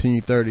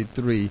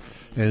 1933,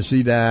 and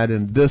she died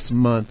in this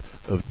month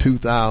of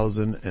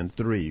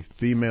 2003.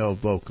 Female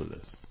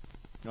vocalist.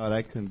 Oh,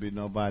 that couldn't be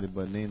nobody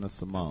but Nina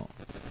Simone.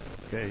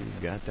 Okay, you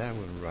got that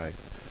one right.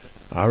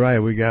 All right,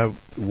 we got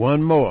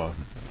one more.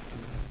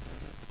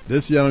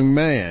 This young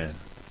man,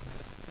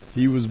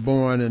 he was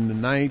born in the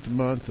 9th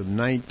month of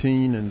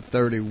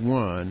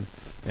 1931,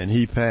 and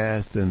he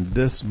passed in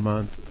this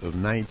month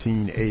of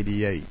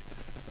 1988.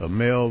 A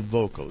male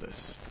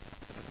vocalist.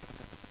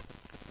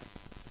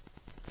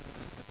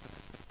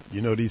 You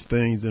know these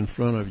things in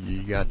front of you.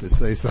 You got to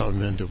say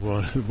something into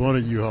one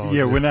of you all.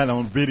 Yeah, we're not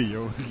on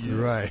video.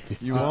 Right.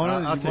 You want it?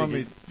 I'll You want take me?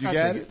 it. You I'll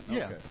got take it?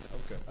 Yeah. Okay.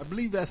 I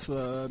believe that's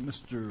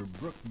Mr.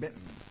 Brooke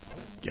Benton.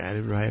 Got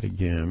it right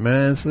again,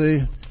 man.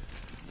 See,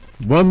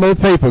 one more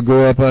paper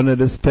go up under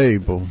this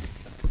table.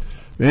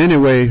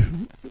 Anyway,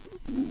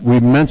 we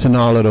mention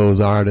all of those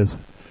artists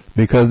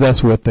because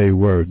that's what they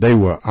were. They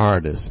were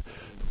artists.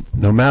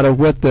 No matter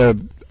what their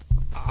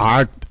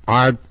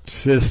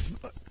artistic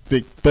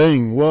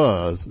thing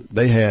was,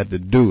 they had to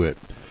do it.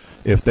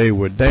 If they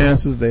were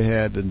dancers, they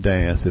had to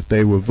dance. If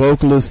they were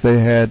vocalists, they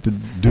had to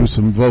do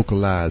some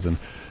vocalizing.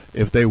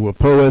 If they were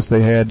poets,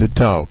 they had to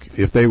talk.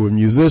 If they were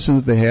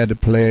musicians, they had to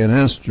play an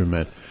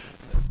instrument.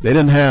 They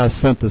didn't have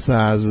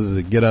synthesizers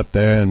to get up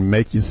there and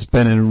make you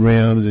spinning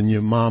rims and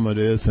your mama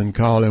this and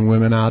calling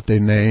women out their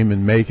name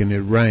and making it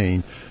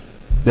rain.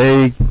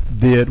 They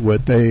did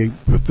what they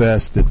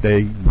professed that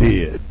they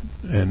did,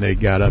 and they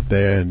got up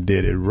there and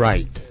did it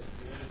right.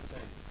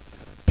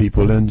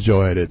 People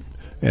enjoyed it.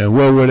 And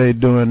what were they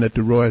doing that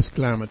the Royce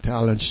Glamour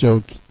Talent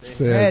Show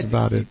says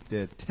about it?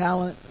 Their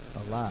talent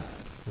alive.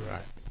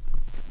 Right.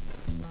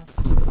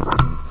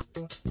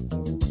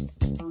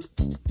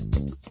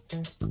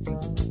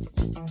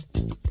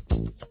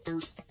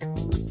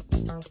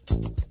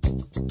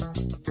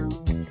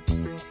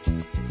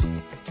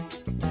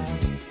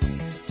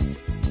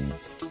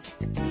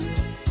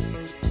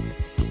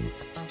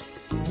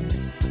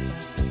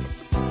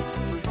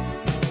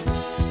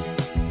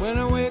 When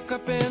I wake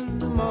up in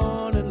the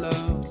morning,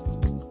 love,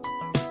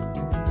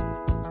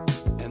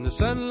 and the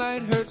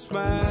sunlight hurts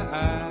my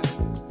eyes,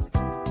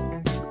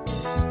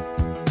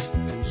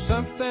 and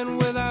something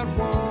without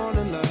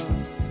warning, love,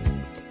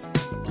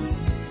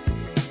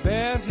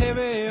 bears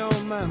heavy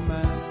on my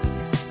mind.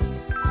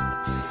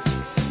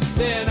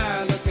 Then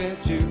I look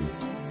at you,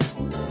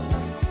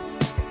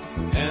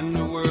 and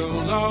the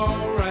world's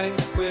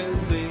alright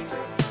with me.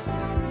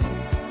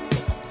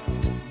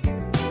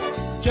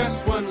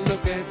 Just one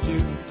look at you,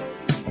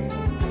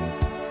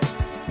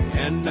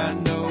 and I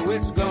know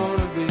it's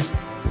gonna be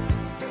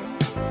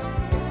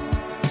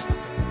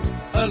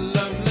a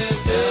lovely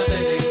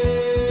day.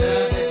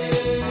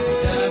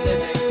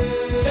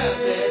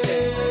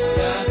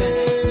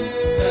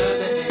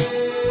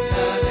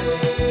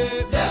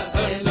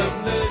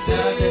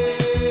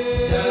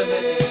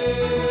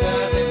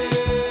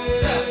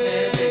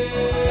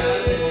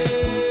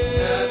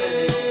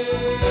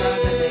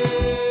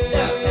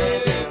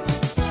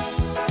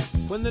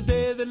 When the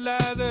day that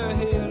lies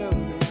ahead of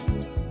me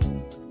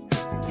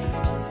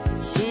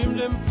seems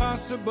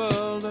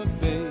impossible to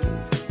face,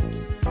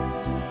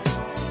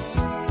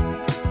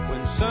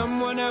 when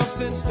someone else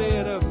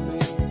instead of me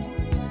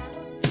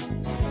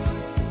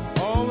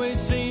always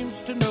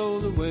seems to know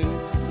the way,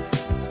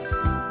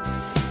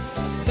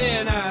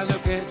 then I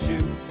look at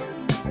you,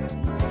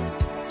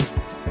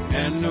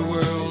 and the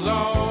world's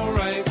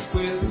alright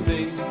with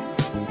me.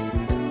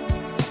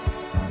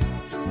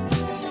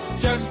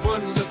 Just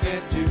one look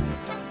at you,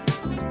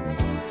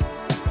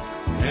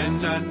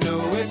 and I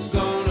know it's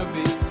gonna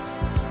be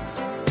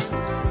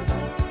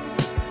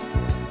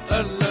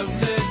a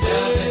lovely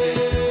day.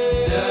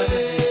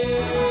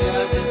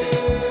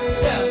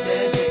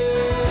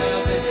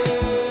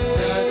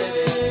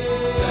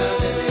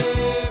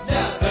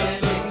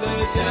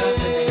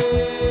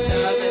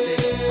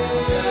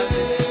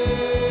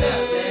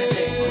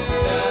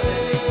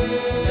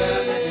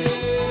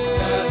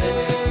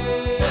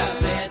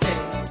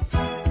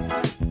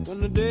 When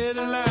the day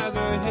that lies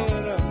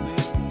ahead of me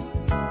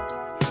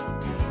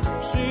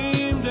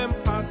seems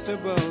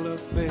impossible to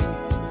face,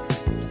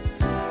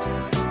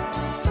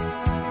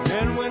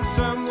 and when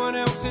someone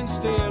else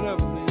instead of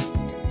me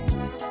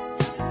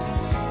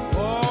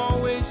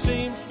always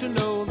seems to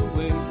know the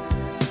way,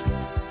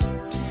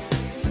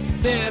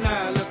 then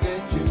I look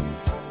at you,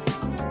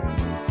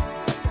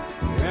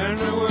 and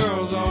the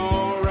world's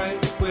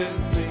alright with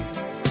me.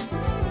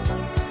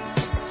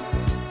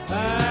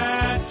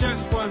 I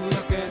just one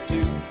look at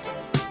you,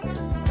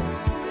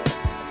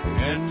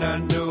 and I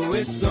know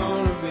it's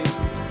gonna be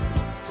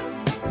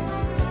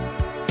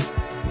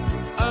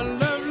a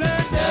lovely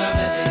day.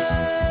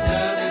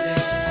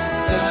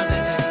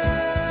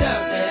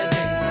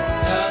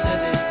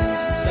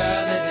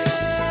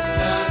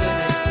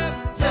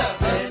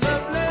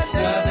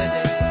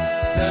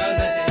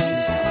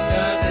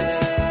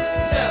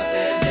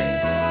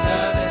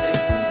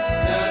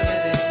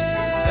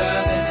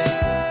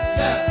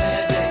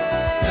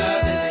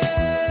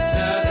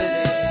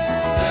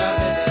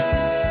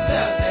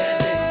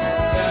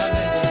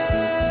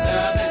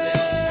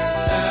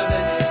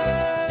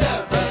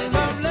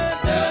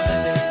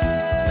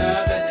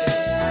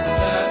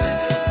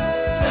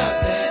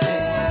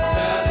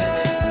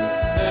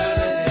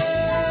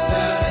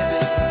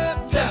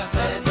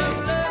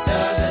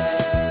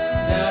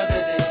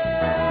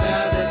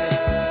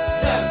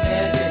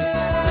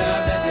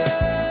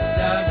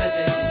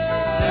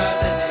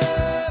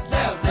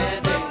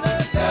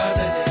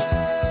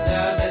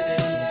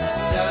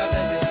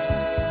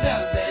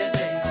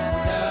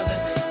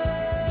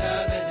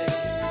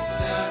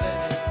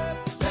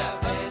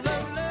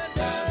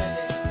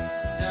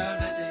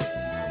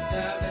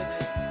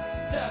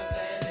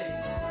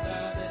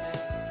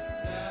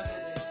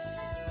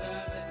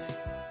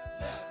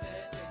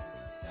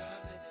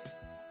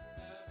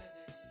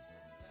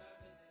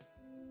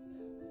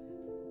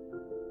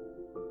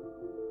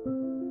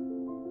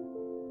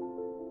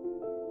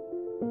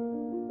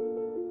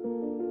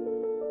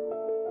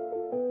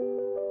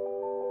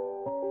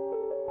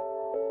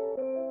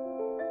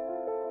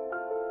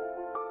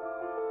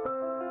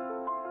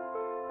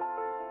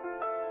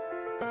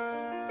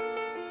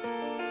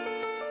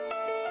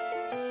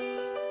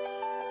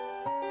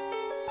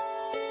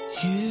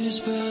 Years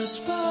pass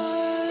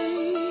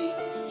by,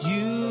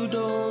 you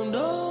don't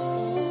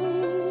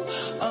know,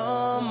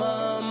 on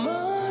my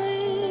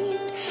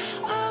mind.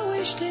 I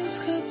wish things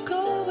could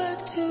go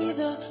back to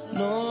the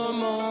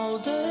normal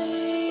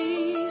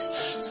days.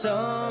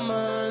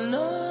 Summer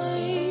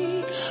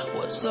night,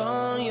 what's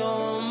on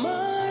your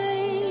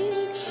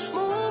mind?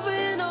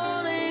 Moving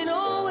on ain't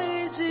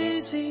always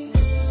easy.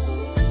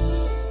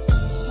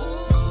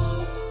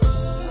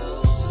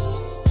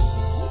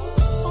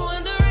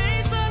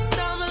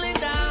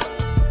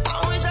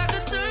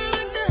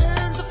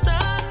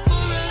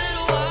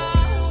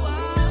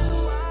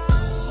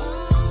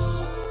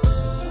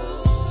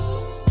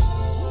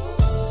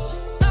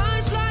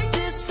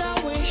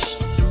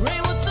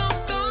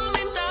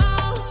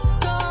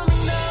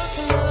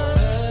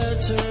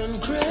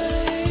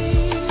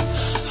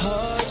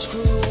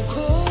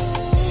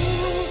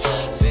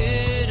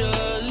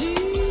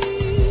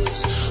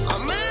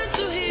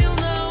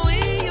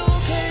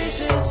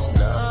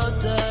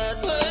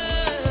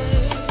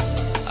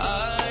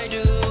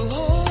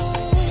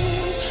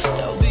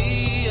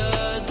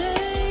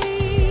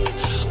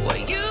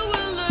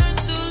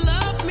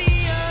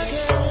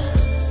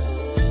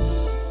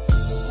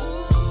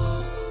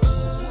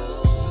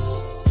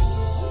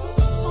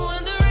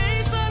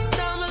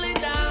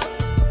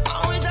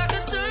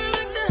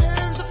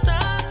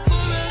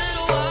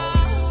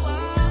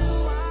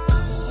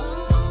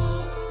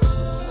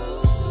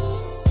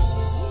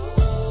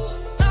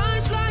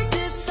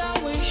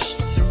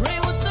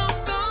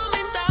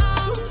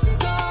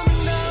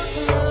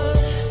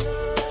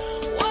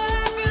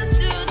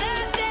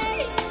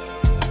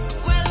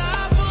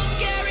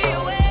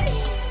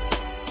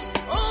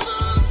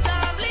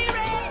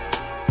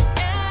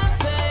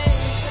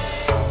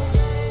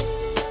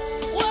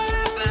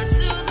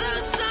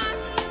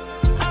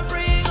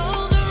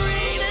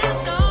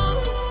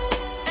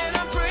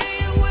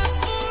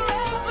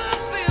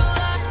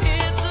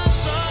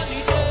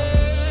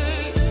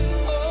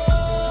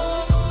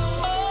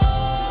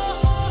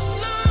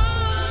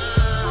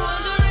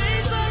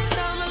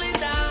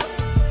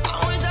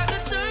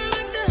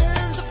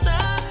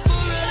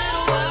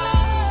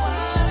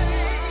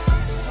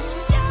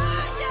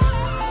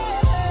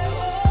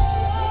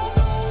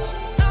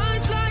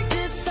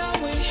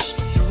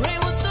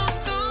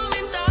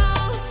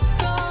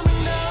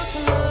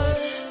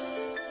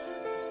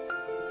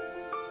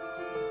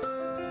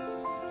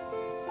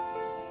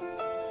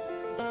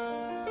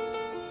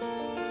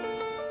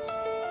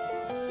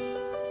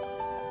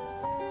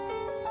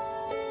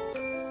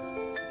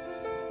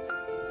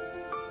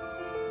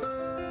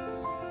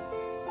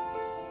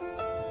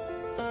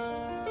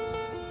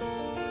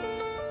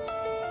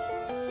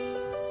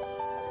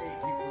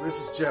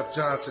 This is Jeff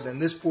Johnson,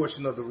 and this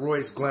portion of the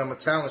Royce Glamour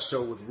Talent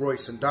Show with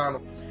Royce and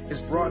Donald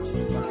is brought to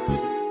you by...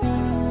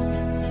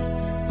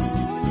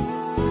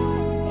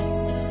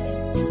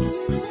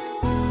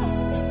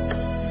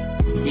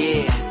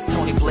 Yeah,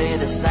 Tony Blair,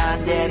 the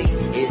sign daddy,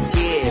 is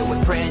here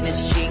with print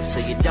is cheap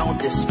so you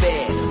don't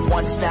despair.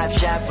 One-stop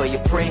shop for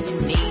your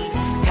printing needs.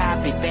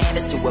 Copy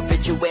banners to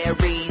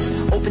obituaries.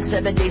 Open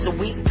 7 days a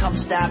week, come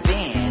stop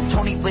in.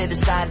 Tony Blair, the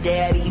sign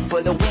daddy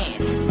for the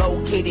win.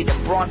 Located in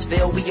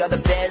Bronxville, we are the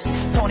best.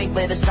 Tony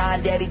Blair, the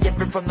sign daddy,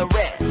 different from the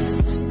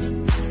rest.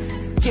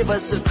 Give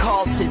us a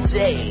call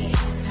today.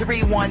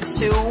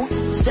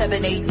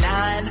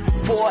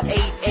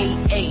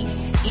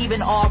 312-789-4888.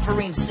 Even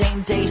offering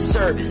same-day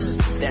service.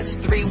 That's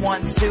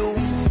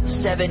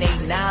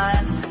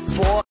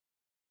 312-789-4888.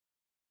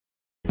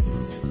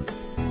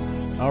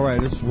 All right,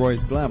 this is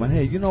Royce Glamour.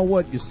 Hey, you know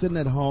what? You're sitting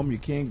at home. You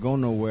can't go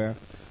nowhere.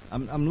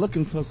 I'm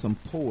looking for some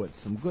poets,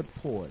 some good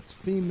poets,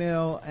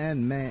 female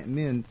and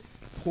men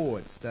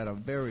poets that are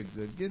very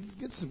good.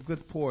 Get some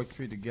good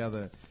poetry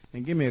together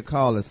and give me a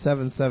call at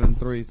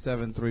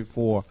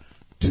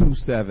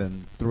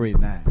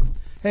 773-734-2739.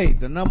 Hey,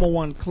 the number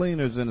one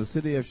cleaners in the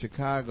city of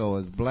Chicago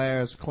is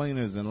Blair's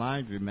Cleaners and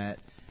Laundromat.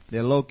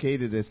 They're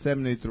located at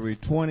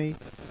 7320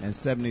 and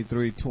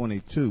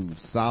 7322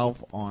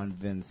 South on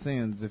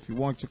Vincennes. If you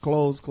want your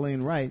clothes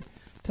cleaned right,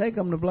 take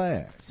them to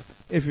Blair's.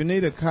 If you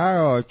need a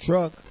car or a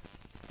truck,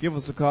 give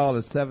us a call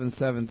at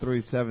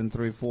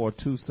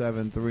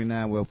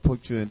 773-734-2739. We'll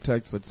put you in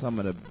touch with some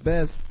of the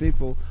best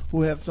people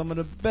who have some of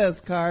the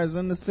best cars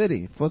in the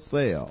city for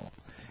sale.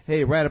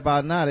 Hey, right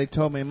about now, they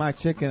told me my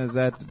chicken is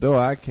at the door.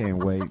 I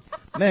can't wait.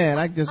 Man,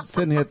 I just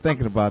sitting here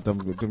thinking about them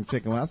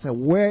chicken. I said,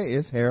 where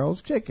is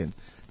Harold's Chicken?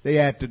 They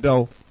at the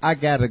door. I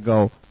got to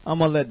go. I'm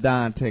going to let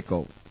Don take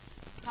over.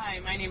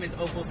 Hi, my name is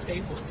Opal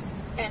Staples.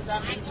 And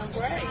I'm Angel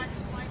Gray.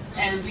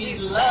 And we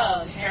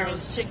love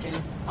Harold's Chicken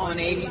on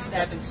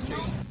 87th Street.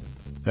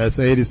 That's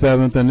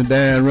 87th and the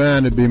Dan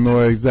Ryan, to be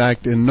more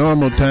exact. In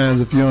normal times,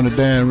 if you're on the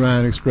Dan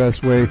Ryan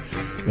Expressway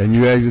and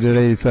you exit at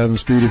 87th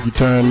Street, if you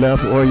turn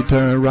left or you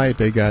turn right,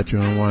 they got you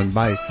on one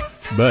bike.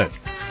 But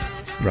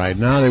right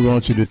now, they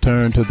want you to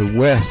turn to the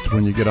west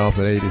when you get off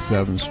at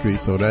 87th Street.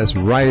 So that's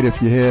right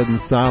if you're heading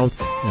south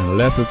and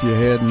left if you're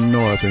heading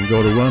north. And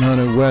go to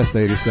 100 West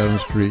 87th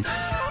Street.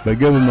 But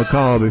give them a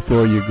call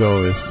before you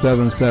go. It's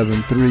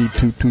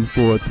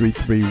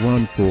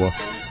 773-224-3314.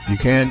 You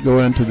can't go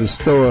into the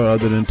store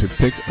other than to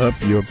pick up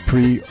your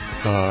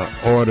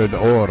pre-ordered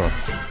order.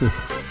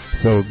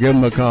 So give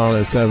them a call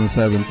at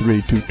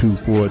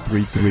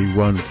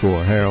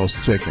 773-224-3314, Harold's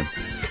Chicken.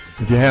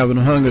 If you're having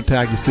a hunger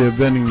attack, you see a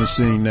vending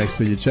machine next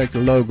to you. Check the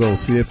logo.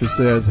 See if it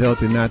says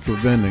Healthy Natural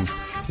Vending.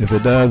 If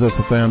it does, it's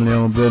a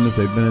family-owned business.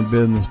 They've been in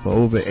business for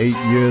over 8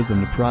 years,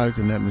 and the product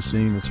in that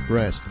machine is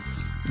fresh.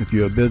 If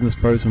you're a business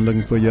person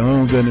looking for your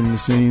own vending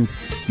machines,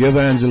 give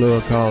Angelo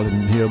a call,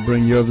 and he'll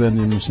bring your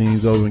vending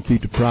machines over and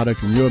keep the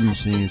product in your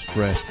machines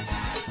fresh.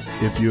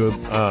 If you're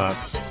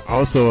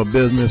also a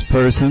business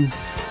person,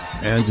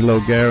 Angelo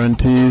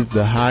guarantees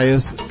the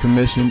highest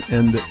commission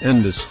in the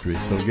industry.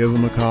 So give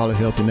him a call at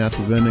Healthy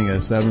Natural Vending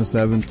at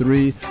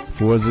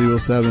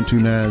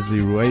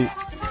 773-407-2908.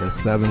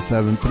 That's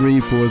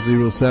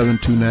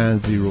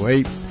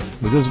 773-407-2908.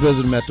 Or just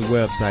visit them at the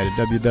website at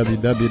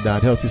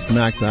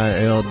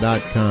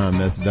www.healthysnacksil.com.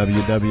 That's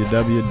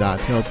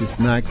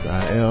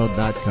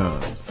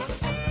www.healthysnacksil.com.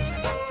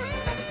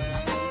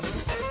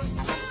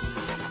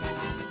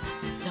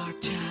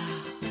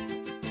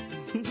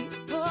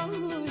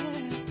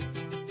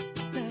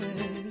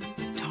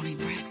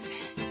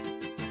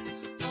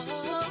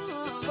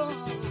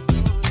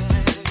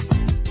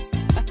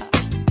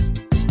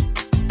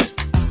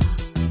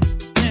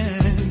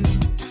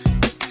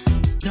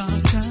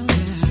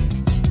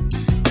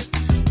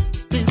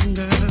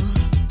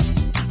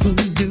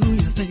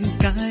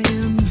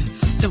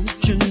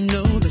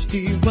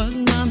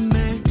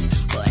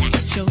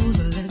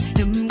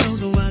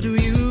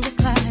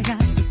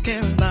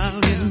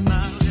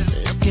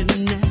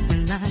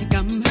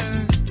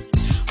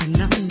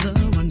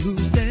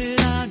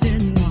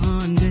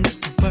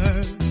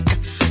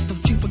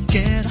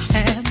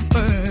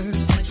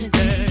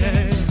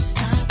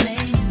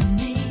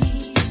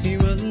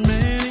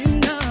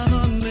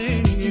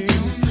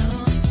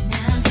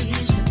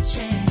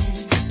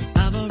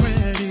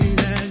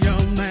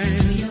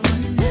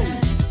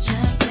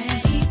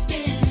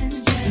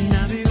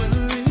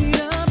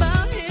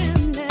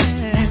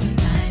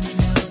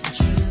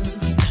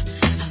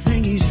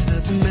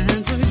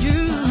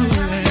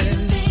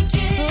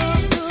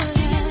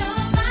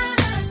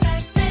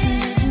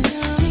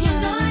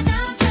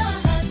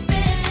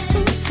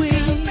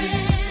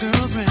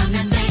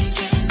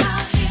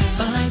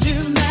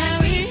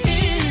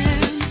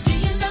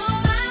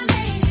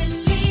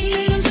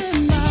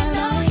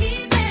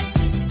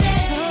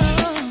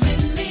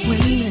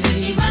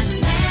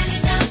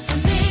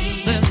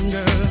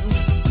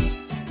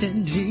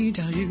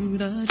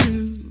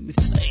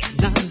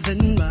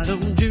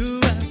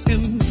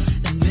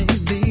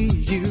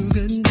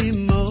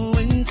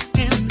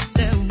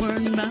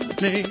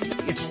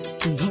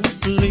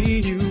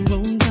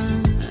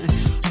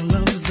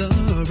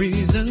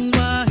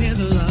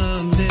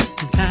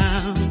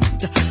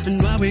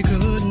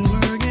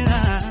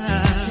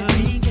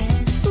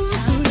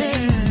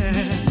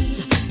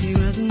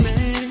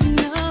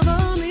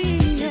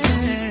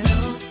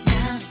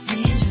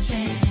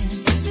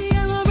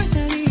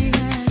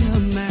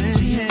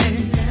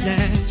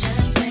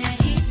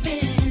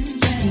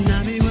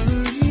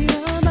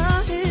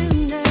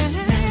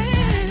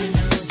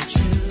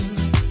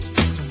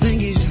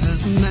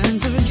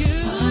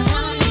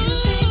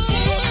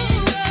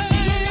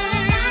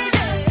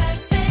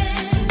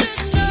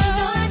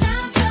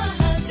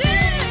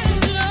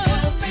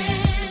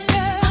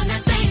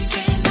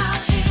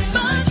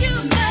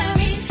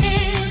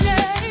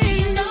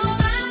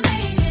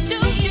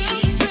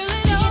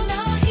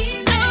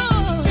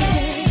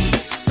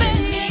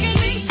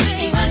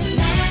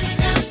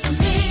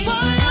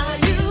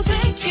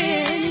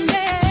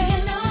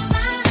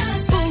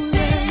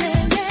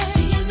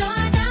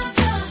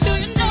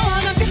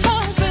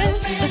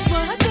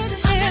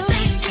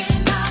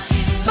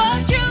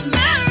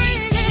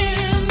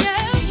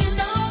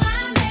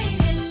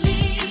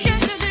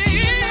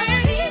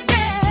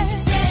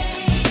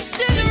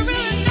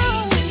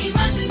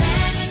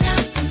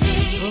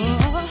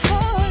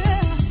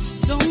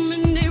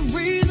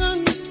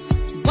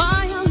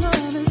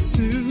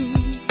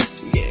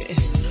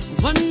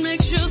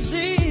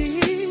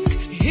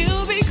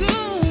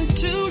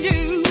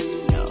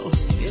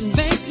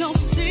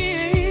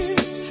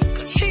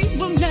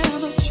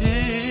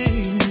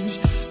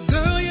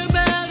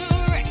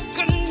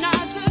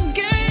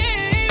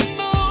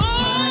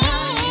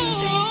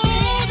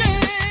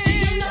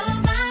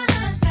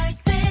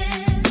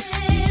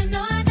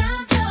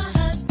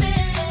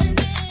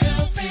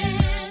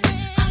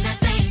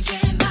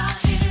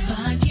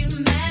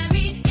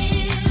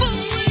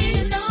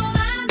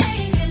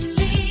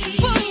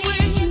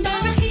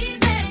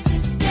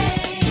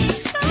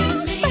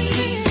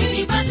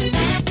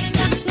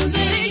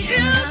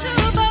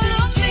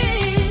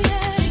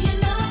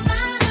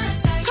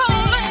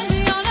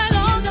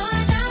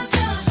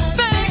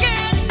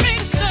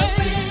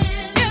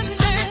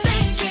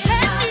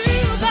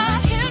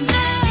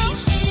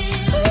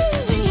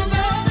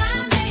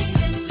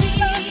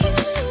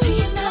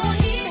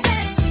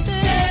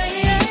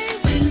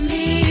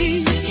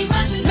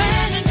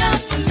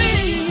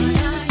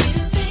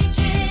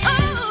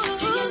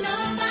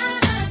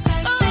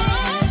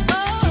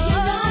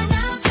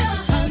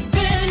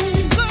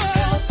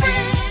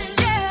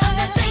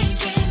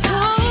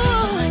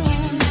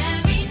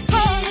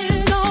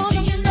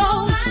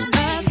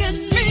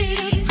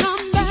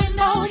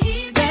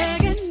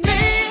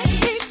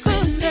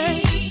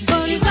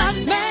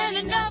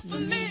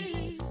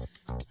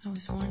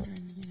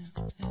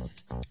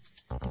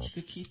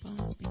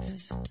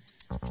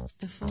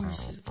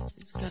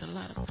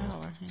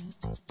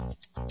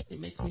 It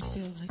makes me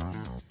feel like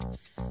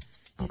that.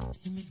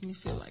 It makes me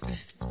feel like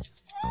that.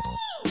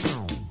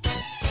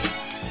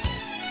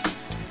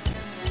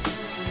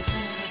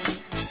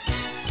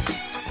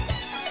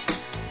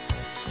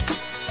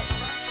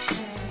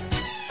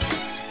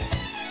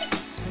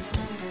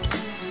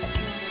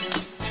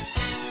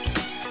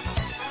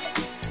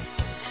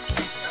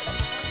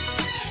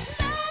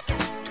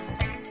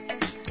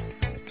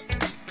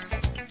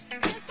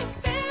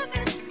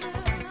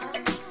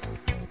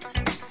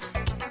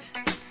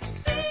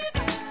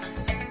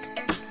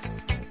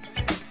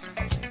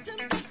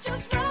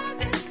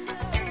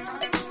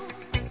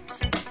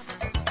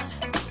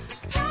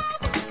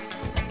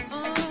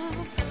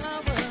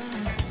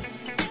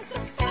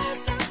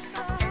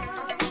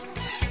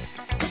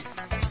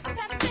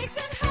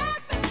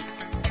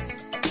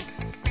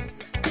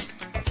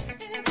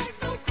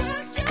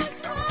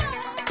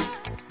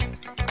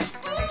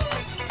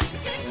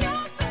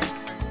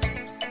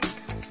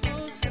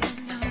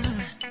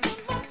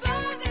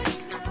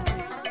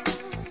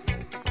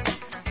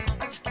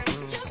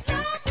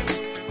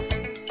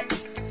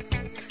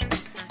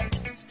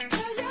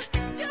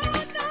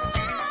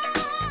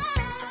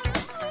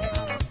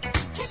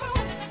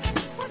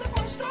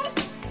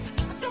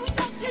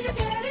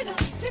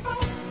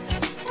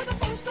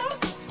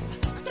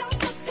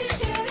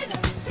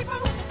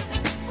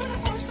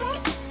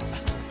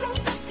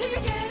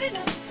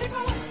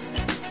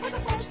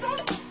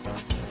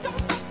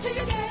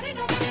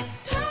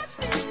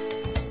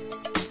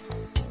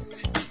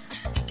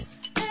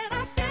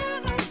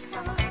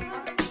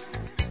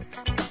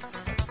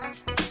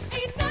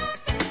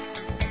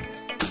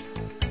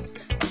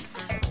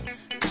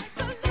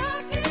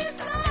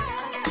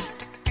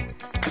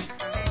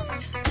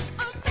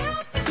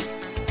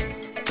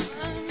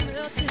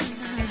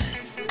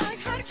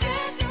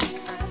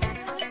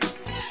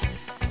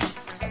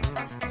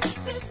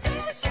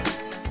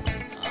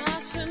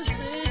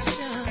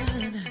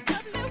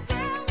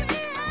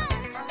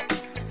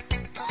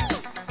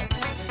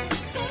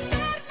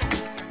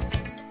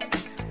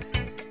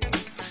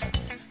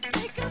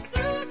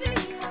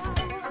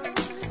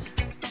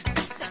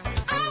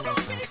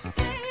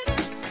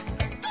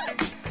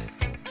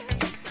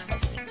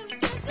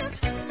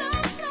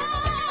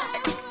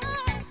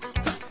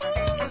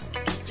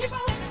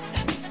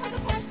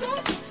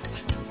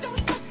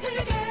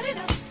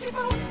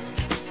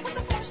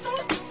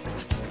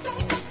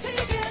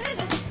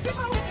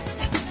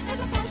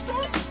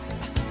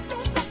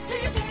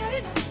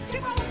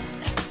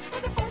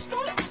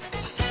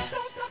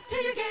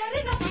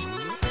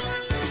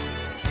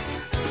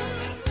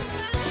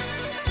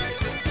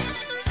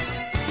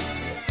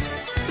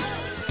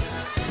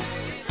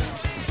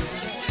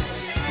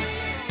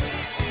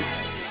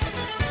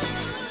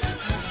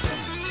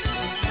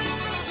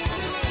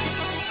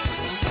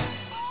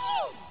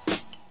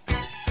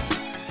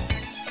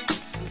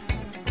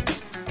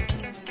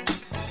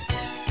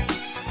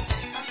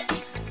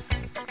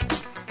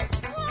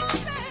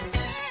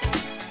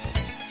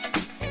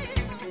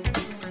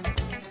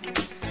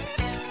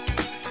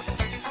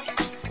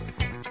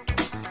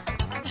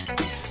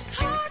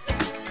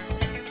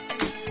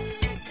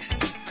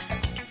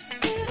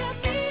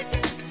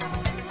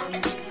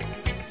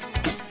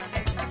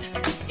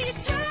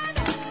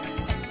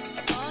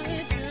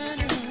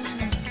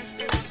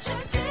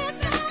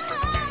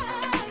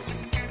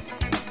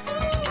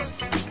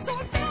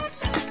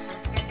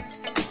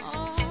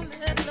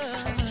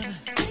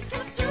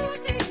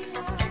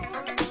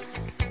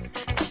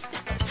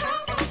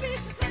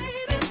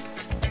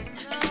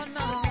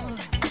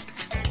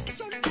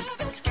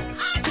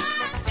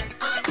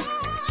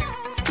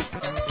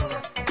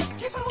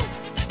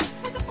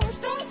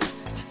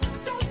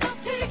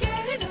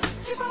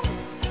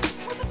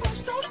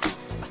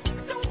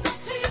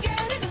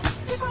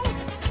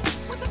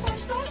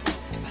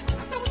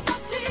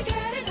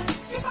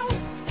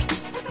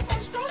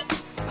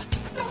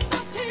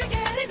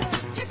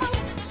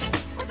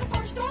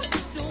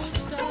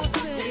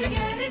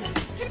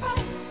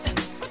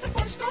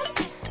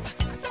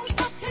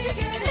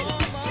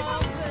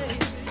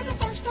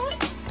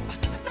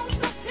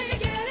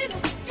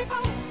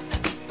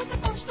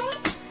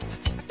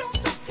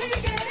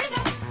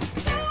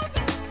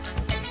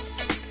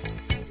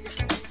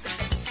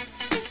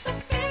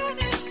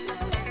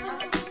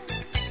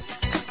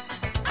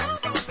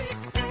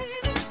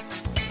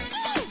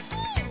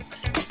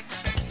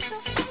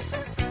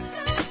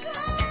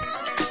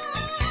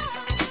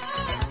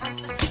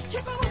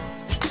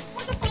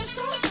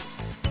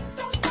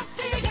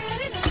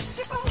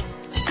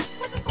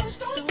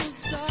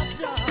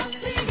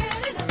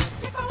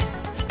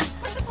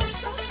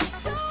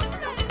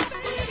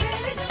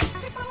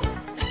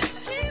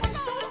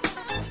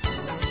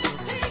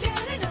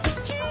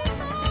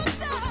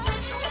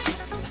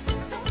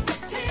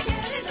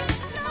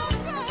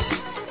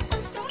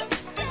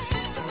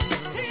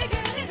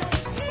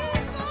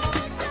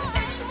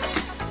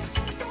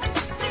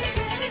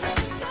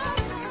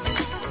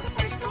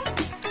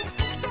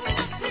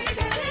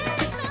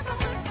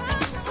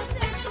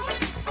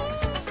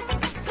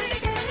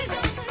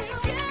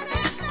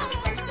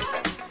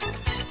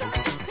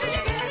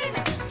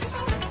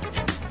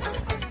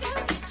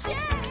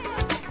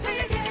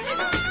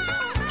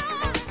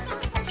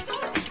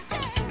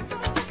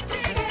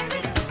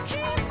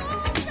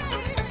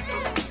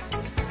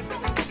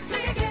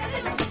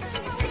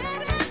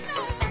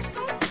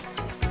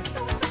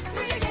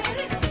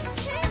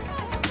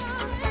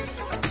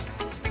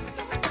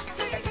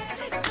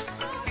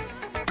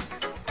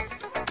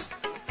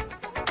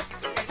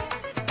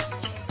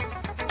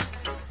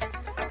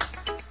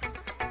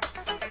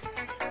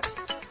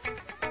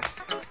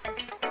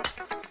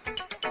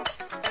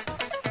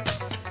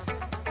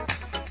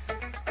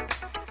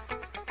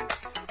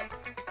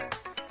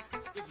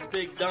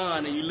 Big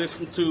Don, and you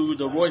listen to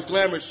the Royce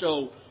Glamour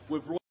Show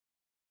with Royce.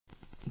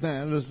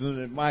 Man, listening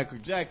to Michael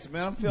Jackson,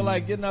 man, I feel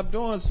like getting up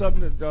doing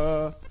something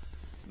that,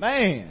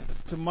 man,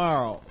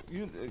 tomorrow.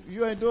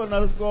 You ain't doing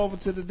nothing. Let's go over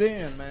to the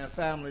den, man,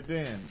 family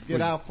den.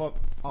 Get out for,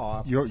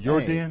 your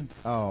den?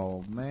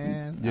 Oh,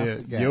 man.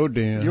 Yeah, your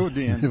den. Your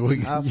den.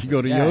 You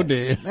go to your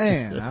den.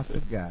 Man, I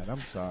forgot.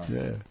 I'm sorry.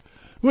 Yeah.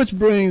 Which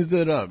brings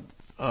it up.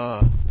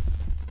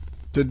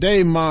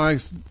 Today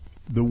marks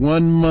the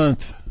 1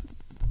 month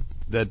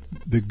that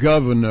the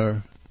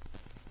governor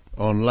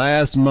on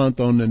last month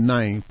on the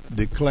 9th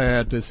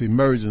declared this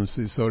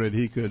emergency so that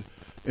he could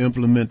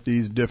implement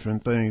these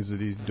different things that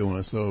he's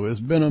doing. So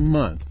it's been a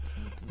month,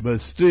 but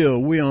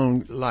still we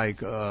on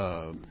like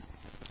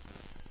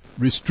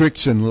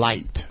restriction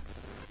light,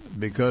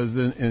 because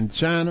in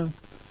China,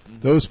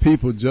 those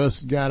people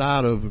just got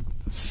out of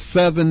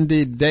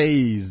 70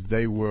 days.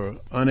 They were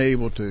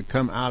unable to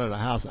come out of the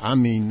house. I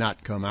mean,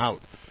 not come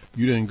out.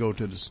 You didn't go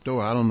to the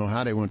store. I don't know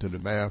how they went to the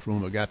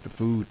bathroom or got the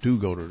food to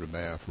go to the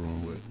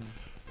bathroom with.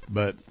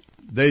 But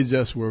they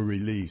just were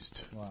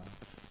released. Wow.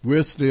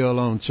 We're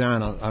still on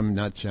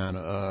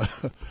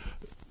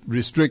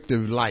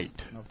restrictive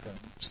light. Okay.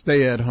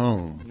 Stay at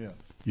home. Yeah.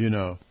 You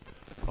know,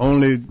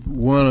 only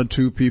 1 or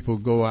 2 people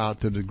go out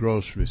to the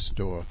grocery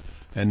store,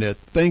 and they're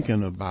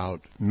thinking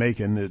about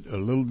making it a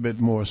little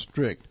bit more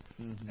strict.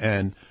 Mm-hmm.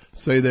 And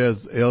say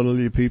there's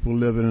elderly people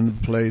living in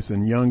the place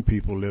and young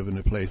people living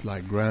in the place,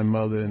 like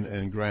grandmother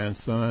and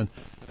grandson.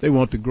 They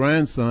want the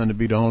grandson to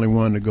be the only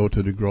one to go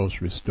to the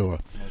grocery store.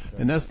 Okay.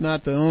 And that's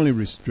not the only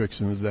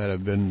restrictions that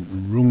have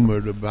been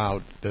rumored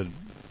about that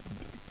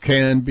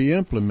can be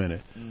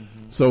implemented.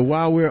 Mm-hmm. So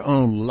while we're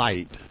on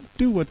light,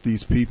 do what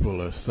these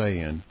people are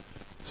saying.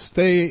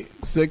 Stay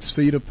 6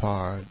 feet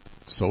apart,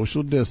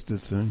 social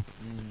distancing.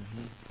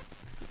 Mm-hmm.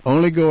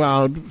 Only go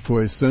out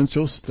for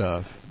essential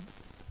stuff.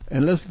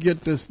 And let's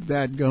get this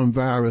dadgum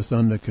virus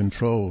under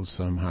control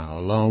somehow,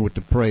 along with the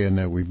praying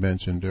that we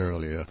mentioned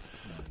earlier.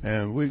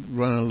 And we're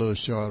running a little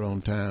short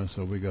on time,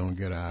 so we're going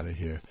to get out of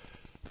here.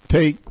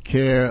 Take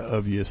care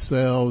of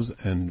yourselves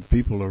and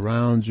people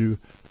around you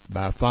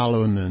by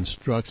following the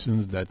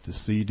instructions that the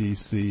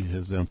CDC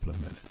has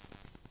implemented.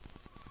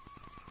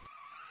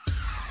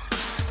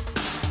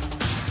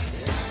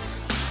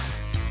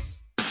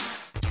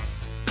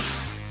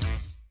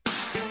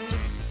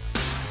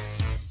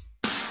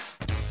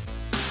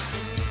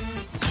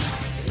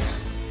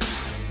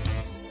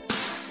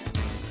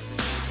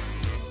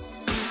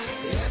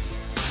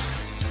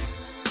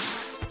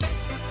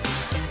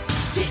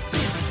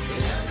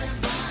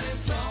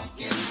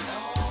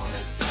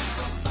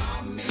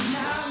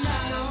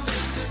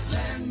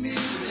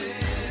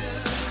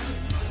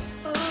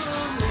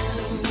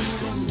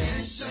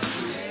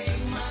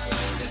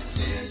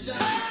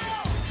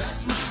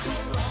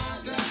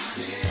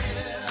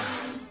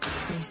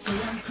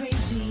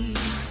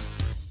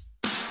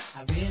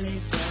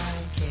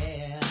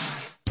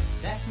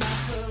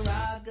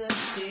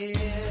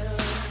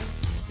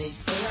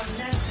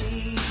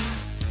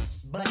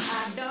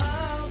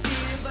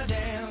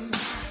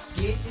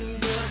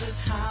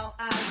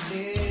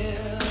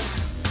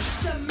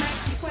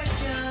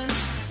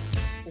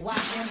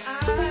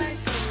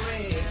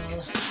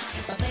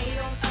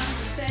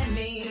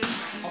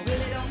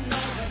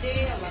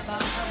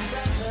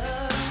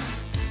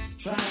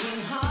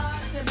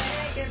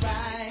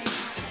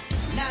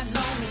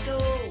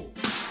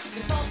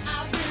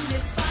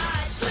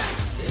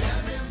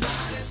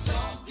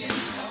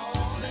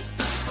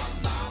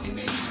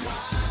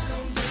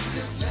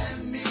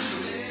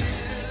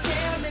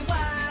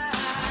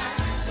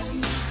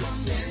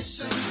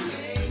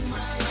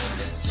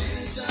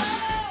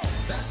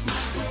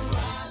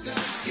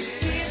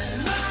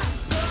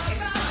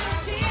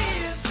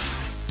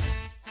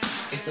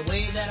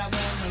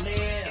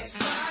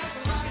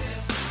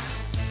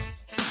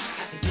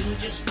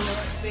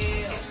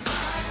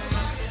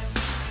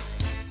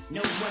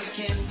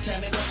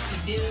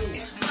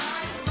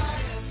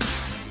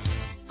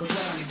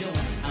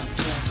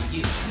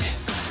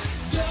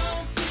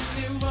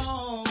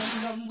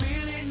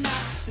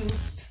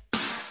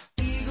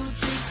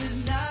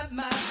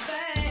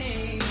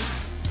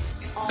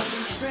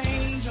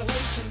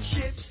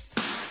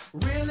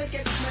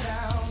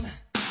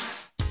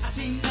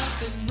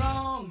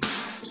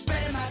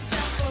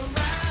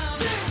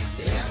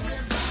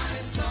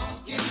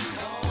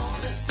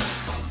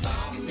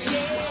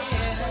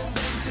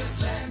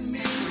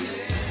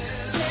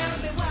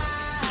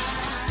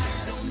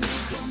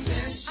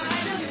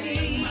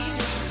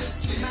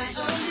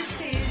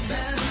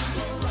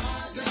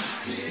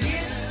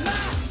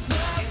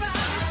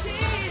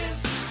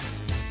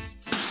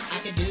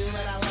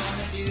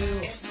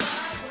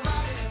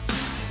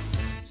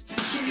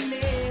 Can you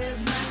live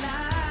my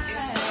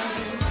life?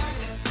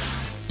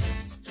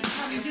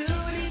 I'm doing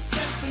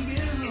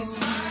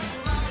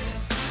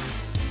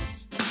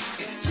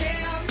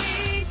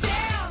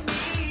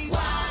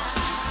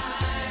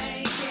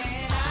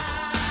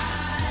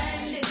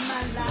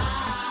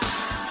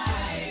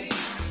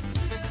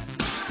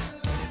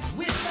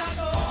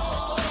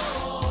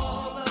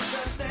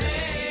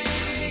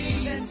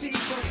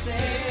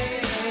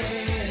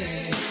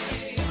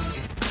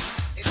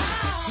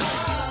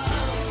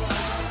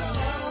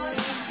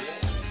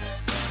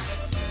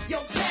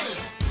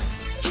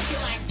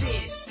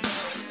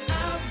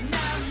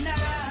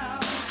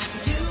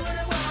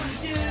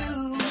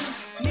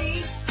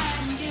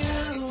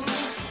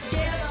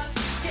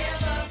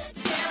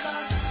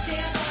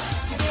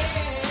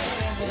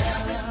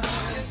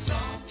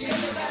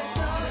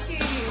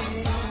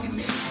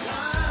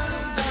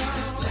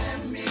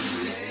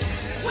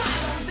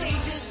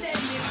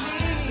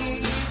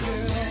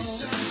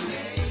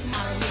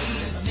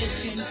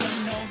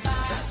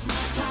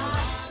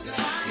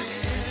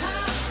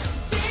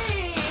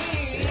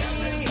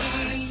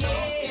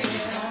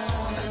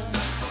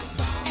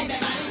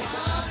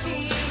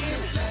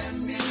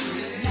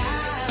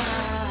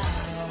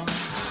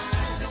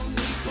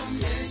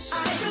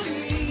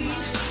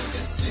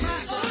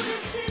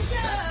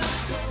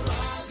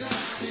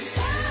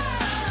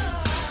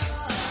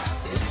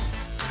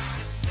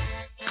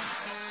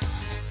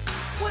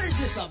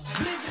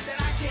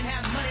can't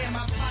have money in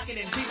my pocket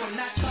and people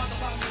not talk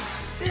about me.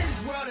 This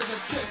world is a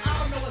trip. I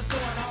don't know what's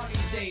going on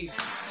these days.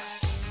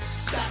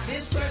 Got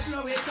this person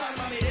over here talking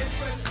about me, this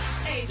person.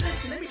 Hey,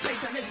 listen, let me tell you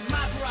something. This is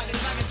my prerogative.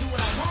 I can do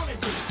what I want to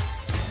do.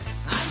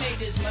 I made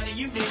this money,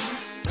 you didn't.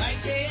 Right,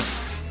 Ted?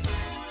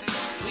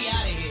 We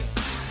out of here.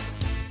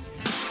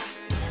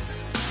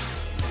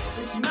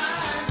 It's mine,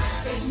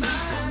 it's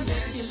mine,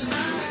 it's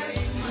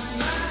mine, it's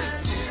mine,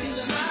 it's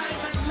mine,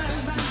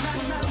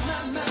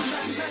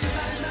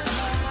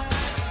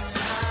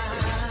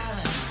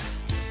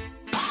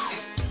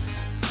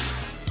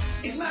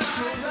 it's my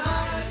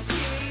prerogative,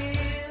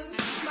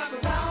 it's my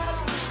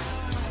prerogative,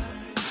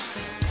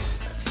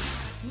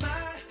 it's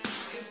mine.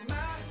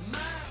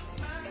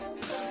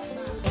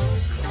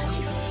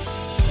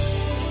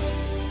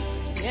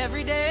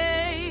 Every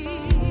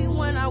day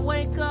when I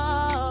wake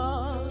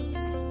up,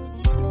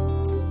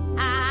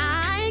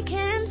 I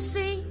can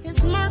see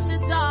His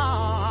mercies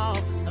all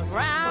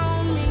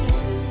around me,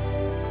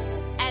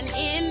 and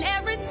in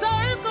every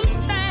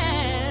circumstance,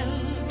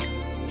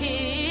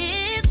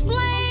 His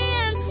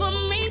plans for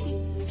me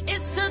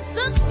is to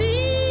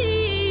succeed.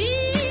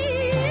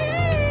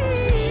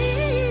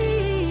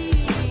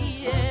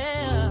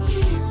 Yeah.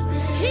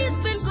 He's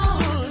been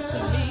good to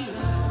me,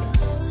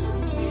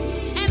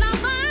 and I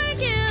thank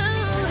Him.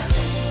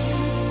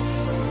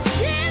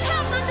 Didn't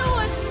have to do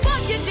it,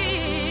 but you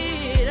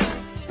did.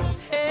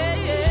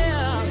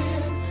 Yeah.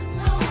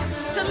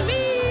 To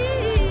me,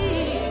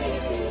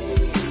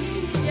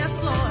 yes,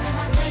 Lord.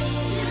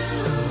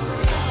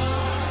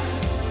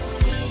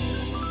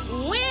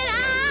 When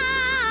I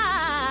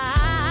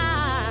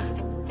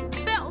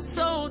felt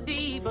so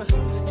deep,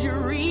 you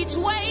reached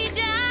way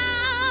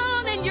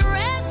down and you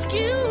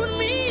rescued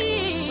me.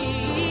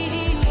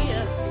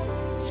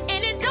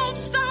 And it don't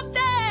stop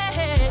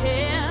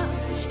there.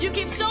 You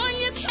keep showing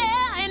you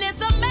care, and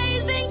it's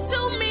amazing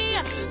to me.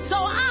 So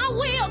I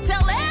will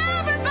tell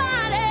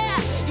everybody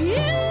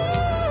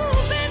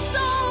you've been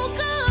so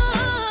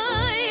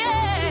good,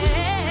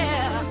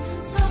 yeah.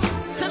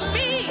 To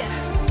me,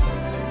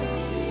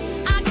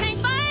 I can't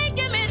thank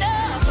Him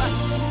enough.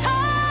 Oh,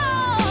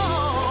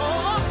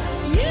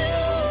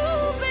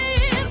 you've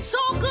been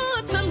so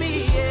good to me,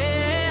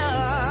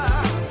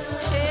 yeah.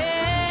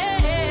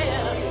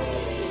 Yeah.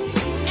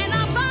 And I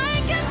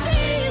thank you,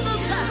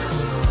 Jesus,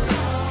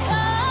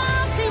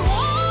 'cause He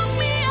woke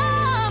me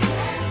up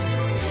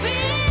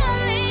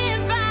feeling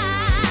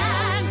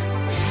fine,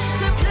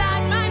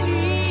 supplied my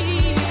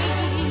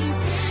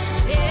needs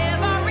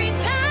every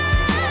time.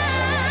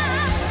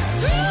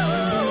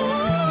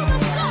 Through the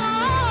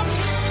storm,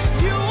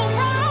 you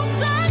brought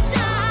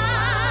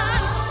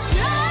sunshine.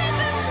 Life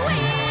is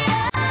sweet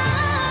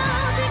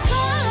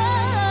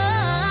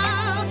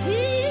because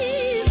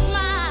He's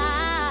mine.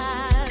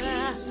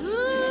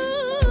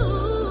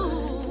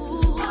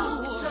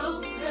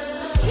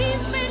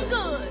 He's been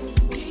good.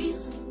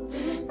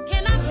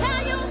 Can I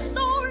tell you a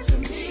story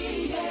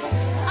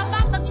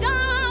about the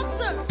God I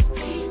serve?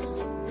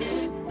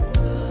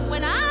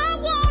 When I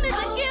wanted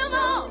to give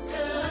up,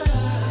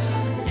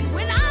 and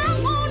when I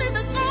wanted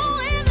to throw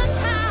in the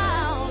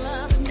towel,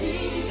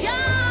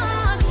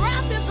 God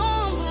wrapped His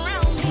arms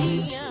around me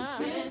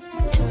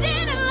and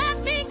didn't let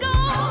me go.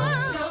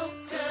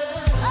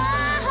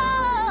 Oh,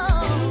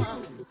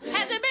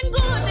 has it been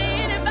good to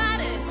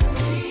anybody?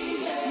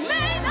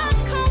 May not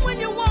come when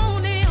you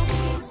want Him,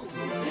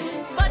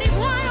 but He's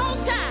right on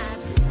time.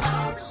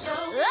 Oh,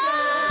 yeah.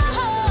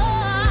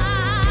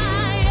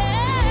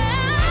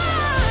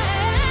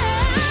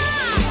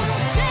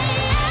 Say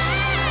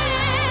yes.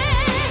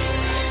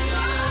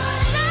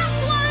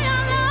 That's why I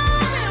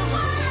love Him.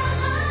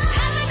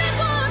 Has it been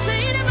good to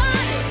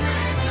anybody?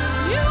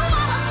 You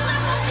ought to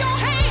slip up your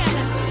hand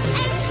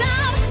and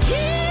shout,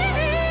 He's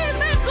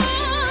been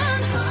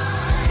good.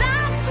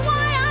 That's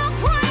why I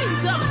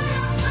praise Him.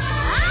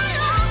 I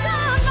owe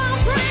God my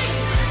praise.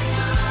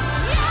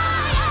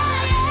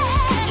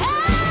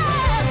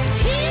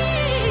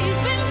 He's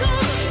been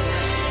good.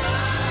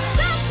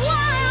 That's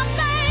why I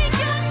thank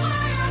Him.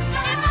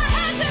 If I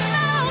had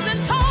 10,000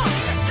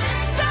 tongues,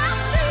 that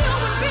still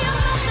would be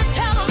enough to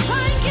tell Him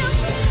thank you.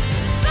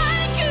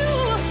 Thank you.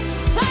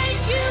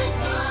 Thank you.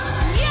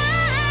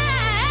 Yeah.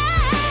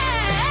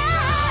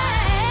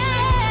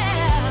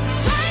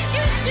 Thank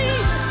you,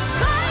 Jesus.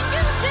 Thank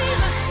you,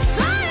 Jesus.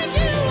 Thank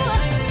you.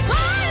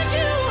 Thank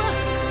you.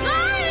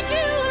 Thank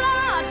you,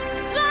 Lord.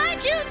 Thank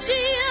you,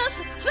 Jesus.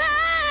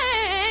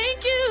 Thank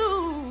you.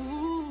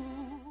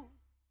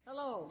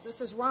 Hello, this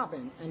is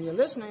Robin, and you're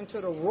listening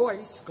to the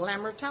Royce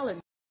Glamour Talent.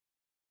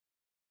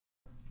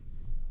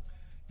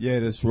 Yeah,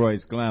 this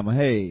Royce Glamour.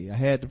 Hey, I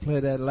had to play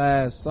that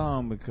last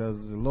song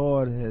because the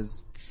Lord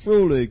has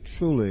truly,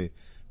 truly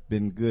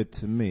been good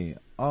to me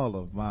all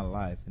of my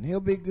life. And He'll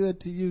be good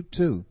to you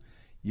too.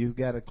 You've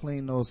got to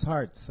clean those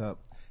hearts up.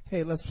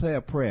 Hey, let's play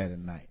a prayer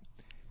tonight.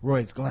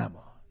 Royce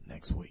Glamour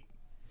next week.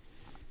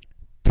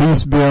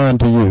 Peace be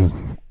unto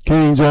you.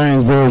 King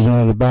James Version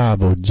of the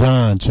Bible,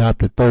 John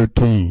chapter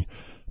 13,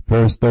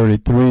 verse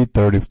 33,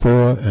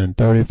 34, and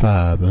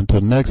 35.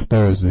 Until next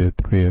Thursday at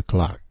 3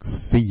 o'clock.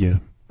 See ya.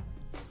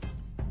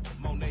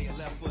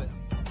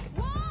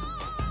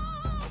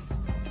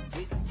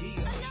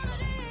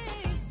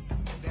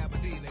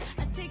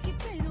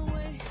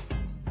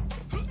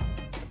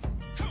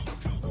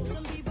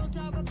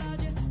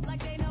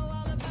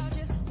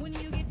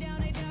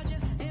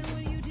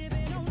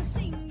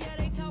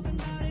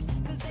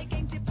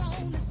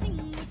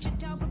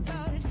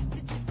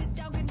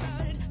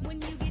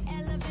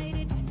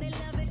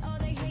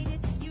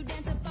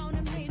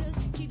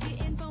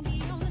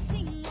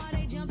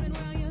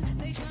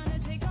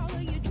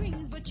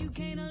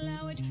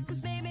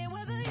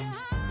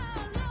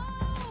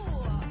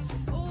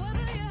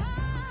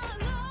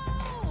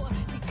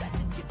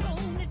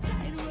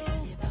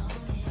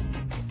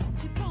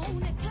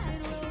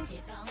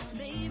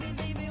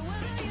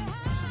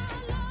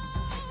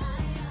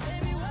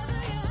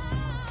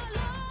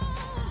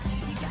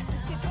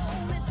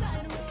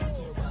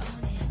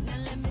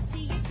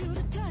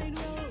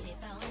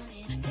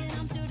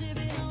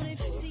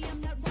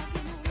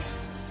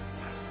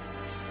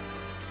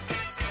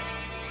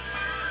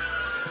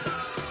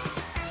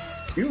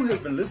 You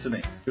have been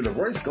listening to the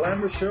Royce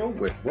Glamour Show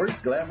with Royce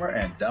Glamour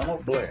and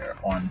Donald Blair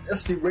on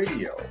Dusty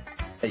Radio,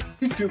 a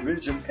Future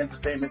Vision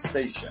entertainment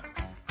station.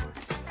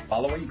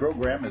 Following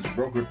program is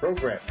brokered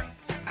programming,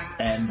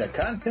 and the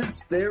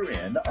contents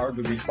therein are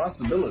the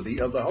responsibility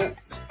of the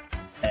host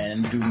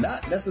and do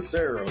not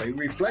necessarily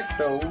reflect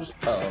those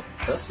of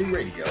Dusty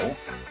Radio,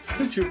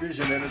 Future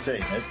Vision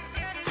Entertainment,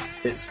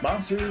 its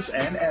sponsors,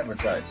 and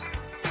advertisers.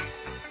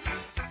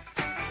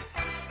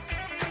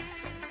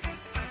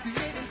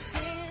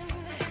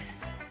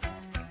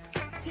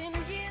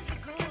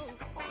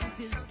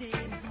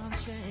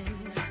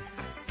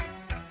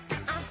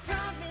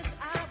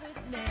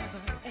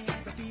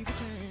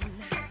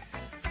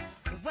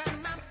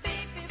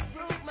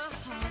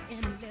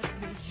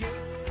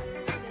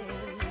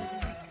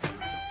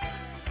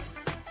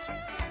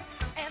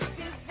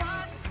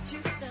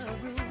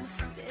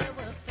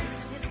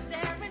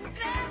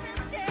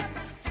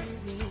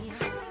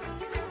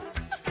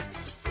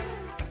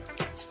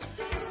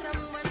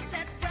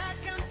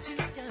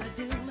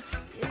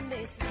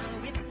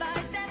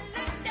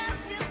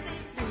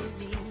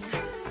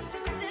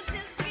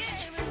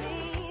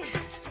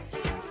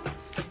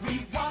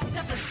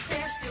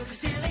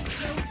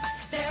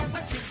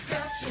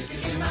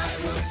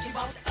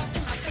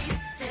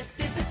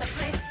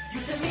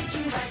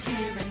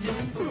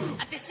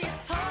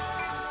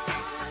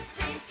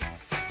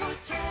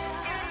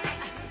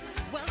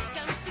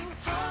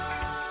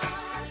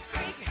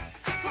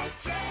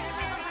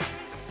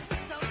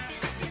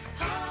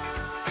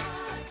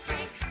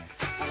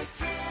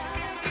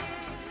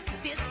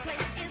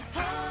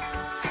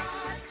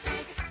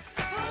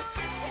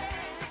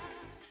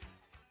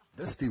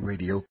 Dusty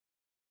Radio,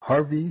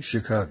 Harvey,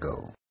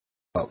 Chicago,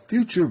 a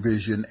Future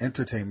Vision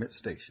entertainment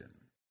station.